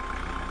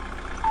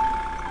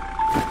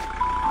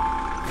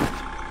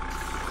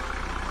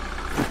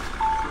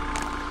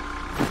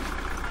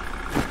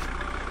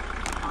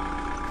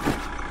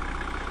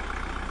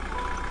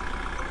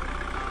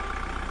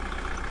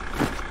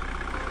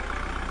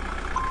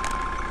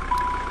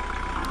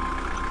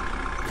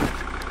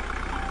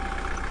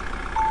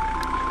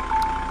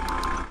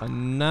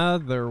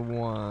 Another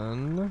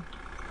one.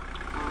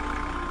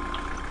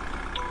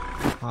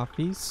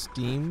 Coffee,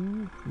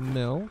 steamed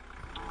milk.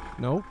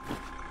 Nope.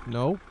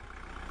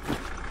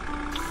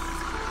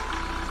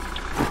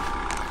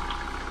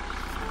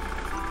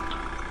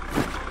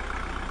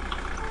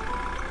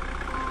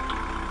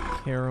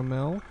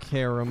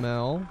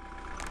 Caramel.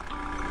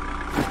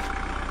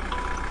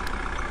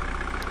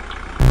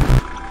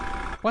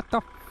 What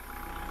the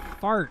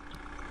fart?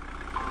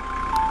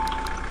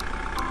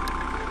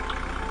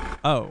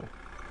 Oh.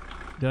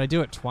 Did I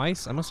do it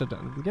twice? I must have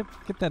done. Get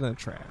that in the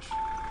trash.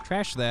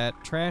 Trash that.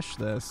 Trash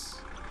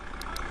this.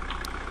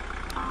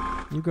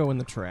 You go in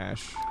the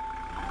trash.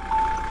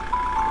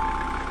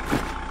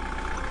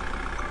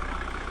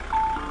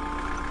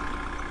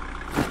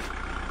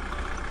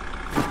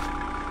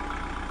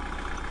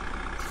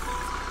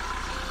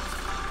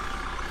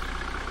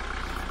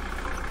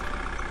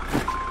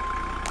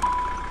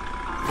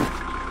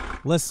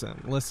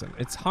 Listen.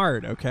 It's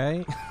hard,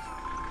 okay?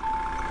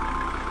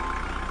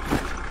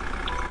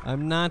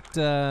 I'm not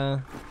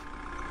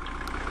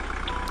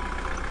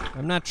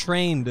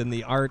trained in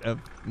the art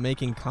of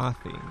making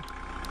coffee.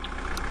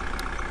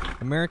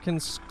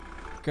 American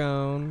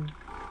scone.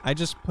 I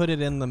just put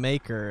it in the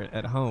maker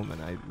at home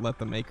and I let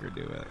the maker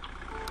do it.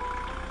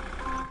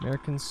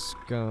 American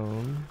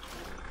scone.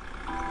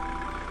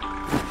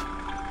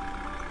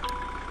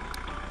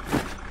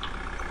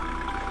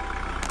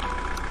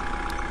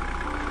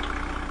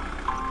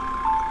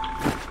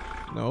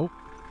 Nope.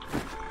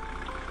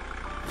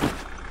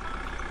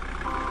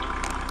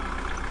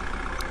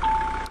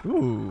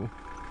 Ooh.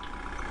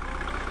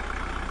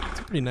 It's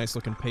a pretty nice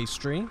looking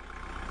pastry.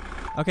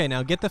 Okay,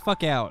 now get the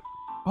fuck out.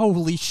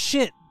 Holy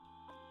shit!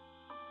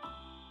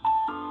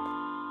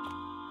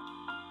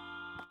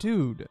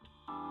 Dude.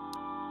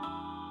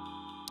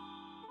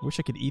 Wish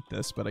I could eat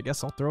this, but I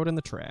guess I'll throw it in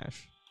the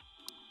trash.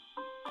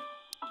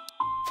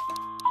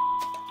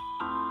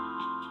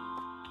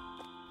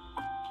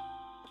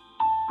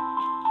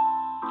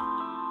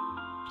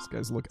 This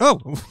guy's look. Oh!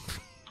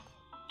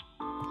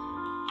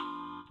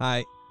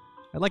 Hi.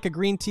 I'd like a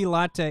green tea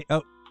latte.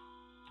 Oh.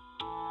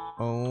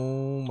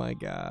 Oh my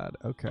god.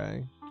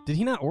 Okay. Did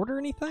he not order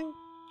anything?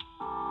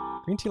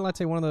 Green tea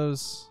latte, one of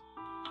those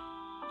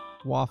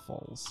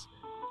waffles.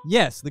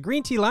 Yes, the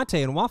green tea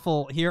latte and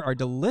waffle here are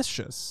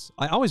delicious.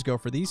 I always go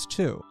for these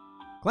too.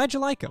 Glad you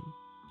like them.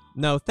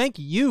 No, thank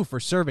you for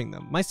serving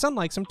them. My son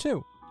likes them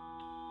too.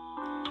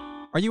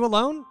 Are you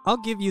alone? I'll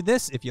give you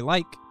this if you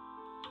like.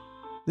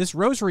 This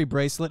rosary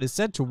bracelet is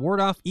said to ward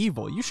off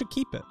evil. You should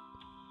keep it.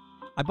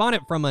 I bought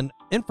it from an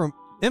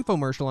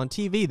infomercial on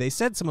TV. They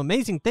said some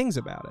amazing things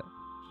about it.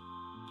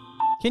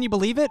 Can you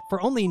believe it?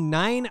 For only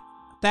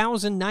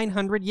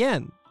 9,900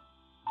 yen.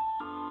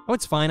 Oh,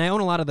 it's fine. I own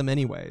a lot of them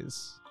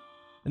anyways.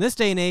 In this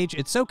day and age,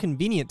 it's so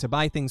convenient to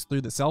buy things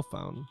through the cell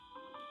phone.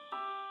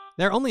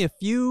 There are only a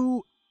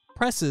few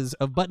presses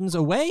of buttons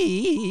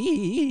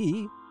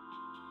away.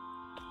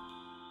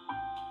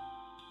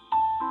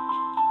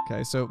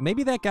 Okay, so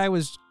maybe that guy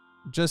was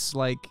just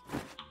like,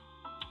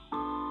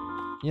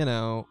 you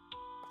know,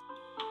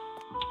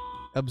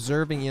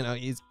 observing, you know,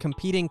 he's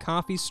competing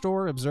coffee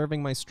store,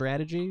 observing my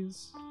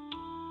strategies.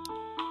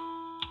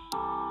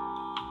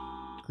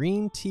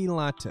 Green tea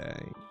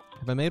latte.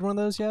 Have I made one of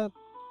those yet?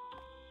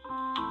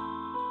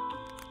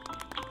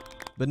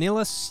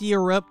 Vanilla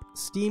syrup,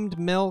 steamed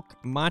milk,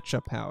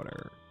 matcha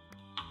powder.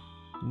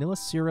 Vanilla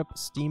syrup,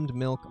 steamed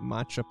milk,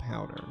 matcha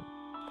powder.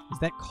 Is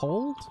that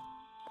cold?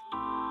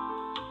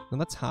 No,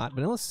 that's hot.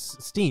 Vanilla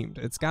steamed.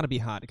 It's got to be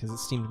hot because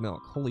it's steamed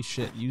milk. Holy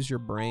shit. Use your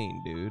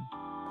brain, dude.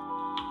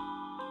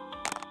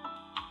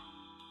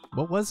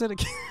 What was it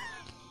again?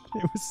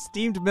 It was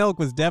steamed milk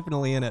was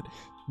definitely in it.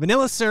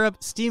 Vanilla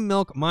syrup, steamed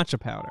milk, matcha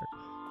powder.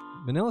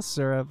 Vanilla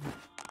syrup.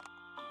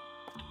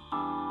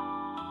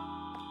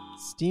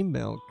 Steamed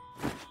milk.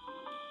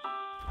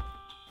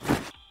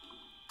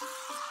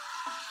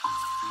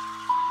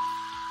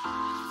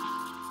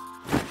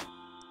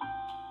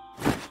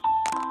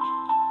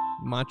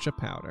 Matcha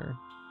powder.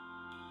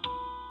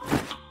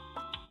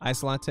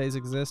 Ice lattes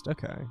exist?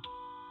 Okay.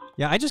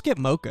 Yeah, I just get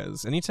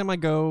mochas. Anytime I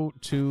go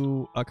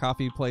to a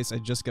coffee place, I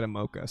just get a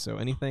mocha. So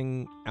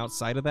anything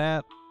outside of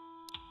that?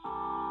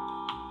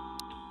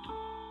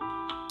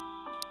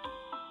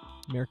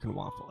 American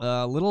waffle.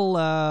 A little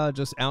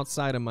just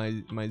outside of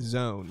my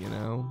zone, you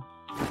know?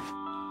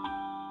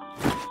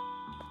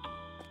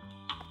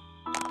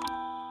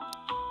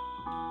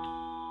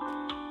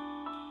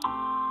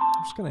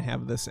 Just gonna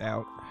have this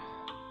out.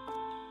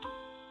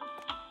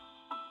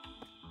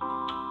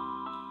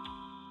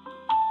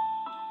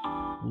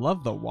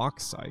 Love the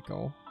walk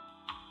cycle.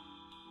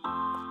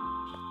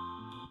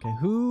 Okay,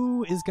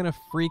 who is gonna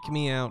freak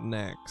me out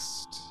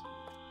next?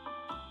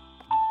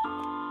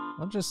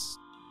 I'll just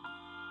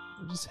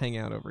hang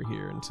out over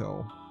here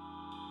until...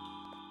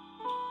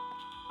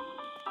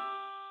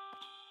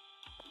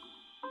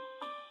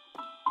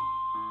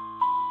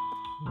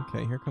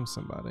 Okay, here comes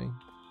somebody.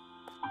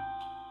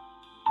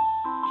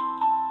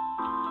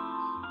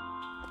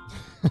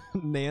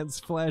 Nance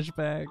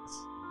flashbacks.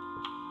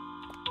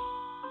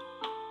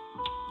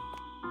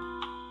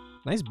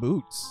 Nice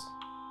boots.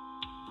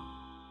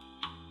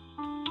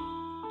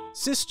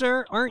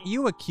 Sister, aren't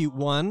you a cute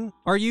one?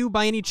 Are you,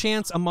 by any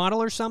chance, a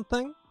model or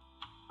something?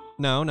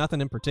 No,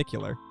 nothing in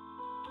particular.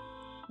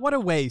 What a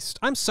waste.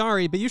 I'm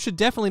sorry, but you should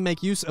definitely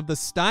make use of the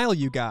style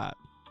you got.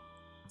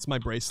 It's my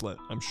bracelet,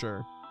 I'm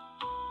sure.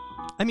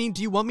 I mean,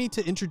 do you want me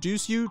to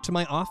introduce you to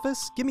my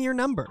office? Give me your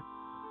number.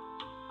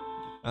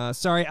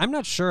 Sorry, I'm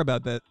not sure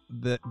about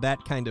that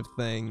kind of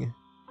thing.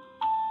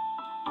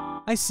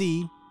 I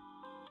see.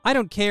 I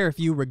don't care if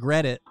you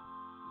regret it.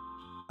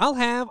 I'll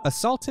have a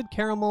salted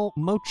caramel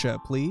mocha,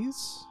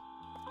 please.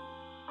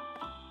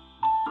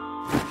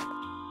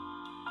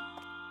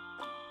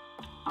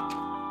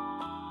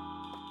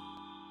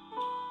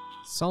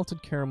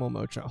 Salted caramel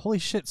mocha. Holy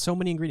shit, so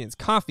many ingredients.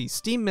 Coffee,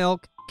 steamed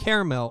milk,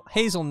 caramel,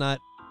 hazelnut,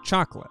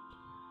 chocolate.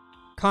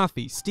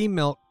 Coffee, steamed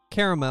milk,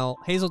 caramel,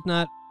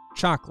 hazelnut,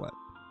 chocolate.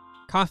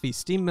 Coffee,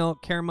 steamed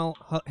milk, caramel,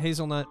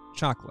 hazelnut,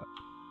 chocolate.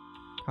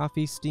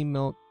 Coffee, steamed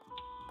milk,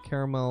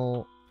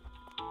 caramel...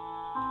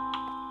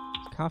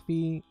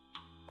 Coffee,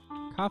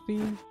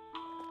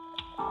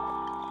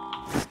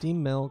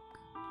 steamed milk,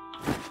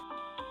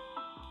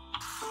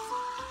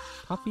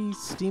 coffee,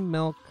 steamed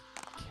milk,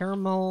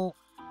 caramel.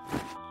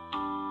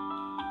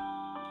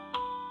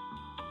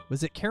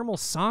 Was it caramel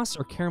sauce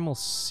or caramel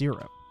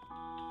syrup?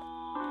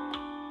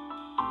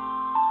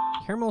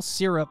 Caramel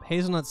syrup,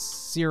 hazelnut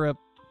syrup.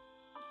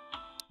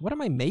 What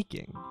am I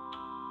making?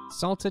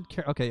 Salted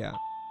okay, yeah.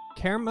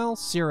 Caramel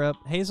syrup,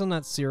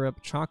 hazelnut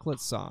syrup, chocolate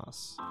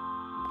sauce.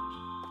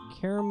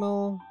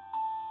 Caramel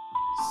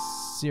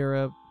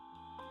syrup.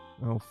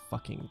 Oh,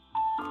 fucking.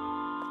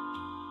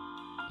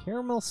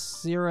 Caramel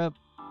syrup.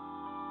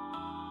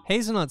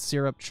 Hazelnut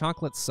syrup,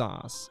 chocolate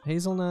sauce.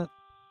 Hazelnut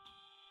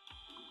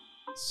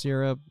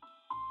syrup,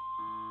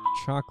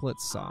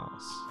 chocolate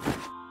sauce.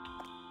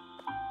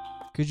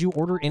 Could you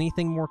order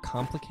anything more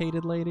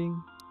complicated, lady?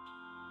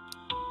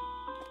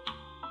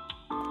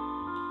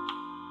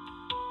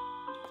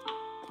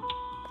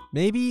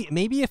 Maybe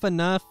if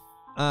enough,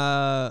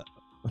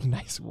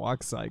 nice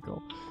walk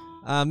cycle.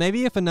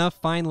 Maybe if enough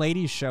fine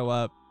ladies show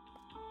up,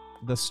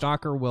 the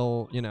stalker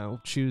will, you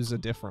know, choose a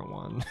different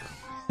one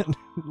and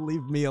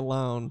leave me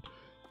alone.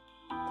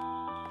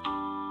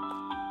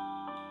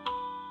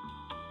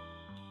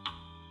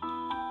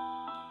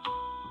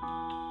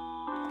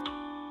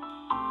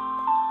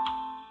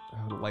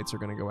 Oh, the lights are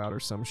gonna go out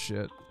or some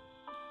shit.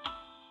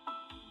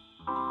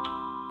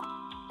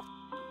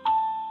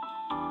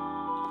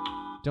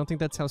 Don't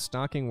think that's how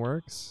stalking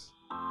works?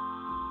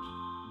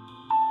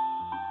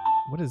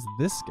 What is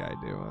this guy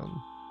doing?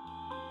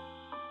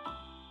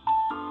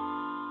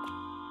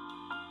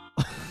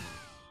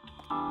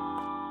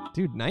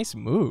 Dude, nice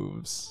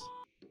moves.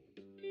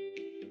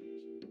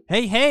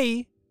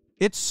 Hey,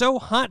 it's so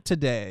hot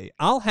today.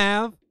 I'll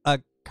have a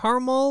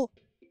caramel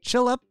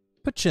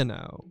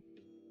chilappuccino.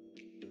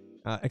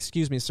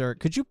 Excuse me, sir.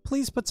 Could you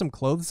please put some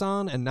clothes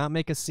on and not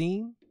make a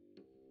scene?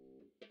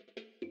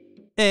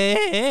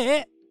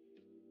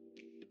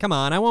 Come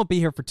on, I won't be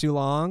here for too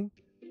long.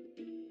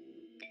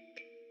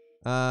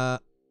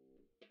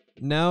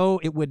 No,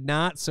 it would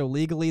not, so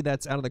legally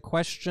that's out of the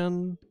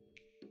question.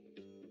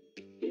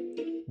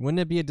 Wouldn't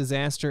it be a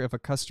disaster if a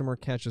customer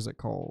catches a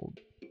cold?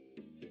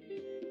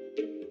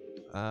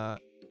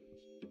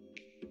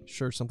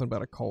 Sure, something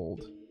about a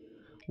cold.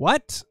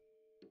 What?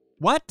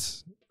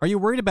 What? Are you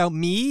worried about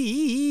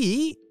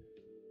me?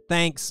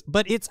 Thanks,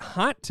 but it's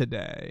hot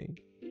today.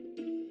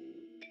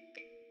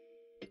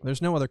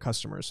 There's no other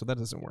customers, so that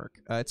doesn't work.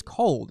 It's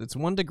cold. It's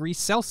 1 degree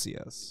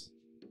Celsius.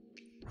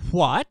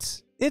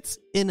 What? It's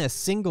in a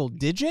single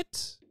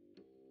digit?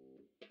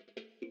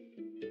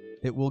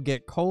 It will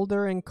get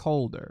colder and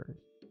colder.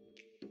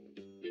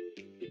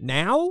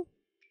 Now?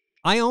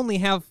 I only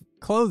have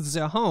clothes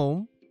at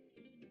home.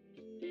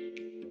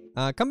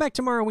 Come back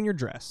tomorrow when you're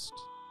dressed.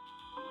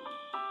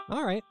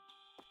 All right.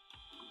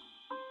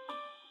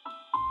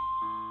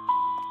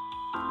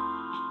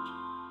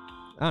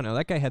 I don't know.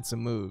 That guy had some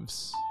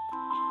moves.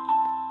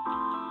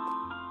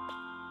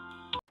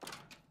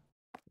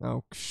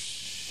 Oh,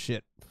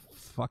 shit.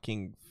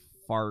 Fucking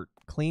fart.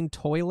 Clean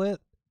toilet?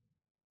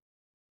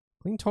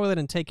 Clean toilet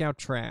and take out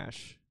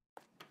trash.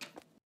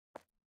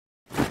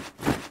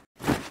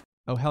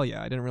 Oh, hell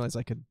yeah. I didn't realize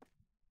I could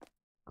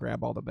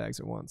grab all the bags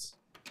at once.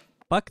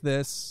 Fuck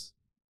this.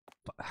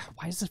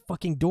 Why is this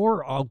fucking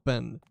door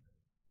open?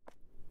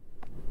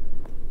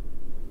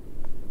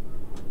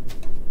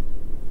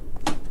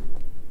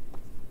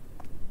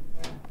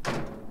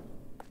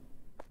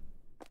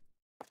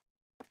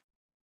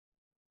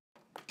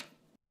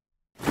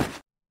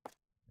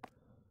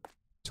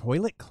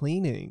 Toilet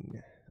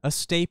cleaning. A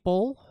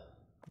staple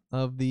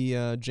of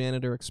the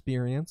janitor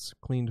experience.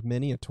 Cleaned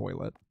many a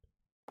toilet.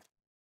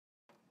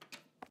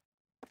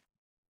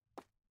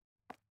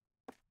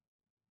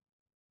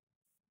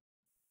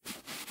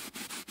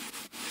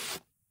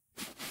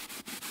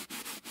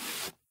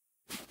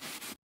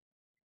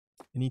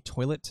 Any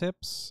toilet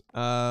tips?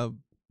 Are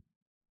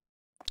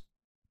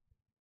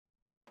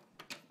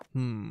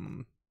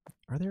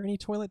there any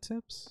toilet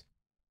tips?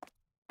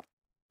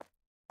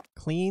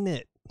 Clean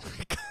it.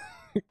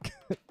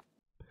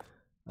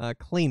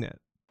 Clean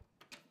it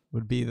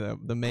would be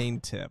the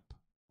main tip.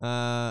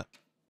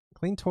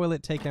 Clean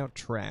toilet, take out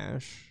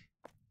trash.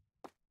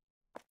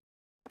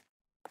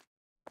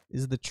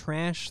 Is the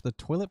trash the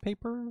toilet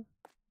paper?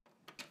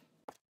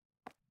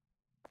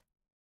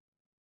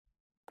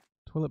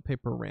 Toilet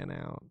paper ran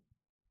out.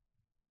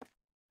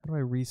 How do I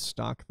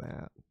restock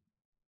that?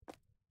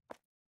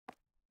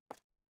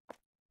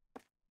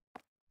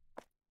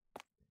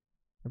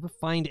 Ever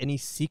find any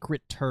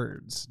secret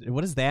turds?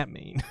 What does that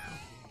mean?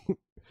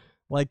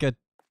 like a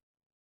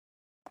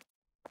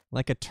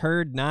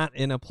turd not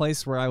in a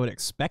place where I would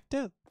expect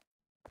it?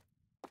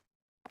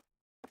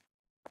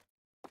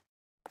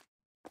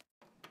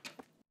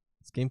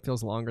 This game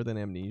feels longer than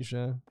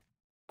Amnesia.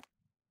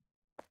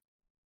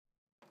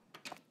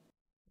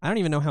 I don't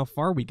even know how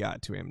far we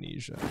got to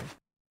Amnesia.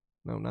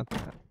 No, not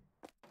that.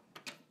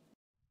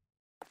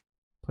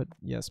 Put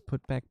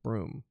back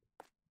broom.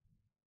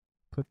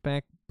 Put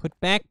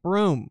back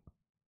broom.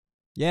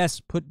 Yes,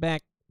 put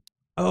back.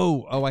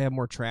 Oh, I have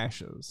more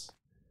trashes.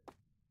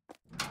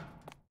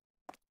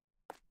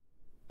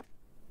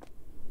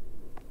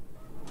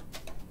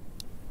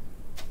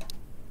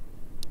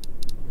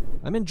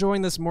 I'm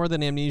enjoying this more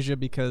than Amnesia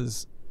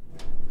because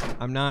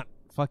I'm not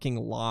fucking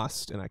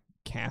lost in a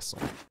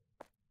castle.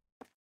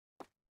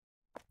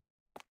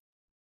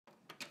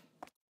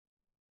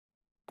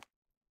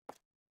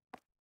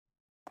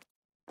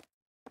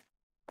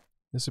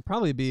 This would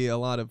probably be a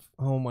lot of,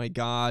 oh my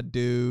god,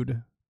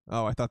 dude.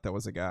 Oh, I thought that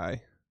was a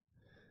guy.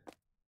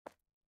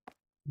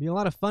 It'd be a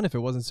lot of fun if it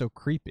wasn't so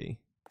creepy.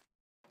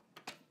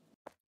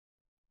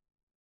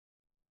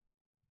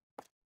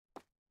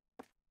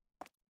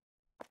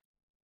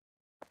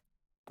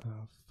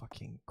 Oh,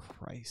 fucking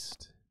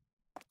Christ.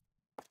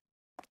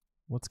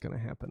 What's gonna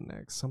happen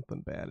next?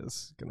 Something bad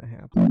is gonna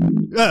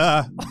happen.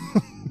 Ah!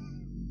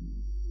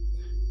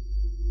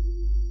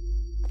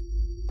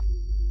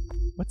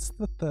 What's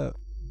the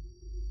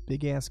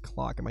big ass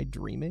clock? Am I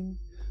dreaming?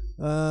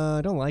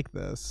 I don't like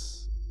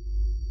this.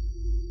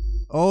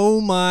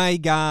 Oh my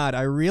god,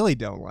 I really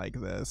don't like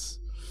this.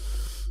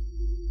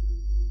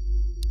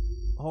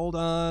 Hold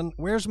on.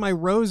 Where's my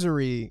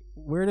rosary?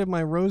 Where did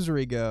my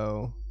rosary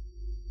go?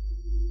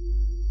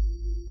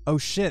 Oh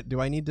shit,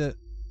 do I need to...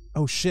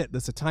 Oh shit,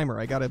 that's a timer.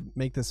 I gotta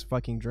make this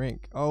fucking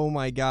drink. Oh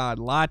my god,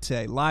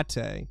 latte.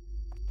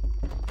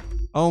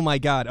 Oh my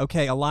god,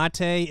 okay, a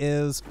latte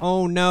is...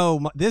 Oh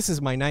no, this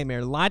is my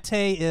nightmare.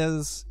 Latte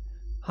is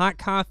hot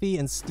coffee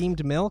and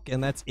steamed milk,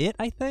 and that's it,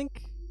 I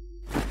think?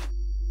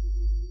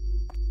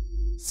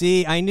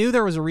 See, I knew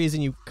there was a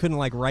reason you couldn't,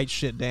 like, write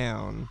shit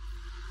down.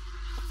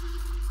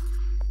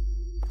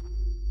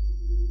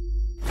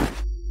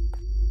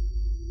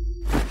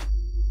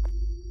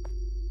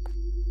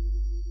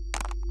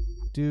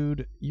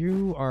 Dude,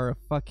 you are a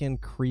fucking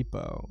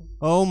creepo.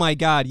 Oh my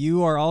god,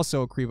 you are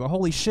also a creepo.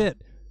 Holy shit.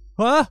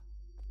 Huh?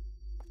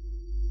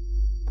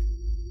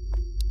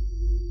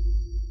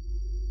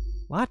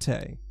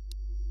 Latte.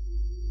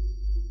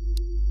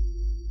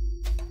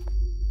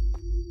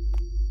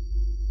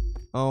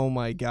 Oh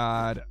my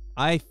god.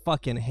 I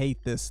fucking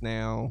hate this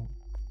now.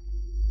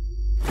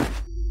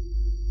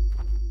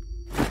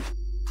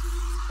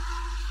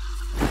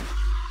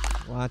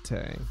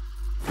 Latte.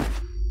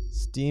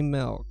 Steamed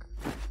milk.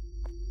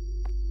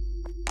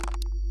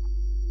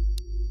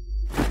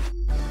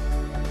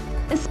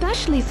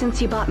 Especially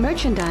since you bought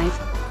merchandise.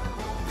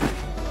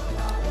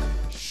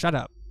 Shut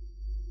up.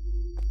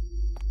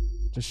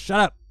 Just shut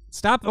up.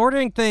 Stop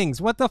ordering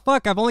things. What the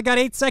fuck? I've only got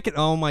 8 seconds.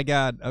 Oh my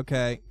god.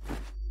 Okay.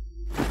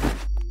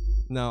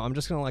 No, I'm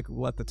just gonna, like,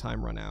 let the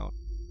time run out.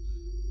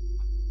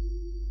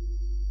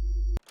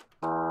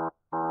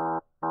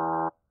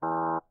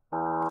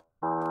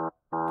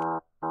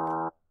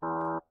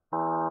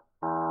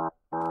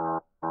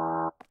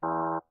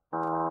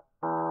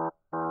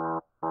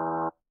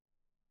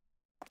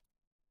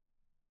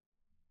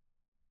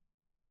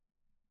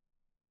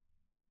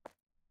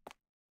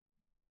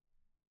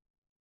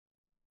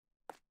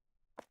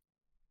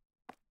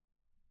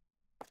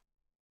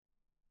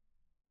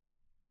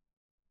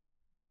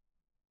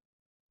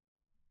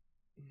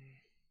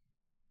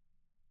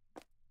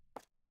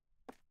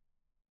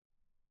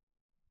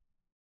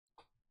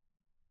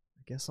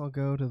 I guess I'll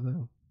go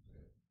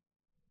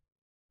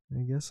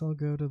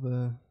to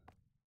the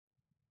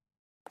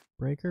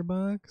breaker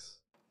box.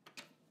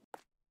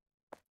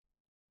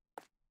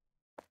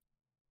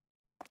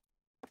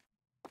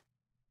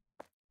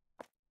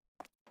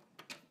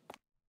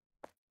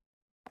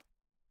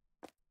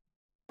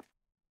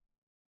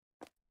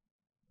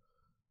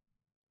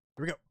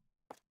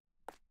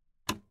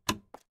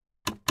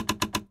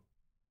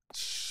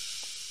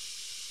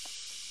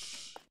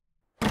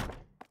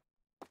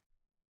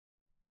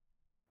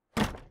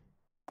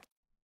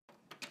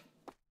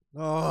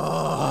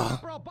 Oh.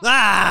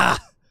 Ah!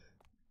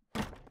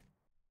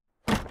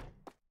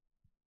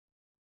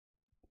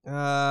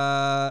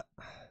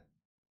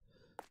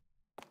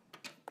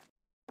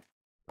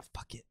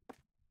 Fuck it.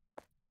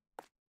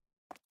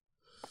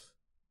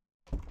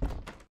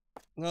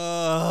 Am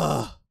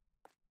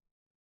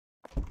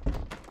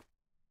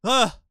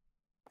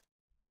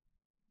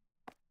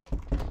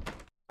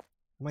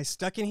I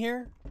stuck in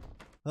here?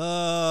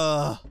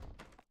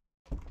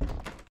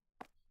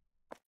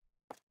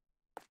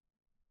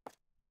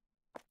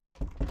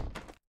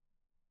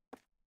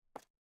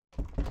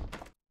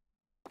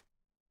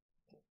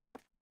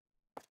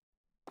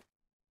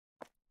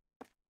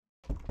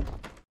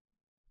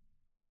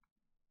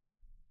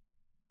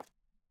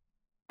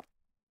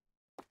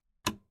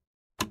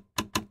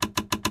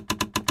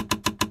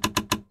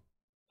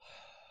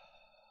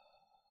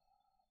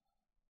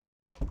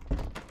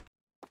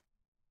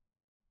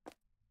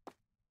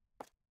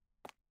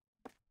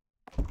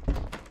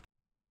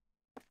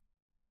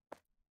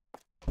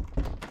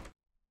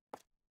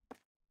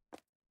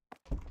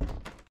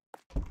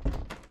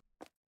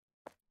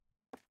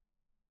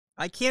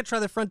 I can't try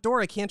the front door.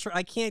 I can't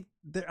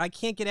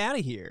get out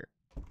of here.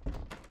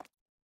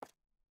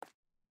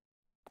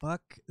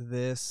 Fuck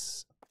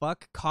this.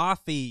 Fuck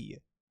coffee.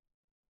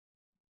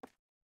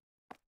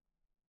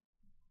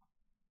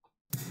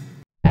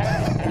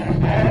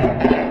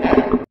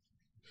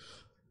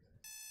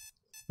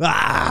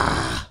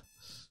 Ah!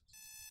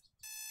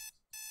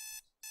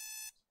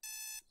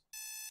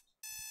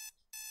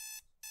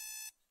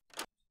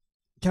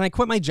 Can I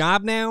quit my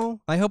job now?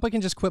 I hope I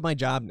can just quit my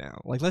job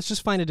now. Like, let's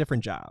just find a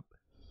different job.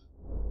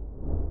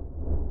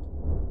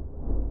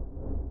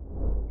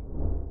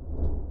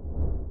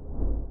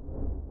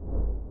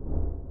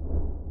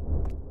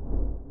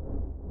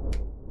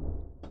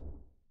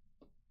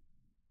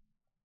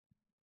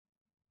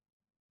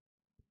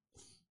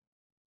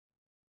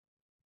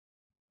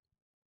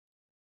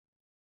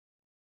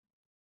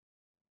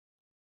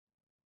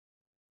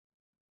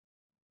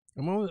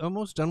 I'm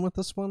almost done with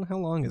this one. How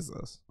long is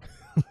this?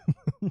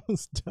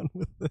 Almost done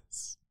with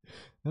this.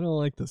 I don't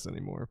like this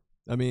anymore.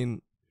 I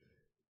mean,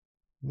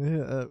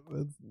 yeah,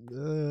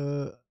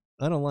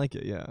 I don't like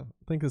it. Yeah, I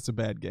think it's a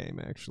bad game,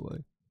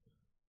 actually.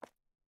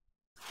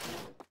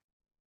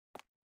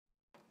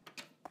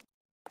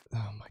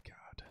 Oh my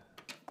god.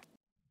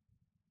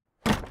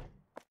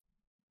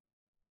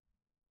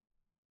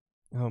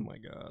 Oh my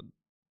god.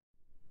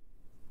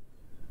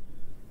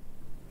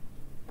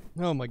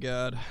 Oh my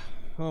god.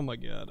 Oh my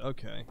god.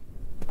 Okay.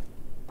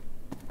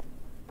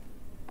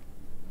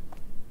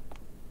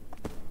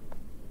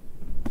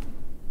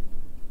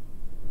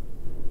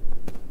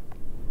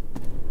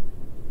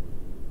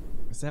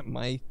 Is that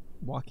my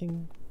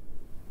walking?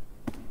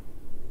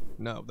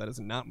 No, that is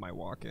not my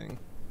walking.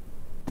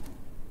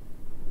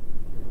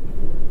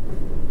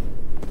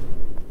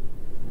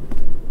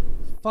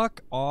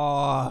 Fuck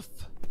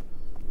off.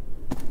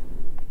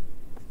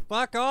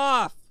 Fuck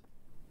off.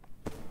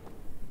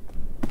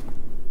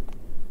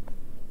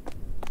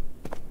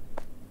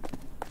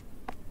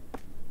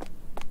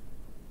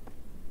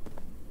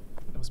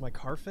 Was my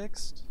car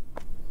fixed?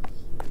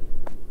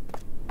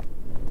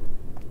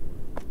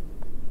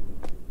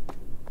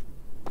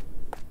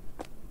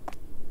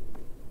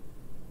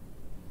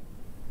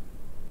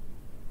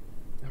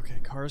 Okay,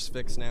 car's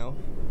fixed now.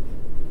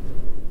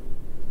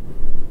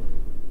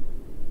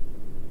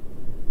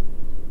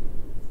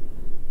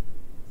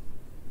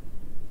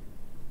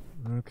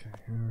 Okay,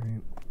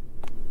 alright.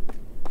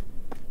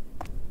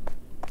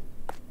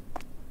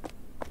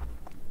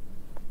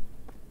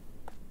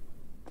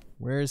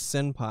 Where's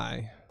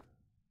Senpai?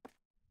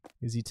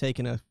 Is he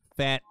taking a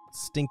fat,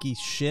 stinky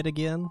shit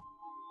again?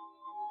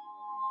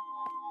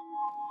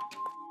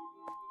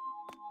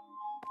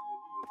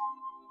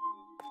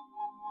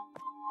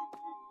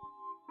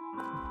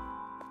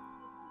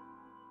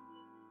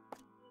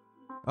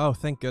 Oh,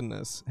 thank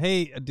goodness.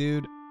 Hey,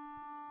 dude.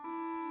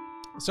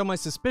 So my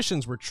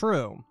suspicions were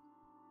true.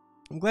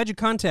 I'm glad you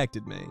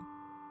contacted me.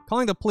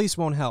 Calling the police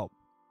won't help.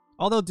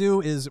 All they'll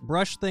do is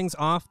brush things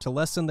off to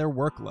lessen their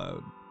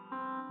workload.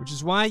 Which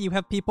is why you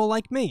have people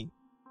like me.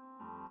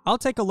 I'll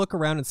take a look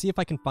around and see if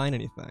I can find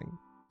anything.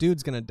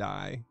 Dude's gonna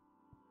die.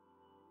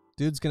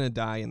 Dude's gonna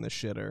die in the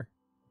shitter.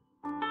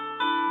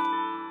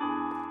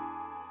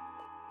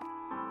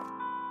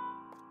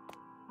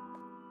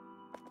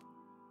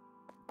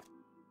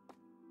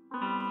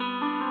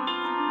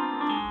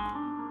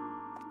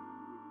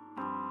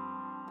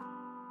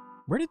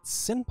 Where did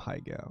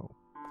Senpai go?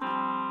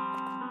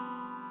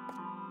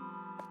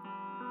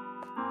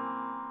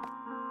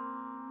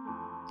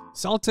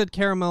 Salted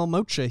caramel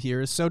mocha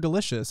here is so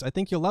delicious. I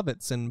think you'll love it,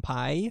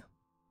 Senpai.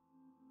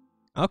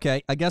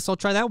 Okay, I guess I'll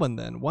try that one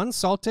then. One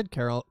salted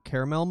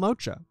caramel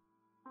mocha.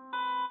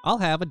 I'll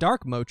have a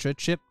dark mocha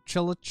chip.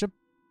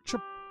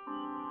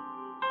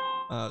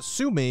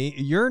 Sue me,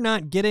 you're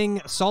not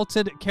getting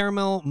salted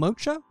caramel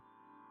mocha?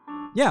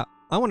 Yeah,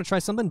 I want to try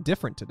something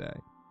different today.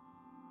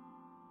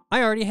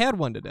 I already had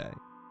one today.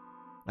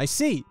 I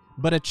see,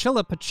 but a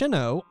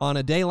chilappuccino on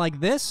a day like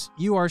this?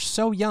 You are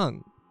so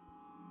young.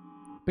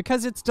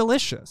 Because it's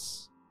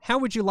delicious. How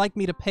would you like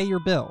me to pay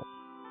your bill?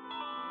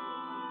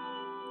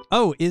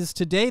 Oh, is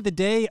today the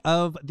day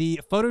of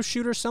the photo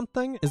shoot or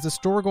something? Is the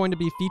store going to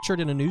be featured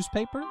in a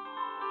newspaper?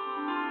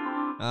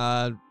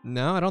 No,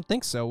 I don't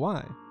think so.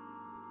 Why?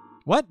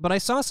 What? But I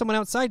saw someone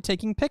outside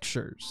taking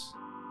pictures.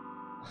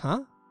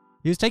 Huh?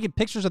 He was taking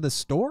pictures of the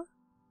store?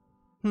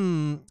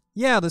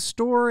 Yeah, the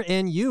store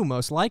and you,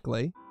 most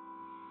likely.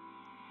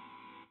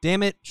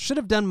 Damn it, should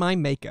have done my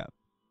makeup.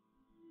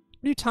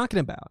 What are you talking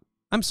about?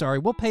 I'm sorry,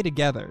 we'll pay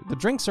together. The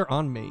drinks are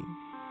on me.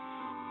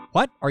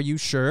 What? Are you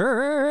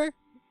sure?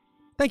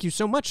 Thank you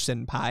so much,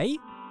 Senpai.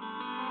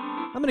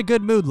 I'm in a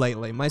good mood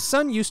lately. My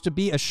son used to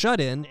be a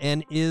shut-in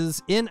and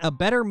is in a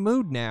better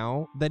mood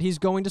now that he's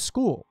going to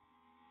school.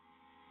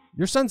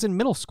 Your son's in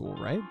middle school,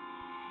 right?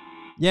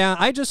 Yeah,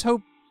 I just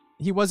hope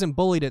he wasn't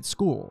bullied at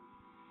school.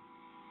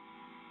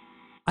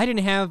 I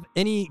didn't have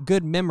any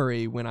good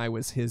memory when I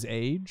was his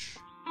age.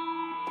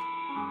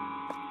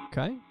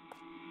 Okay.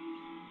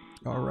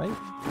 All right.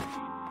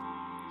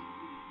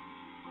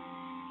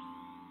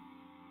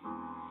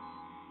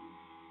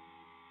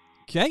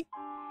 Okay.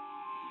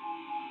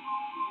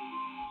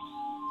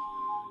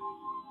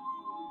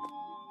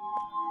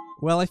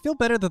 Well, I feel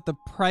better that the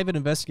private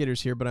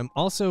investigator's here, but I'm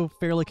also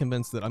fairly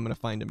convinced that I'm going to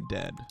find him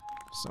dead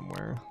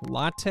somewhere.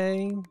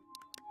 Latte.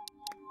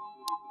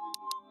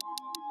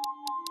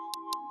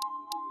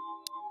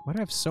 Why do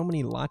I have so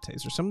many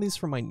lattes? Are some of these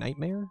from my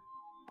nightmare?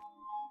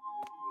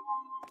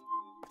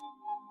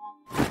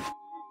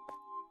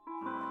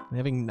 I'm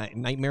having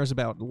nightmares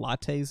about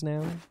lattes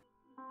now.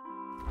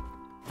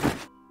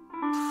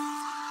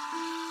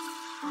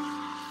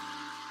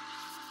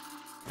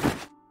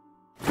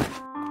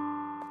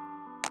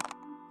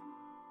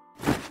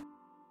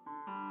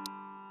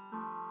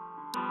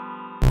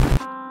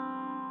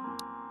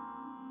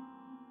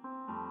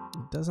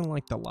 Doesn't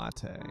like the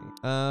latte.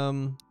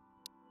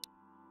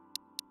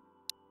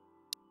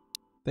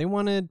 They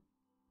wanted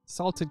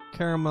salted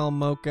caramel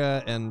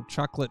mocha and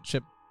chocolate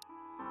chip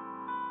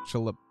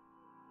jalapeno.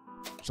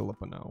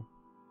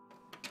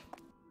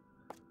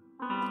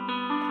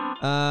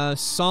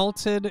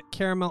 Salted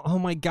caramel. Oh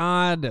my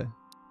god. Am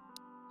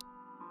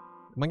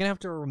I gonna have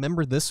to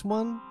remember this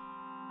one?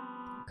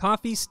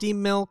 Coffee,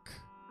 steamed milk,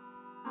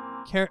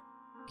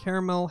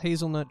 caramel,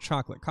 hazelnut,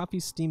 chocolate. Coffee,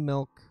 steamed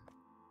milk.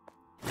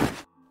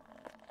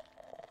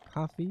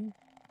 Coffee.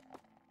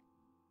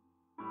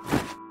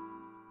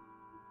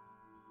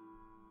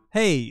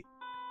 Hey,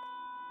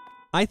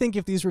 I think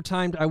if these were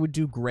timed, I would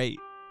do great.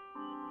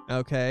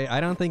 Okay, I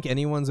don't think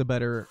anyone's a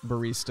better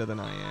barista than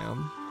I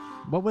am.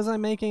 What was I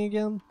making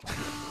again?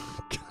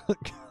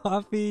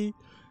 Coffee,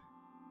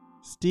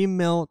 steamed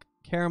milk,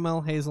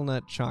 caramel,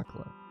 hazelnut,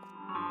 chocolate.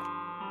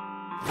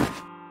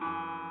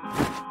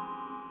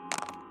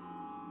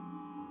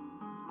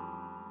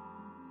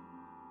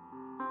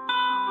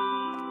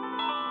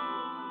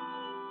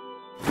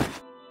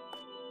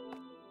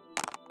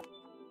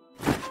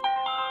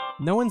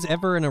 No one's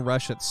ever in a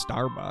rush at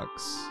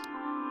Starbucks.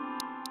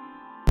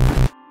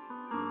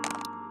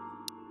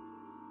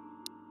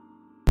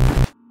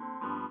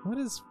 What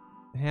is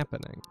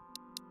happening?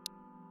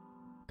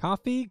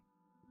 Coffee,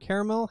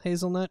 caramel,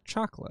 hazelnut,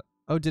 chocolate.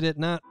 Oh, did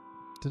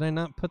I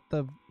not put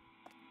the...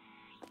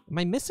 Am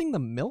I missing the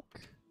milk?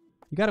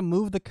 You gotta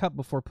move the cup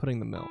before putting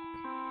the milk.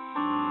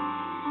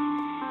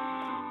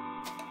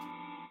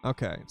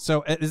 Okay,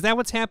 so is that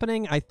what's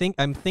happening?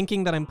 I'm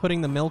thinking that I'm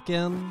putting the milk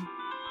in.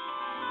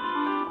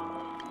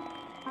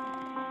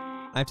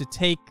 I have to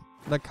take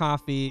the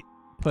coffee,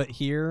 put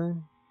here.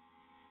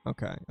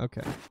 Okay,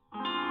 okay.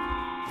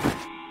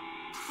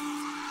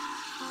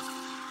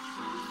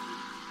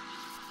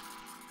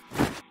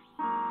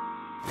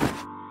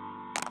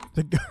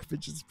 The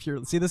garbage is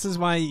pure. See, this is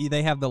why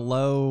they have the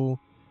low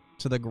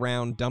to the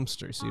ground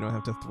dumpster, so you don't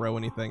have to throw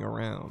anything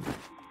around.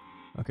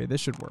 Okay,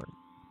 this should work.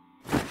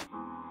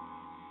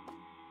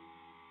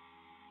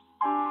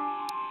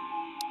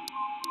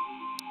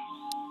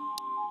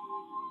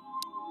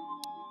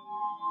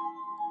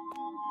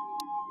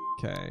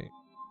 Okay.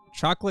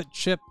 Chocolate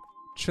chip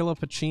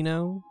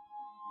chilappuccino.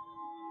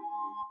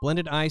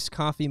 Blended ice,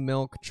 coffee,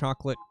 milk,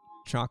 chocolate,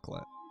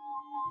 chocolate.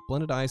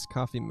 Blended ice,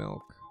 coffee,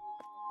 milk.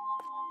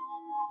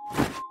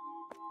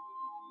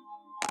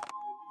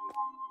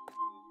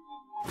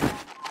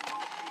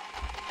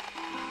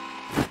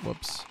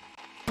 Whoops.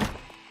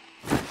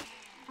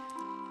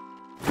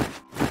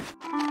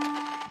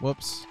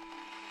 Whoops.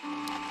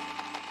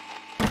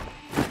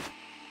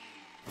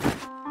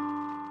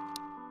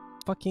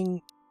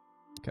 Fucking...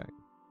 Okay.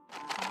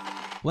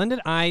 Blended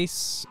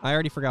ice. I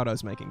already forgot what I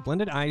was making.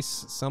 Blended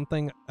ice,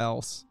 something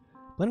else.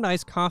 Blended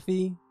ice,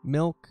 coffee,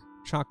 milk,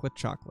 chocolate,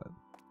 chocolate.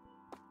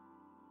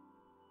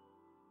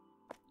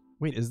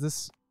 Wait, is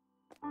this...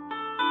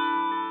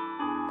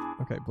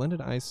 Okay, blended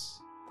ice.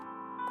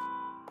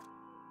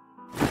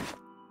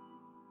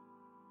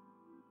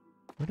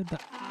 Where did the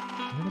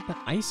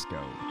ice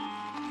go?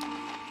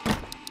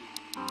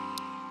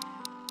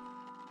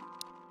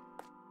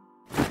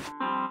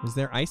 Is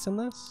there ice in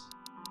this?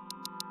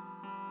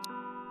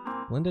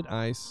 Blended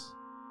ice.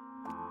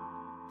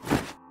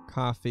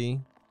 coffee,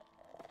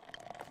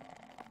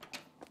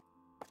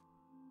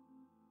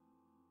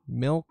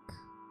 milk,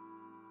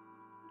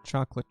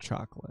 chocolate,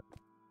 chocolate.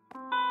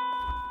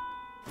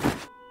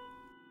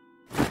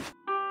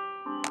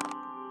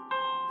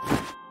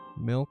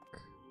 Milk,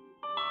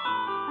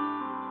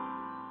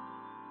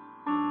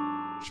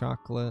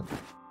 chocolate,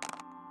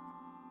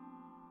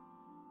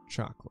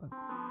 chocolate.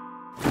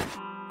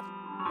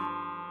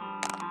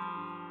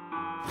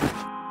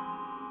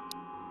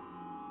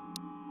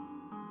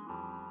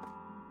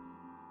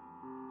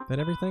 Is that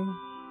everything?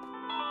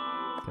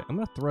 Okay, I'm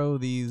gonna throw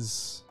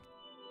these.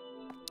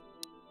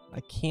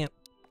 I can't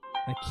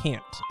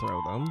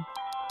throw them.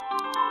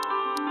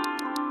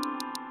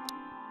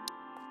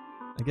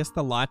 I guess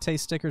the latte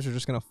stickers are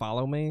just gonna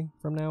follow me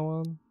from now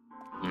on.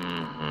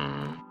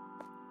 Mm-hmm.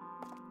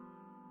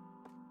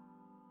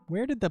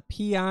 Where did the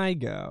PI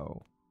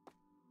go?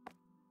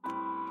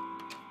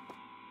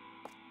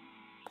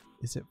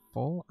 Is it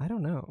full? I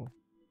don't know.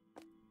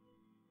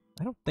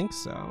 I don't think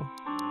so.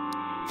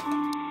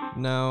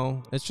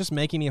 No, it's just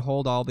making me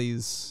hold all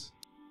these.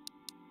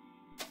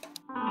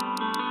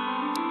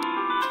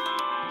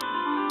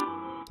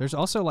 There's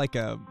also like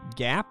a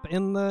gap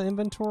in the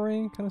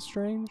inventory, kind of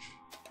strange.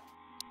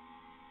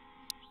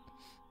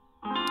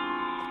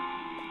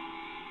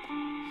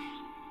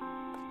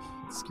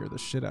 It scared the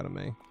shit out of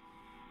me.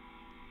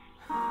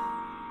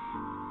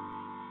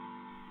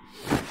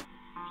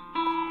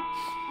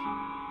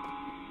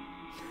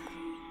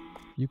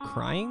 You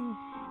crying?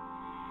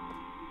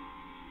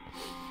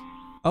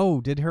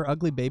 Oh, did her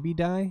ugly baby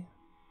die?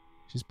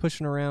 She's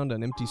pushing around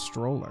an empty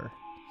stroller.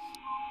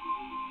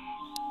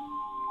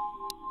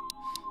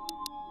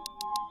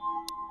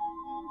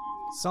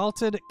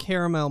 Salted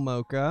caramel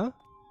mocha,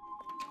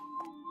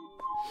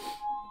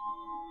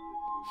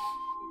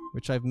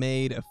 which I've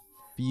made a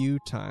few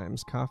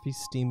times. Coffee,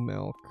 steamed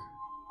milk.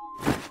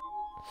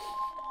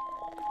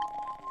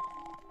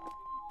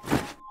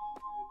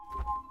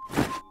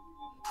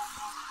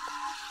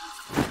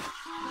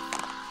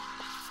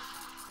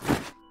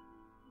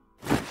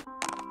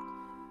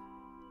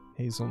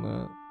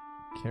 Hazelnut,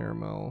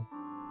 caramel.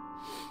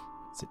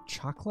 Is it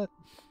chocolate?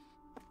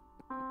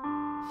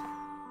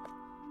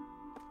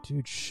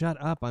 Dude, shut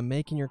up. I'm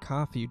making your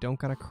coffee. You don't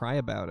gotta cry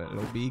about it.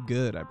 It'll be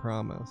good, I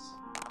promise.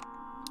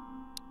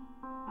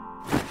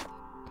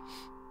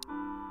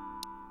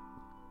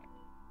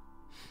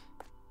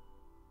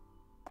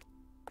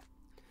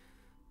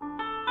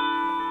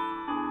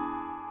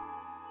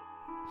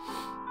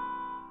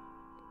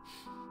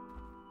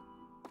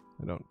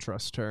 I don't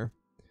trust her.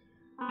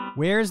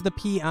 Where's the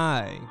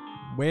PI?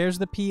 Where's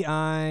the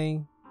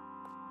PI?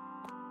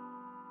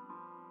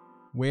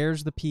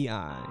 Where's the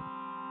PI?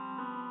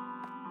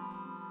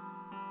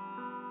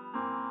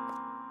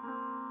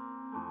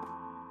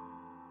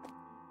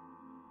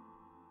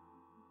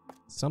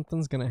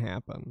 Something's gonna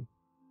happen.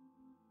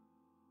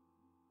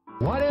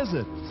 What is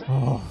it?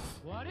 Oh.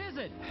 What is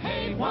it?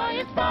 Hey, why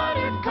it's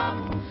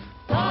Buttercup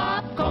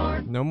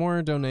popcorn. No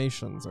more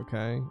donations,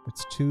 okay?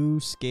 It's too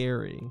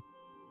scary.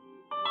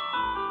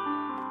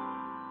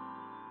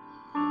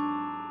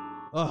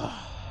 Ugh.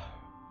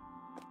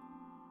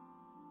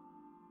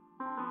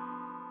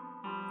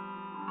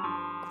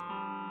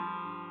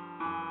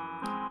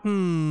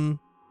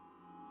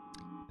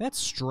 That's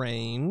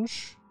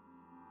strange.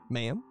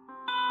 Ma'am?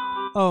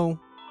 Oh,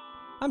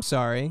 I'm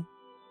sorry.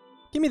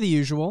 Give me the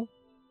usual.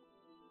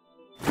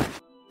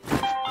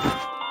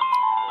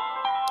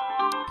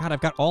 God,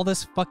 I've got all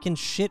this fucking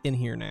shit in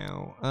here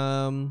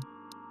now.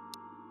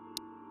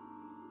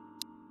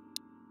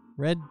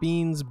 Red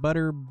beans,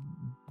 butter,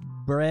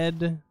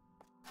 bread.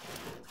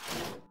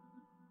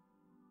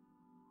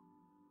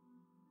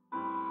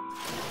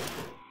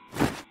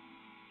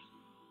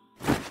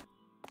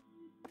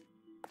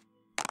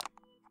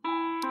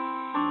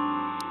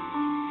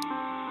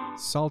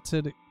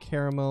 Salted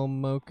caramel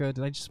mocha.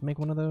 Did I just make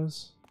one of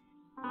those?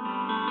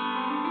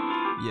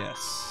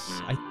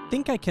 Yes. I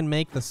think I can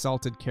make the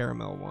salted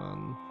caramel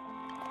one.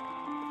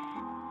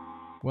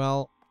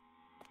 Well,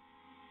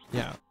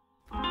 yeah.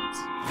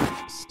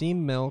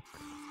 Steamed milk.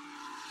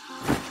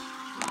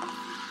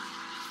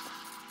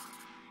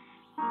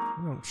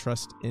 I don't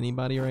trust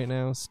anybody right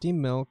now.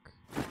 Steamed milk.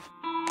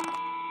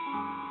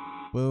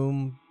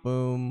 Boom,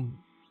 boom,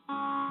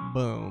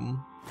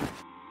 boom.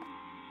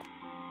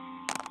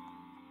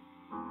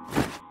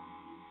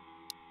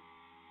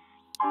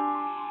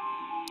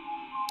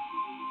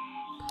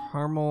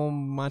 Caramel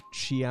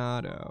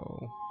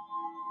macchiato.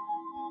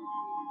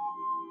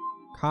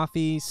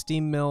 Coffee,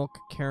 steamed milk,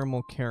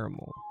 caramel,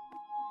 caramel.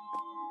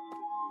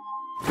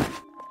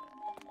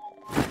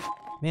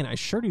 Man, I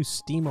sure do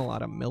steam a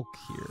lot of milk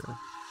here.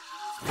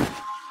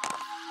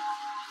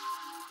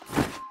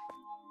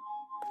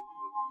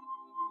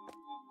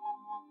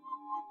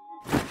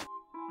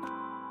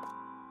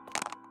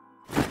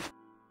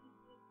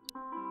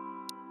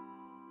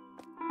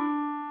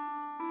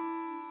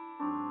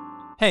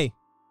 Hey.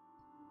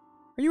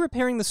 Are you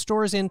repairing the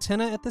store's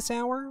antenna at this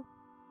hour?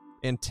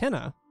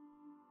 Antenna?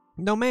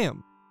 No,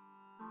 ma'am.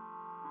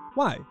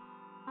 Why?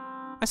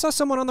 I saw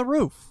someone on the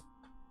roof.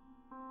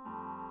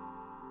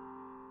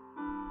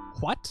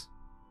 What?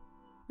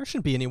 There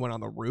shouldn't be anyone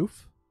on the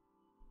roof.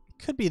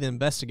 It could be the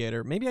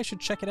investigator. Maybe I should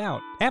check it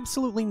out.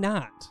 Absolutely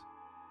not.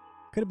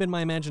 Could have been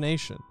my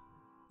imagination.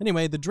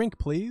 Anyway, the drink,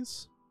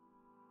 please.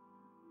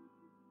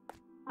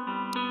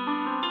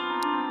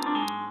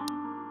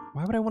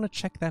 Why would I want to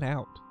check that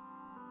out?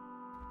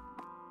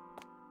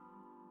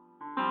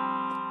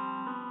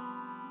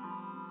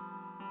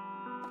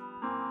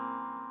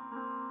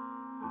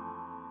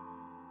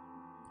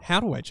 How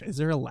do I check? Is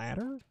there a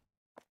ladder?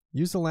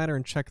 Use the ladder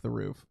and check the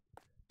roof.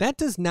 That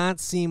does not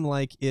seem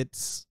like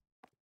it's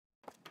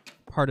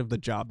part of the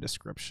job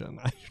description.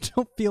 I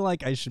don't feel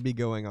like I should be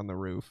going on the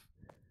roof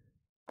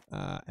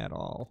at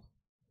all.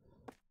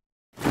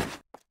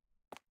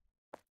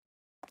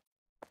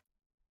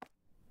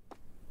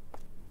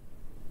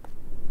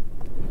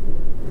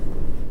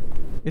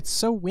 It's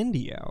so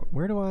windy out.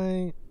 Where do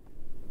I...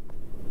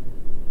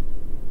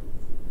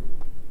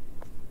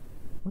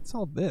 What's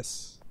all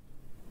this?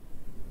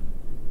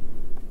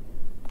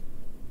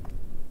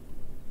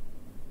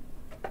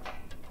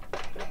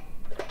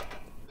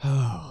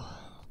 Oh,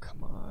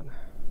 come on.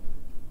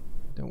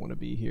 I don't want to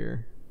be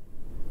here.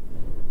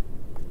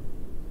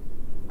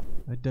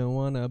 I don't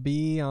want to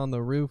be on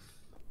the roof.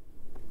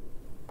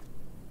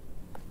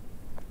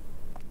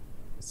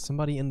 Is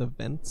somebody in the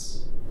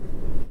vents?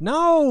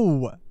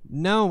 No!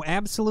 No,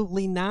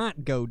 absolutely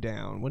not go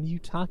down. What are you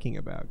talking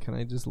about? Can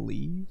I just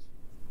leave?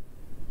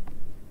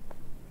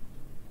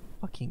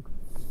 Fucking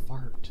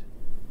fart.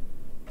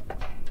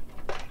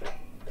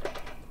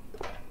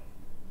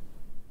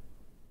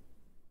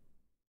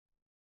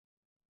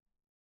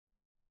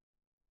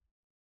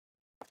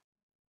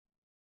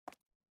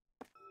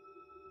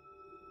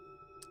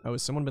 Oh,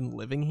 has someone been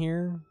living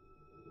here?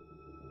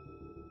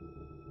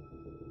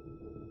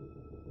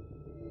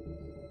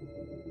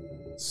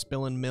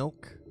 Spilling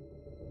milk?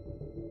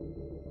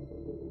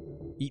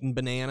 Eating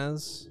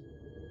bananas?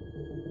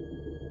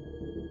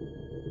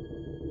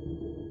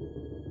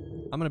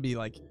 I'm gonna be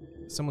like,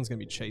 someone's gonna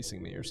be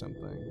chasing me or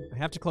something. I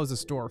have to close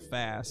this door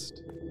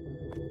fast.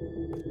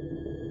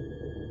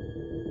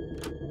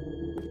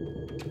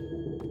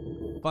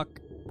 Fuck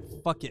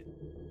it.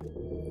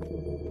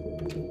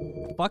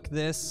 Fuck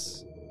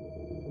this.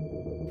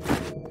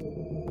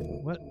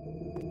 What?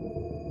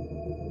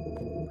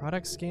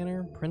 Product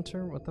scanner?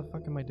 Printer? What the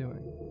fuck am I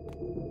doing?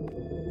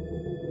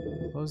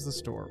 Close the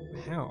store.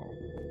 How?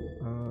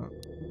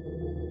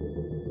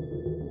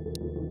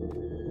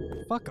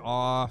 Fuck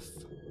off.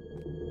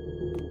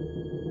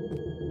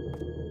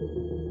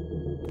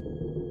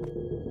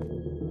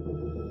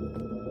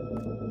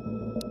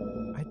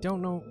 I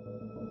don't know.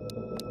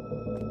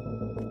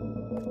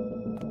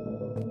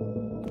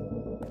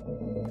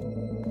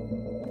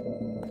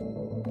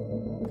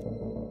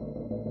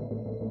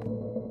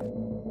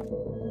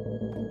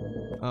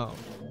 Oh.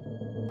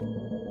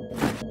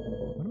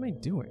 What am I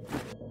doing?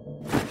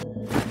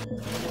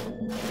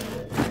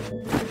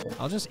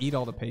 I'll just eat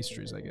all the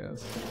pastries, I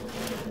guess.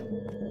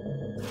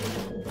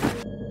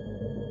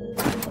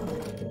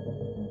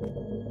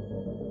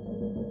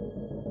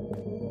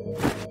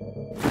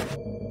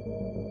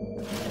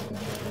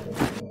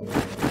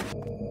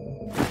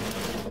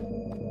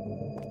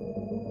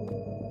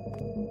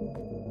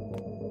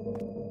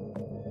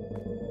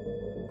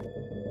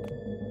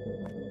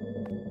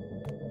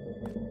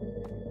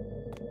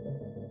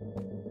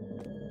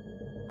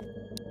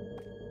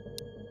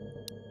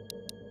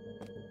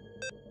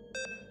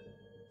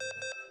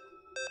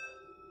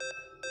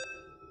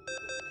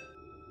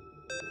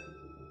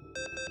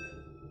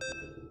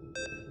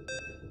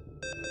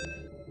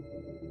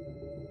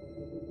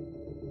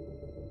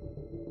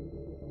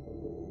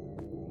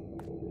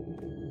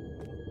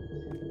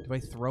 Do I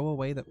throw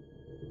away the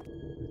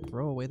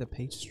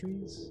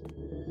pastries?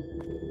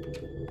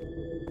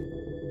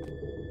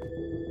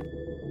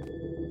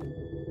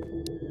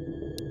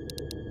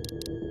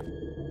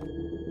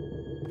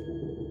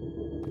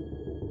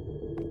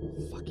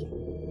 Fuck it.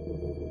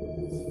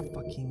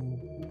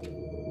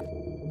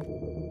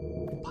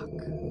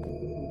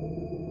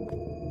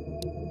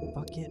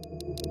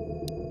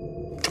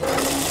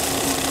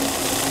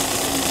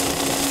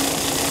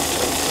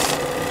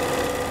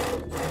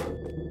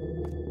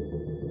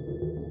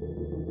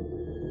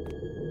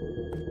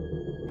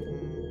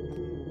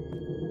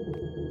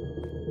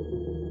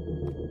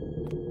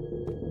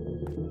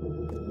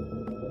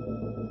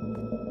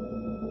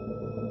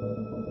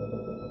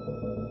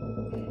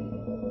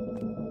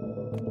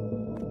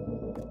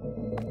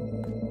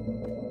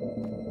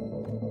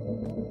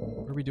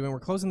 Doing?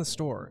 We're closing the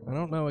store. I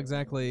don't know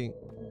exactly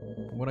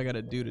what I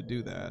gotta do to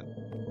do that.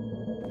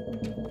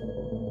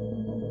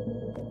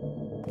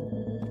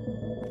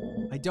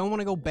 I don't want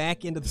to go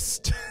back into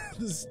the,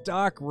 the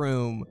stock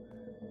room.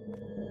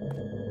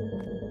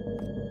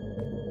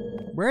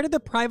 Where did the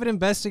private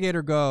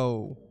investigator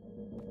go?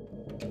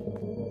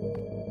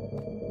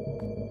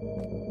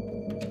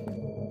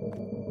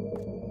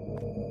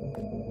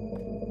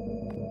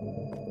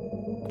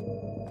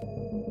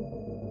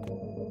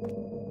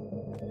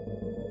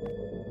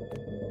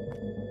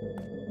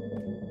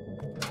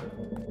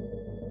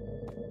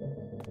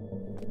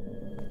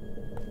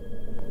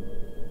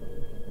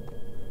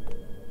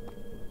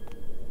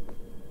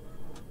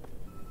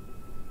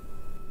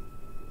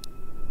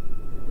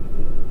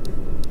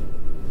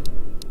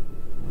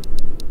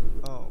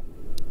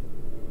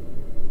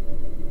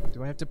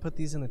 to put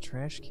these in the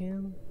trash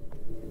can?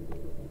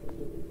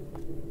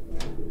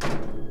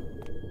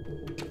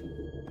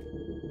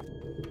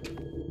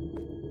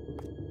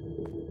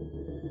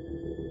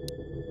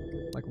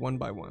 Like one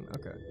by one,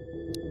 okay.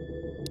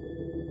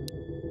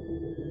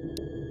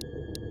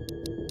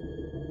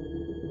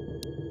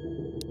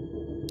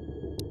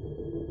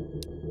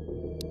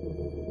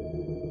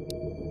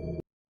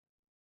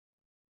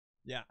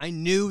 Yeah, I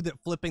knew that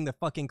flipping the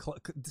fucking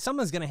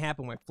something's gonna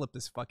happen when I flip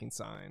this fucking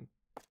sign.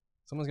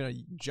 Someone's gonna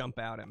jump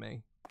out at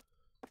me.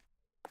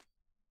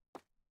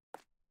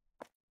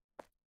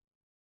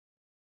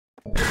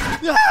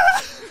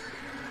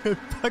 I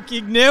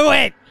fucking knew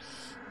it!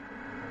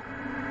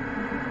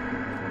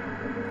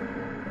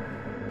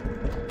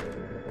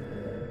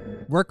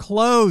 We're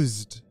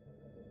closed.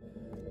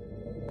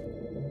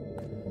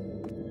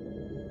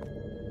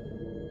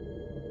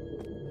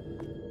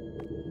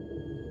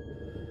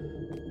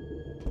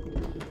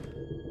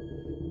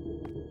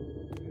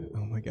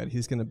 Oh my god,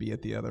 he's gonna be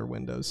at the other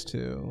windows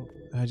too.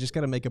 I just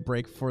gotta make a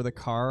break for the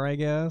car, I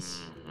guess.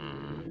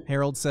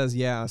 Harold says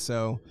yeah,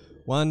 so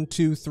 1,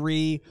 2,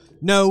 3,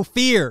 no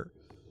fear!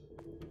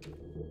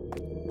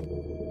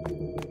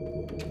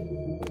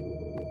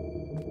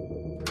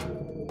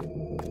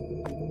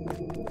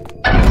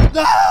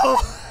 No!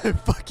 I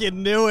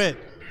fucking knew it!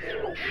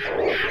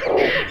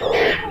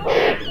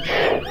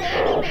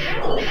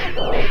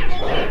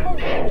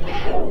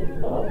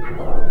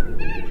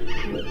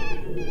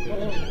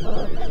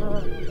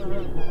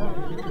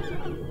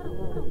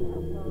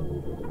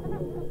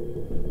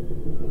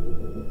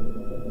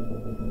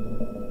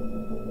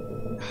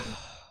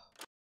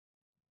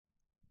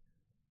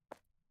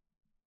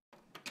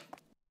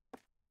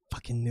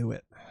 Fucking knew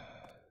it.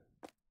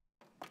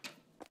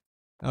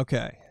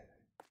 Okay.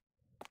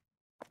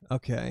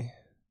 Okay.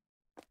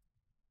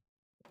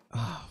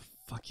 Oh,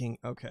 fucking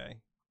okay.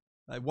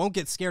 I won't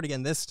get scared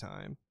again this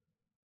time.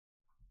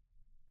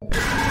 It's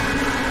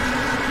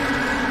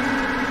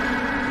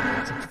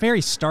a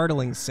very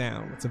startling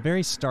sound. It's a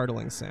very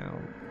startling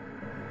sound.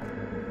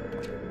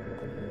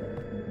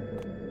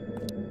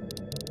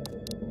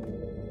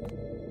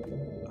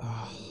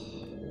 Oh.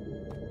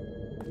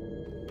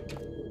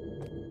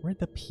 Where'd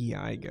the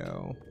PI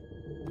go?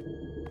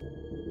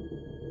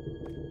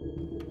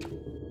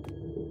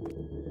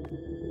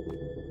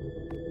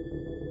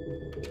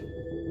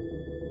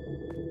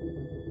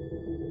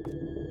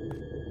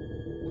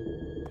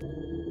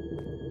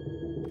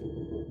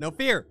 No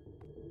fear!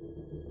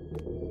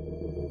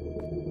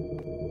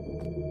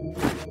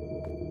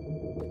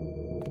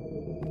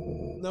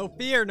 No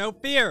fear, no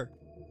fear!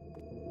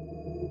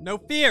 No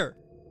fear!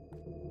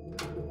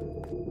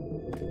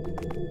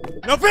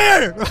 No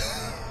fear!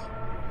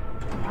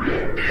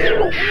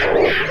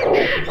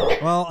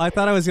 Well, I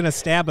thought I was gonna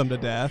stab him to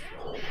death.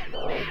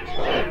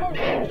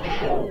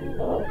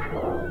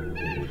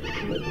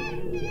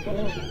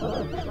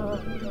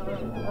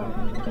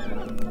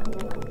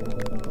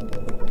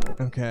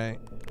 Okay.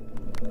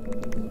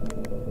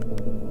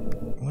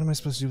 What am I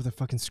supposed to do with a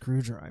fucking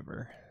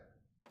screwdriver?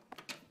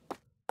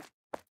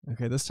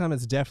 Okay, this time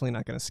it's definitely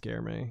not gonna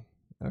scare me.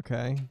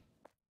 Okay.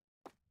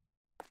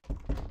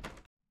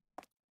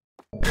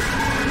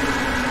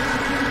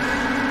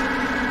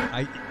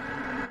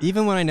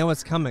 Even when I know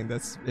it's coming,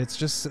 it's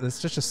just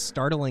a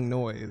startling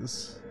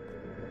noise.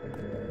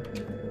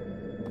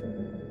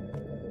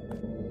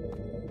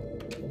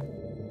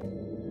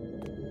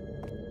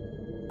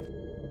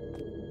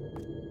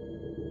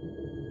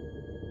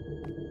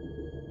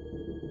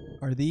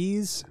 Are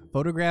these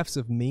photographs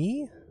of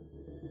me?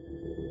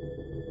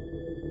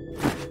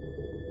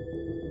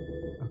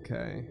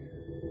 Okay.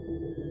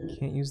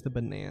 Can't use the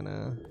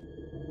banana.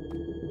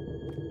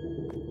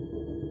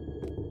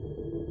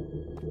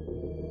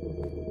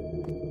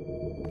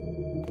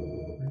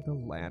 Where'd the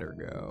ladder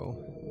go?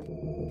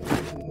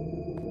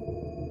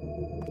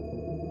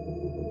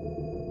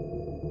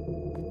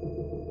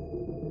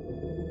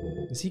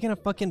 Is he gonna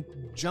fucking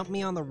jump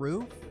me on the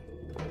roof?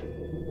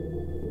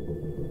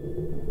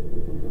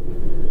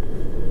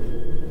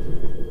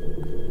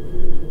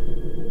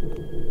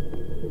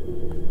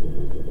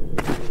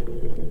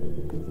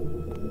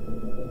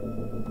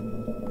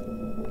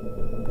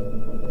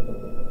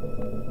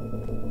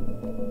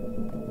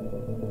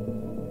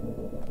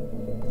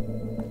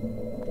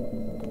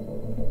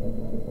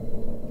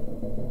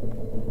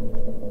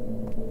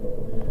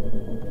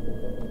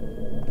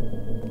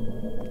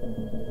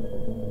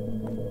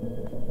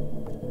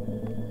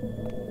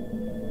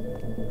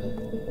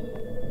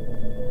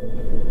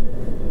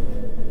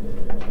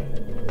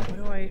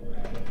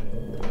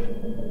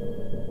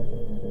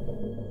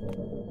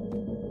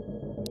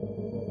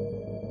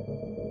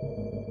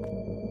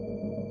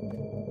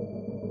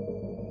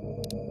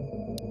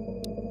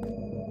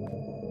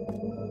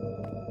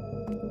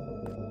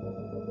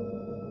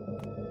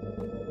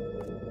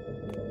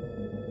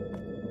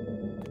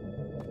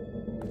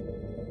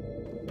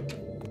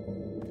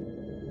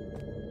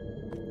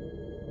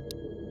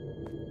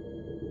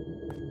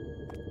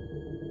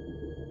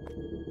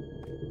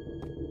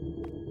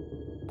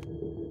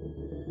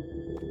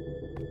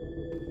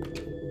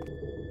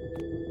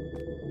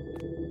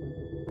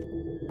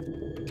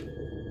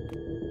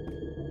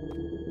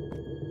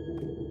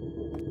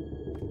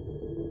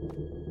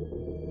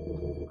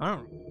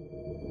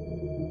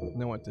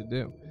 what to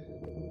do.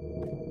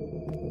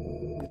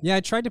 Yeah, I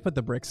tried to put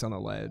the bricks on a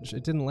ledge.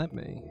 It didn't let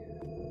me.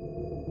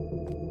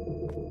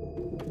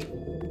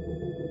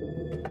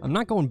 I'm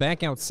not going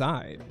back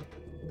outside.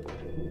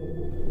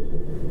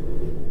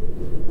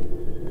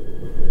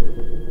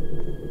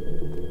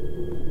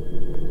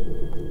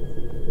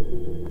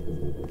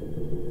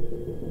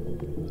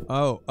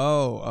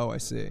 Oh, I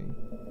see.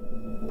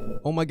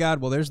 Oh my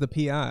god, well there's the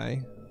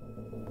PI.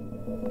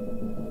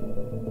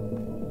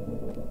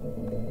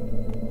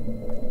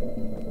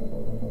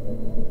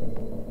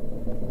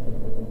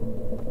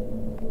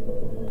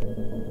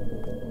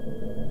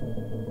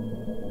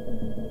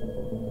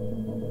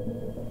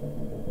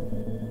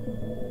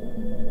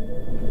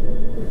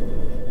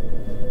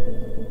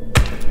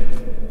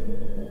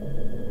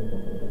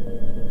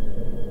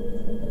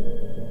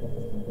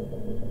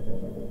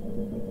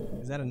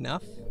 Is that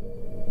enough?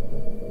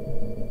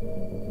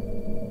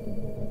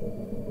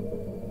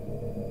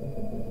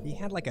 He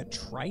had like a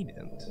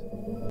trident.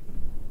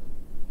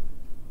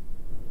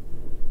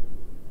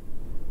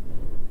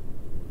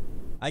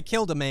 I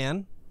killed a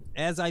man.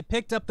 As I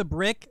picked up the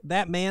brick,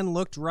 that man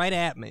looked right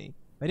at me.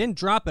 If I didn't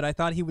drop it, I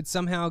thought he would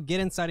somehow get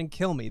inside and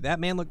kill me. That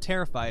man looked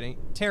terrifying.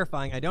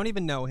 I don't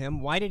even know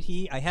him. Why did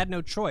he? I had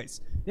no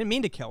choice. Didn't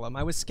mean to kill him.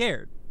 I was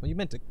scared. Well, you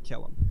meant to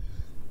kill him.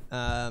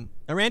 I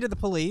ran to the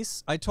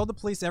police. I told the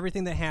police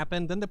everything that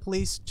happened. Then the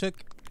police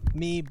took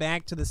me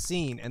back to the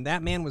scene, and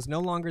that man was no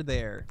longer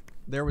there.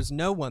 There was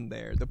no one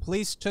there. The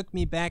police took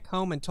me back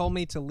home and told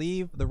me to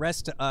leave the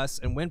rest to us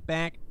and went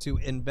back to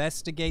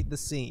investigate the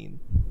scene.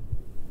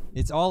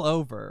 It's all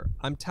over.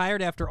 I'm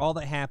tired after all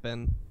that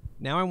happened.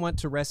 Now I want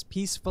to rest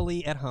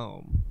peacefully at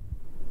home.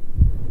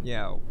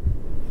 Yeah,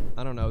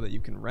 I don't know that you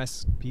can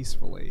rest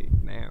peacefully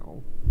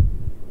now.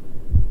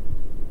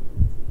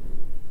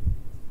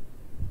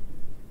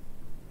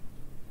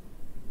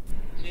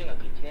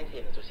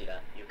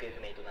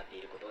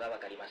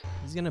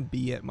 He's gonna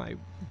be at my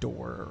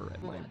door or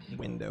at my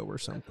window or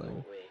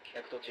something.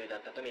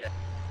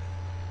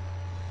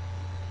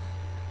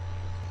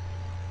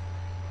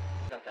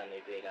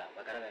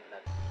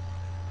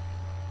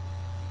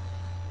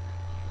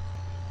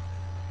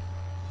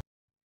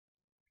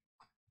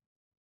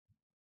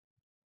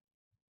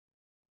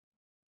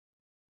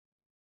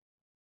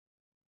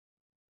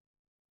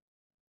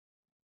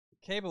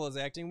 Cable is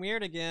acting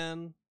weird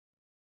again.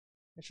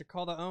 I should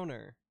call the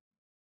owner.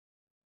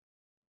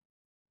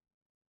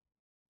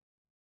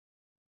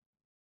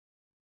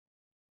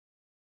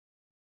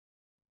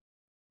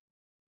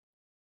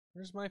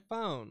 Where's my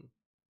phone?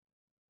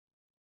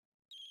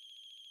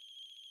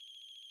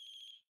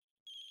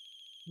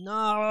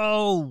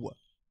 No!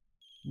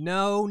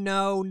 No,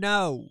 no,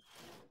 no.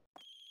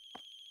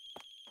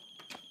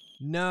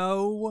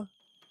 No.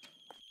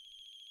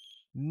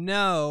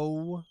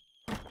 No.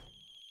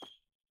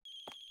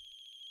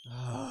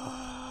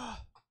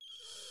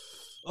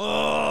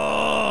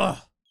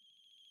 Oh!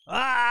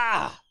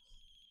 Ah!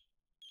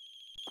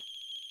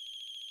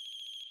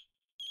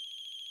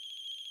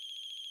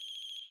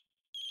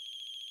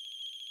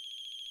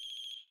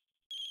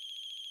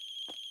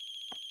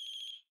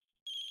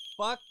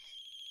 Fuck.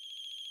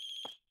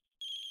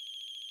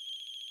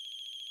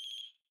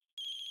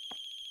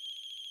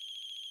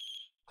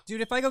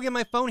 Dude, if I go get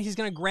my phone, he's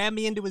gonna grab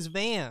me into his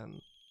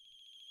van.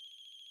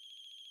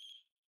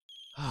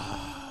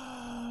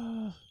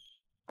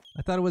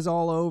 I thought it was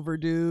all over,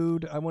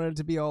 dude. I wanted it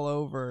to be all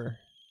over.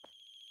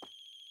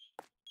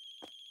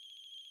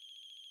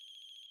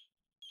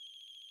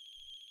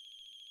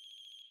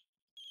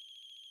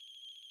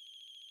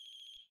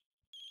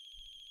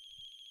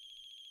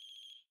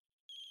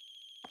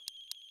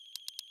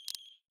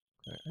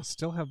 Okay, I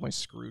still have my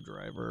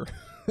screwdriver,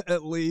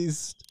 at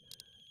least.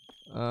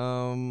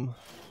 Fucking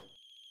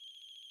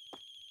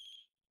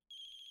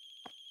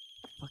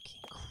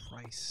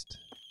Christ.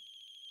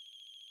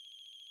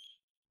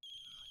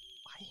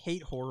 I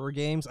hate horror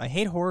games. I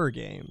hate horror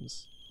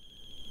games.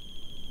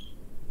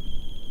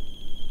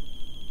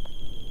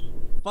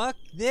 Fuck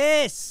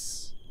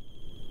this!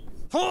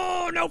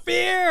 Oh, no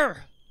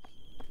fear!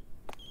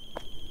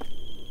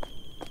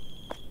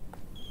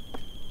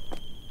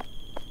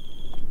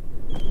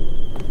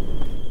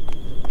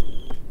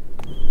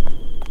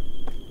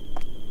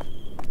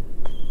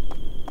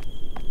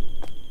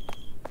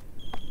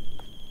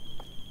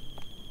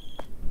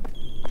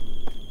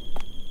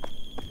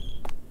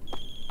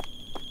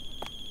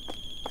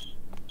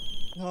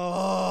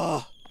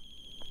 Oh.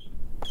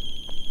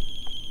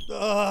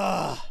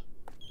 Ugh.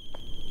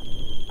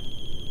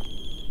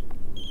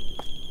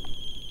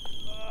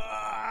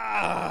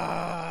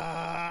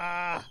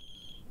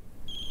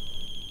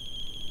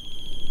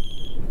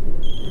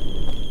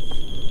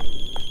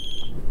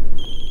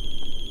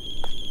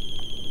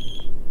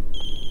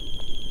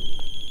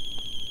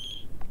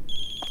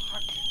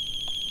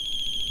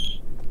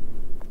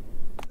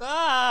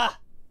 Ah!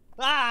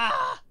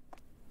 Ah!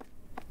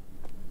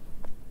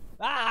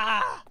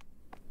 Ah!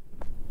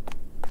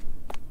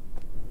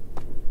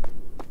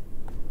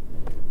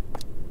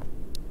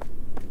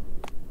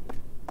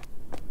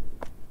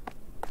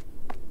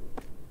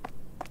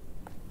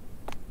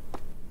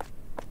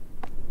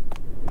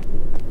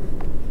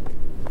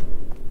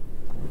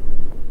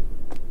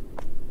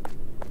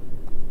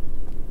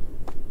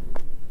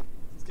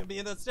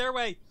 in the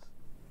stairway.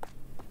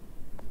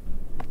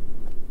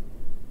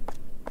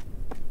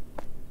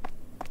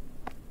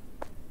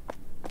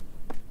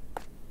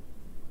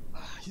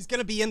 He's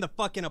gonna be in the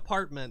fucking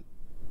apartment.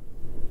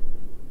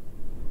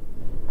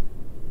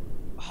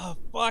 Oh,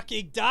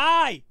 fucking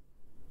die!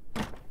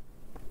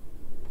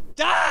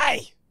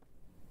 Die!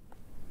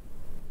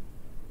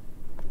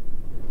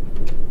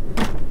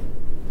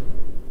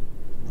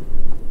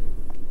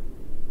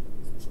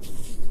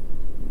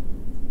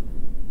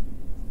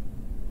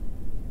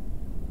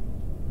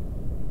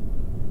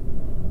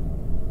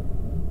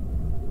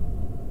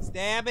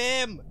 Stab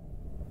him!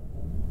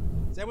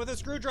 Stab with a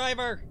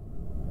screwdriver!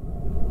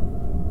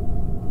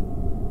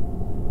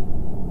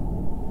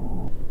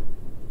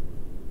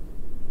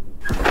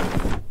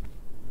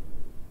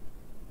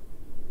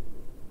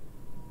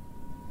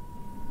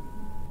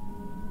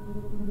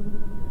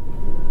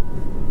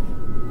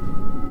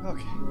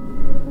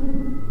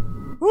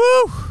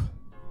 Woo!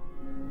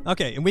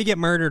 Okay, and we get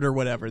murdered or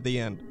whatever, the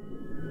end.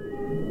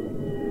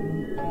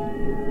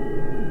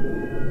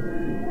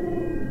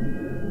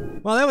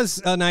 Well, that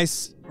was a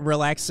nice,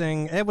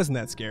 relaxing... It wasn't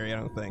that scary, I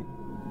don't think.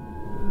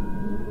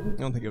 I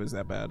don't think it was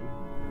that bad.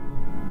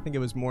 I think it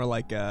was more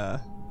like, you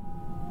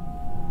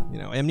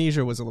know,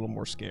 Amnesia was a little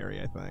more scary,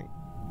 I think.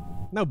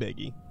 No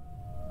biggie.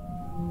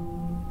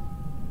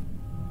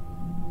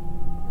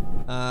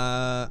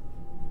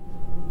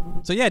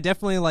 So yeah,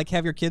 definitely, like,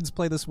 have your kids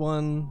play this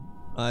one.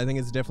 I think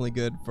it's definitely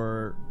good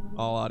for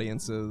all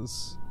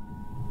audiences.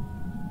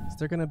 Is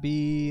there gonna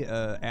be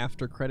a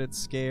after credits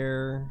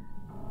scare?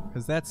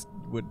 Because that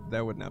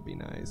would not be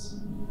nice.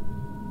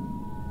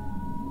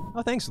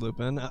 Oh, thanks,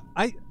 Lupin.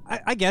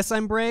 I guess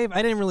I'm brave.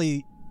 I didn't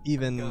really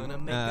even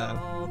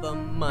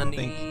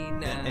think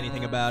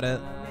anything about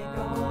it.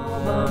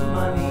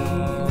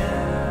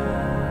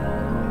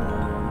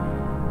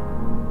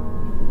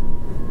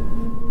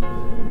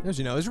 As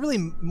you know, it's really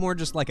more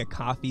just like a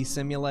coffee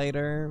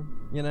simulator,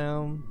 you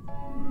know?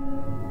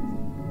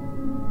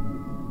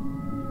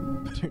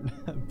 Better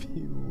not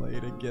be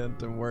late again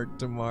to work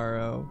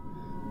tomorrow.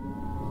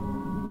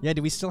 Yeah,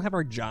 do we still have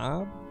our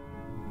job?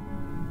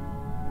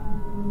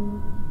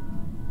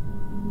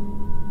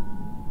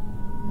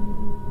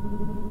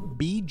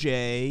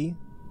 BJ.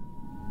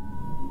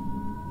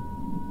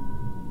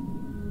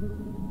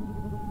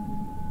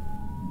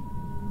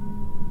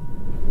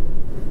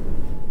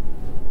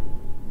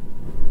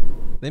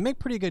 They make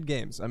pretty good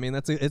games. I mean,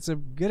 it's a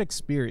good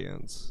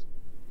experience.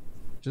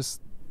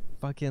 Just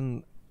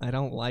fucking, I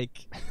don't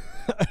like,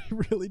 I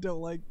really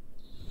don't like.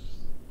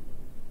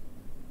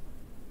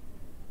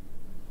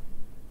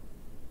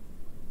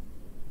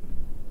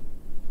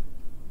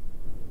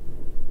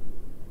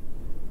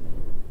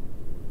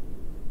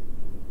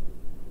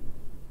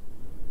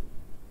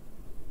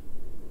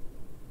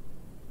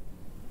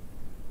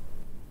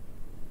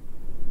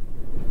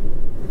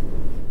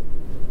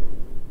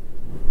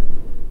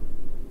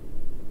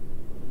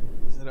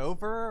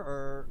 Over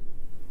or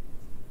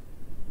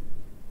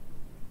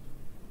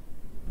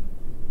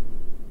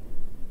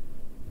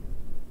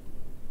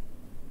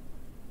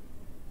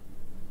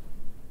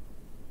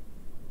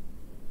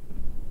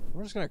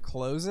we're just gonna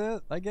close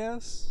it, I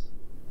guess.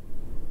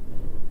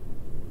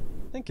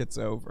 I think it's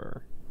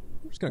over.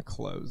 I'm just gonna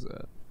close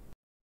it.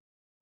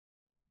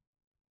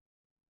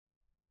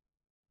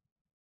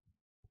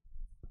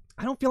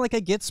 I don't feel like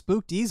I get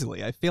spooked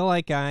easily. I feel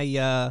like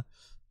I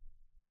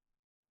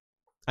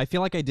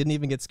didn't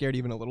even get scared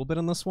even a little bit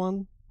in this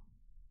one.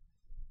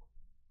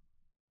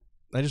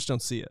 I just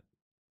don't see it.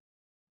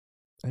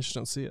 I just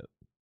don't see it.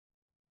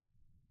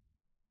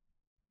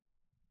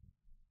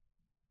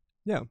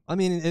 Yeah, I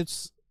mean,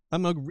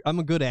 I'm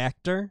a good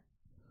actor.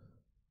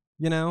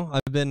 You know,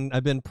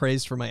 I've been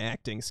praised for my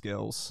acting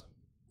skills.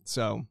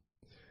 So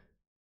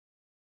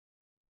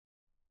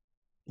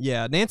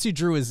yeah, Nancy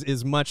Drew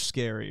is much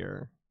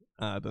scarier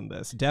than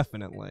this.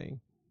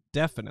 Definitely.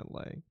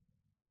 Definitely.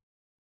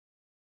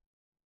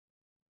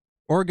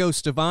 Orgo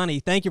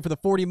Stevani, thank you for the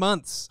 40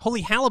 months.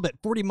 Holy halibut,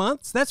 40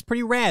 months? That's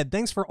pretty rad.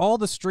 Thanks for all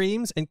the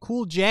streams and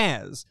cool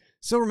jazz.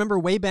 Still remember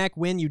way back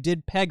when you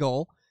did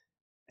Peggle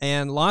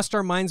and lost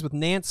our minds with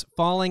Nance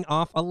falling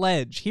off a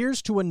ledge.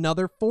 Here's to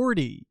another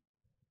 40.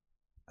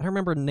 I don't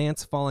remember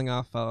Nance falling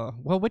off,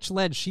 well, which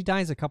ledge? She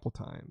dies a couple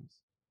times.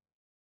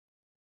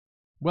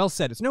 Well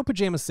said. It's no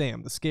Pajama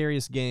Sam, the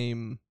scariest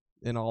game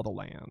in all the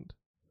land.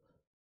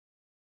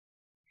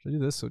 Should I do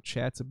this so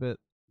chat's a bit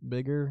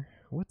bigger?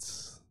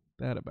 What's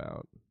that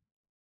about?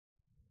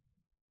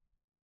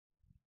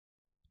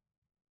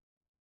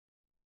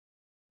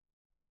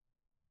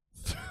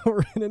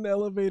 Throw in an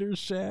elevator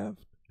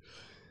shaft.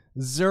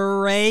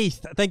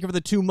 Zeraith, thank you for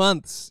the 2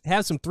 months.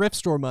 Have some thrift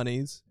store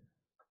monies.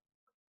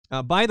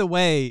 By the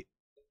way,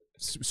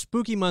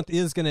 Spooky Month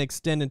is going to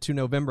extend into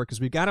November because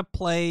we've got to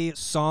play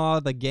Saw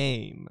the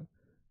Game.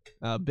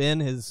 Ben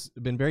has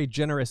been very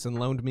generous and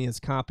loaned me his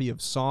copy of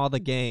Saw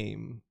the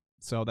Game.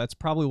 So that's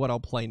probably what I'll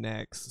play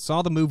next.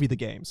 Saw the movie, the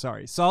game.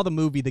 Sorry. Saw the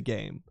movie, the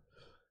game.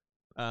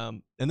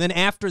 And then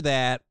after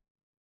that,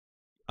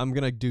 I'm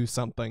going to do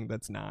something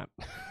that's not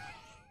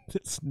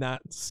It's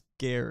not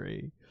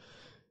scary.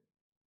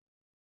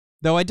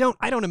 Though I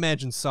don't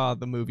imagine Saw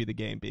the movie, the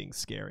game being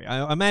scary.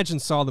 I imagine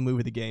Saw the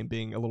movie, the game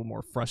being a little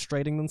more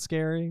frustrating than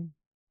scary.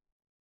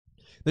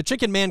 The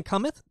Chicken Man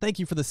Cometh, thank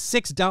you for the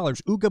 $6.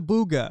 Ooga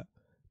Booga.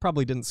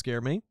 Probably didn't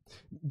scare me.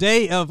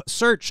 Day of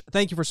Search,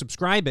 thank you for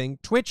subscribing.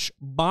 Twitch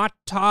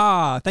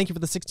Bata, thank you for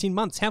the 16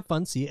 months. Have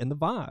fun, see you in the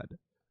VOD.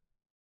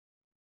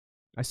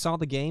 I saw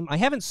the game. I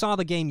haven't saw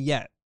the game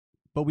yet,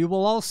 but we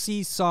will all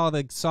see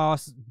the Saw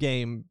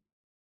game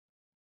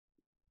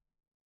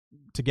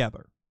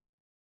together.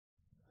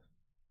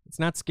 It's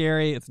not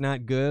scary. It's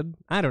not good.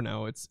 I don't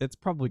know. It's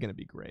probably going to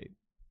be great.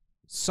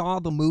 Saw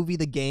the movie,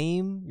 the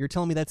game? You're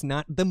telling me that's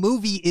not... The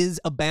movie is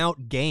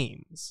about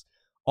games.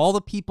 All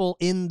the people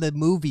in the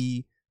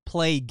movie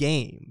play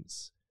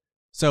games.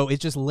 So it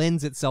just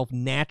lends itself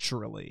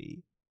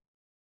naturally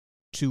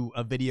to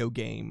a video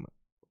game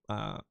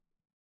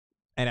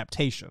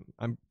adaptation.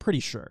 I'm pretty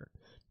sure.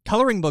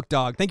 Coloring Book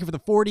Dog, thank you for the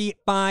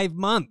 45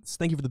 months.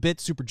 Thank you for the bit,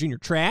 Super Junior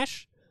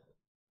Trash.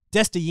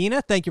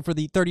 Destayina, thank you for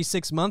the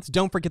 36 months.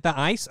 Don't forget the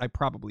ice. I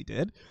probably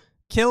did.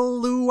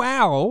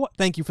 Killuow,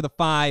 thank you for the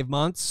 5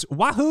 months.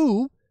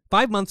 Wahoo,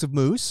 5 months of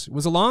Moose.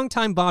 Was a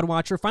long-time VOD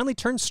watcher, finally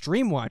turned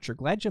stream watcher.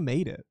 Glad you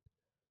made it.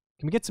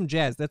 Can we get some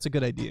jazz? That's a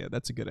good idea.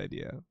 That's a good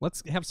idea.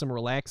 Let's have some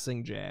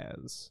relaxing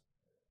jazz.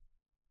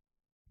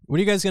 What are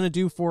you guys going to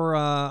do for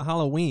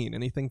Halloween?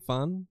 Anything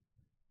fun?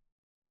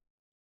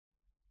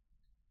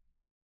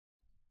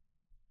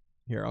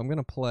 Here, I'm going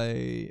to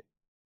play...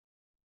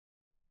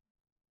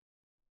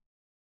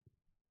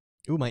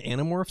 Ooh, my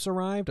Animorphs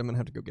arrived? I'm going to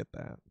have to go get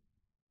that.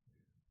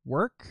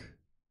 Work?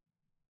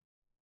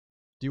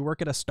 Do you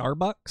work at a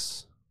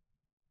Starbucks?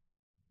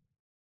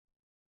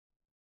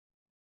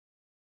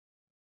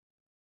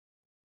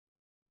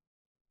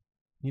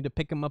 Need to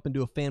pick them up and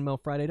do a fan mail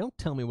Friday? Don't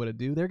tell me what to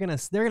do. They're gonna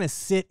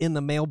sit in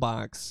the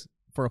mailbox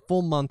for a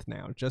full month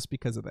now just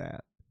because of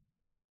that.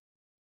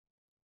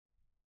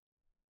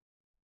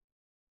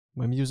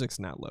 My music's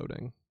not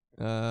loading.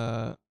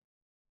 Here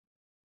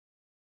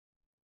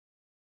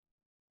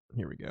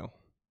we go.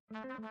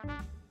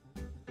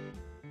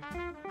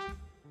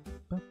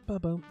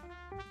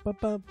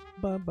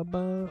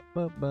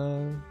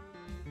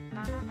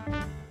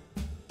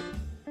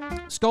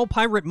 Skull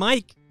Pirate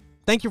Mike,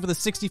 thank you for the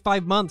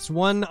 65 months.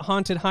 1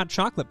 haunted hot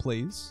chocolate,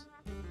 please.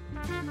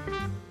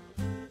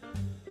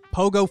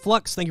 Pogo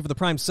Flux, thank you for the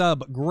Prime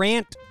sub.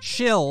 Grant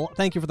Chill,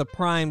 thank you for the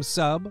Prime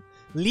sub.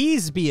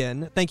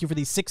 Lesbian, thank you for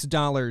the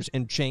 $6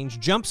 and change.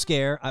 Jump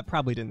Scare,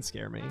 probably didn't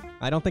scare me.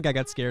 I don't think I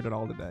got scared at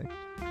all today.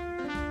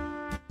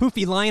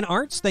 Poofy Lion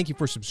Arts, thank you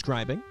for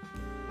subscribing.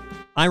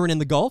 Iron in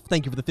the Gulf,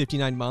 thank you for the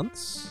 59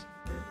 months.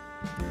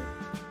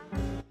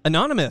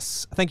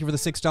 Anonymous, thank you for the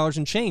 $6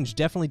 and change.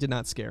 Definitely did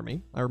not scare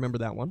me. I remember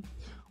that one.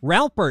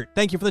 Ralpert,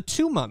 thank you for the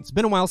 2 months.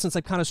 Been a while since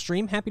I've caught a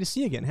stream. Happy to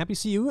see you again. Happy to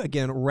see you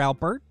again,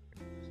 Ralpert.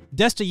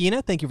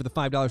 Destayina, thank you for the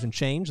 $5 and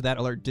change. That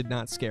alert did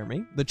not scare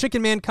me. The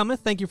Chicken Man Cometh,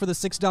 thank you for the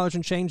 $6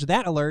 and change.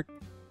 That alert,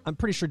 I'm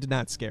pretty sure did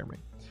not scare me.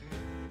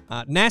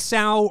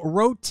 Nassau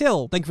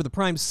Rotil, thank you for the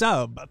Prime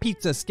sub.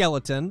 Pizza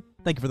Skeleton,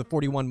 thank you for the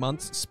 41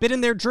 months. Spit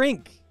in their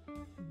drink.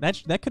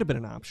 That could have been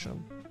an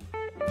option.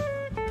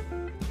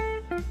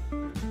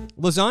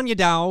 Lasagna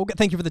Dog,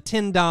 thank you for the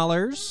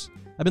 $10.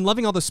 I've been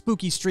loving all the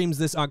spooky streams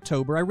this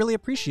October. I really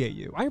appreciate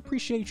you. I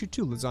appreciate you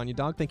too, Lasagna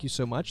Dog. Thank you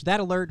so much. That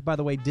alert, by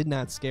the way, did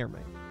not scare me.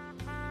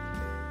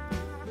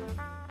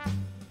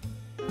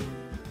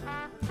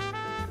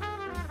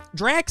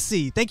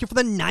 Draxy, thank you for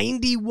the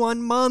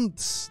 91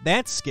 months.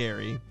 That's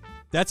scary.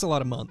 That's a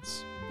lot of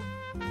months.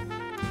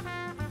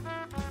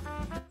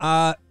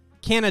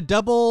 Can a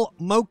double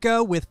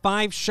mocha with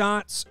 5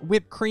 shots,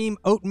 whipped cream,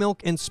 oat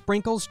milk, and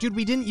sprinkles? Dude,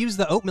 we didn't use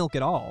the oat milk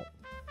at all.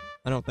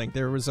 I don't think.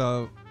 There was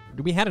a...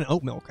 We had an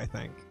oat milk, I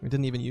think. We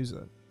didn't even use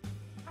it.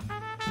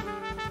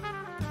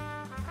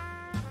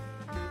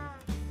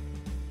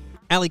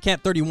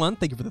 AlleyCat31,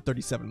 thank you for the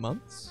 37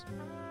 months.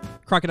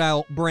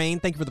 Crocodile Brain,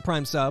 thank you for the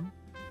Prime sub.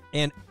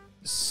 And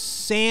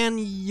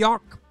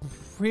Sanyok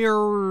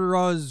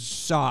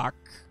Pirazak,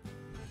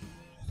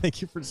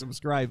 thank you for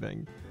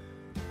subscribing.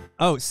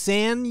 Oh,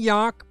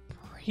 Sanyok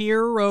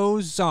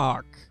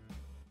Pirozak,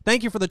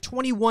 thank you for the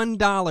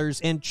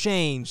 $21 and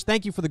change.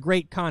 Thank you for the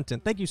great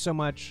content. Thank you so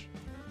much,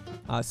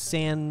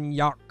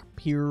 Sanyok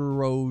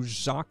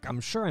Pirozak.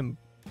 I'm sure I'm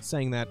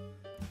saying that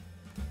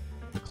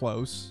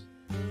close.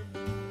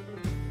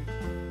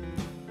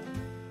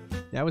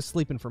 Yeah, I was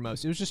sleeping for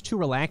most. It was just too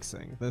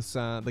relaxing.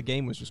 The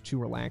game was just too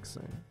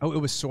relaxing. Oh, it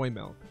was soy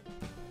milk.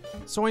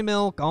 Soy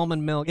milk,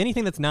 almond milk,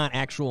 anything that's not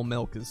actual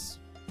milk is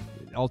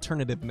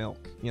alternative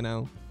milk, you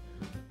know,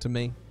 to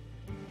me.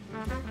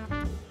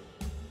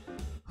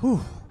 Whew.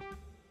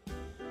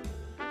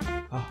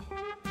 Oh,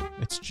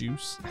 it's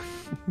juice.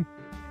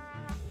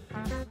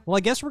 Well, I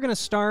guess we're going to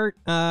start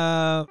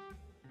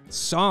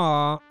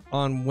Saw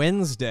on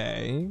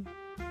Wednesday.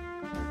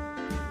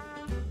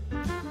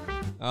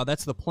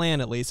 That's the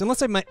plan, at least.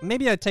 Unless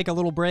maybe I take a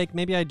little break.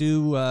 Maybe I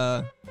do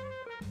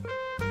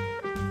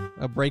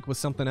a break with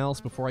something else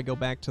before I go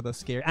back to the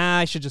scare.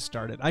 I should just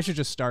start it. I should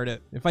just start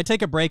it. If I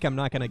take a break, I'm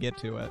not going to get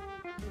to it.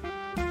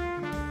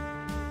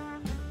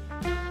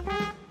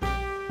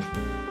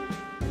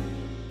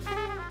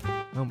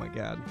 Oh my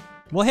god.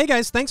 Well, hey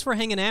guys, thanks for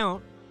hanging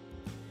out.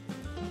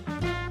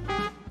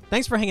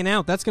 Thanks for hanging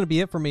out. That's going to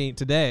be it for me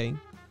today.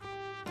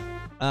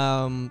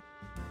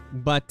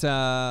 But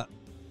I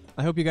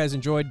hope you guys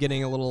enjoyed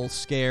getting a little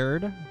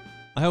scared.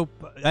 I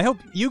hope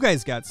you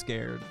guys got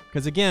scared,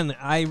 because again,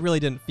 I really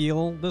didn't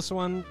feel this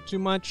one too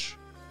much.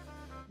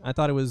 I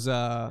thought it was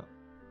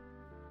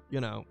you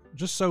know,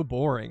 just so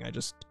boring. I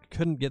just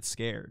couldn't get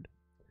scared.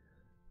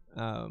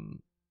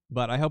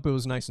 But I hope it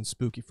was nice and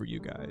spooky for you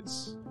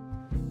guys.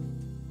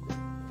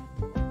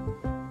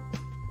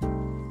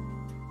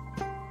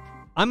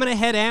 I'm gonna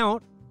head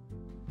out.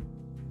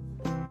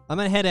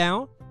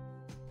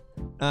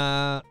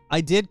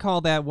 I did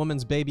call that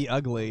woman's baby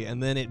ugly,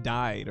 and then it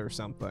died or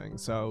something.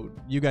 So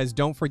you guys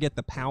don't forget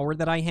the power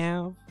that I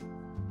have.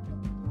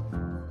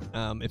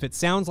 If it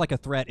sounds like a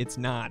threat, it's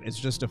not. It's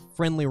just a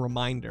friendly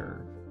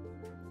reminder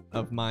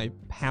of my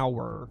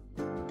power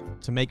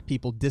to make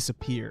people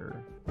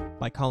disappear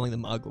by calling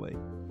them ugly.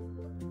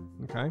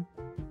 Okay?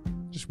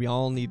 Just we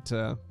all need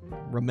to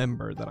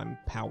remember that I'm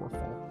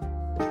powerful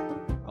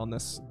on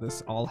this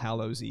All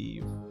Hallows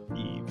Eve.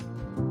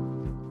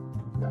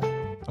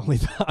 Only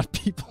the hot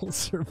people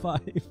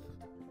survive.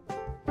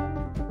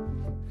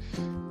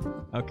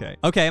 Okay,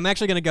 I'm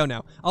actually gonna go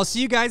now. I'll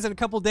see you guys in a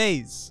couple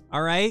days,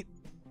 all right?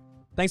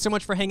 Thanks so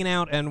much for hanging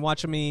out and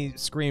watching me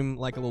scream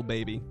like a little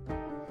baby.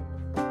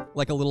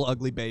 Like a little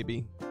ugly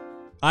baby.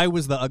 I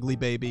was the ugly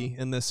baby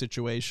in this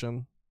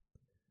situation.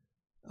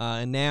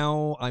 And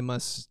now I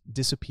must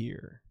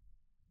disappear.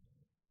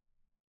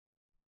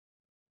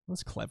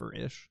 That's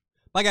clever-ish.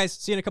 Bye, guys.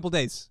 See you in a couple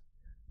days.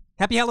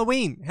 Happy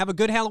Halloween. Have a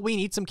good Halloween.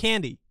 Eat some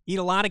candy. Eat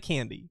a lot of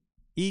candy.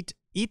 Eat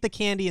the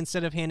candy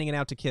instead of handing it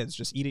out to kids.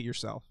 Just eat it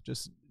yourself.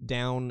 Just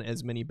down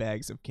as many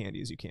bags of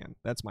candy as you can.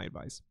 That's my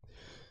advice.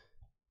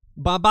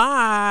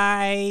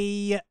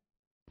 Bye-bye.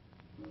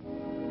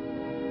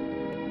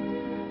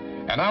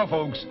 And now,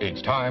 folks,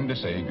 it's time to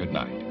say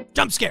goodnight.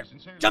 Jump scare.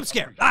 Jump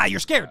scare. Ah, you're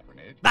scared.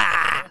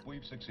 Bah.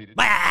 We've succeeded.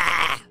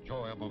 Bah.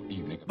 Enjoyable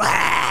evening.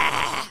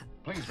 Bah.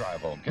 Please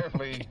drive home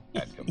carefully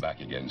and come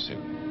back again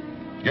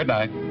soon. Good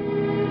night.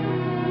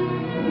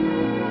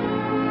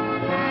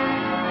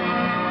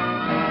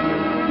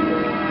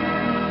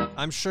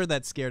 I'm sure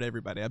that scared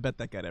everybody. I bet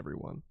that got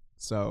everyone.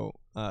 So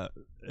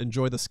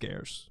enjoy the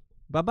scares.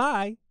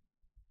 Bye-bye.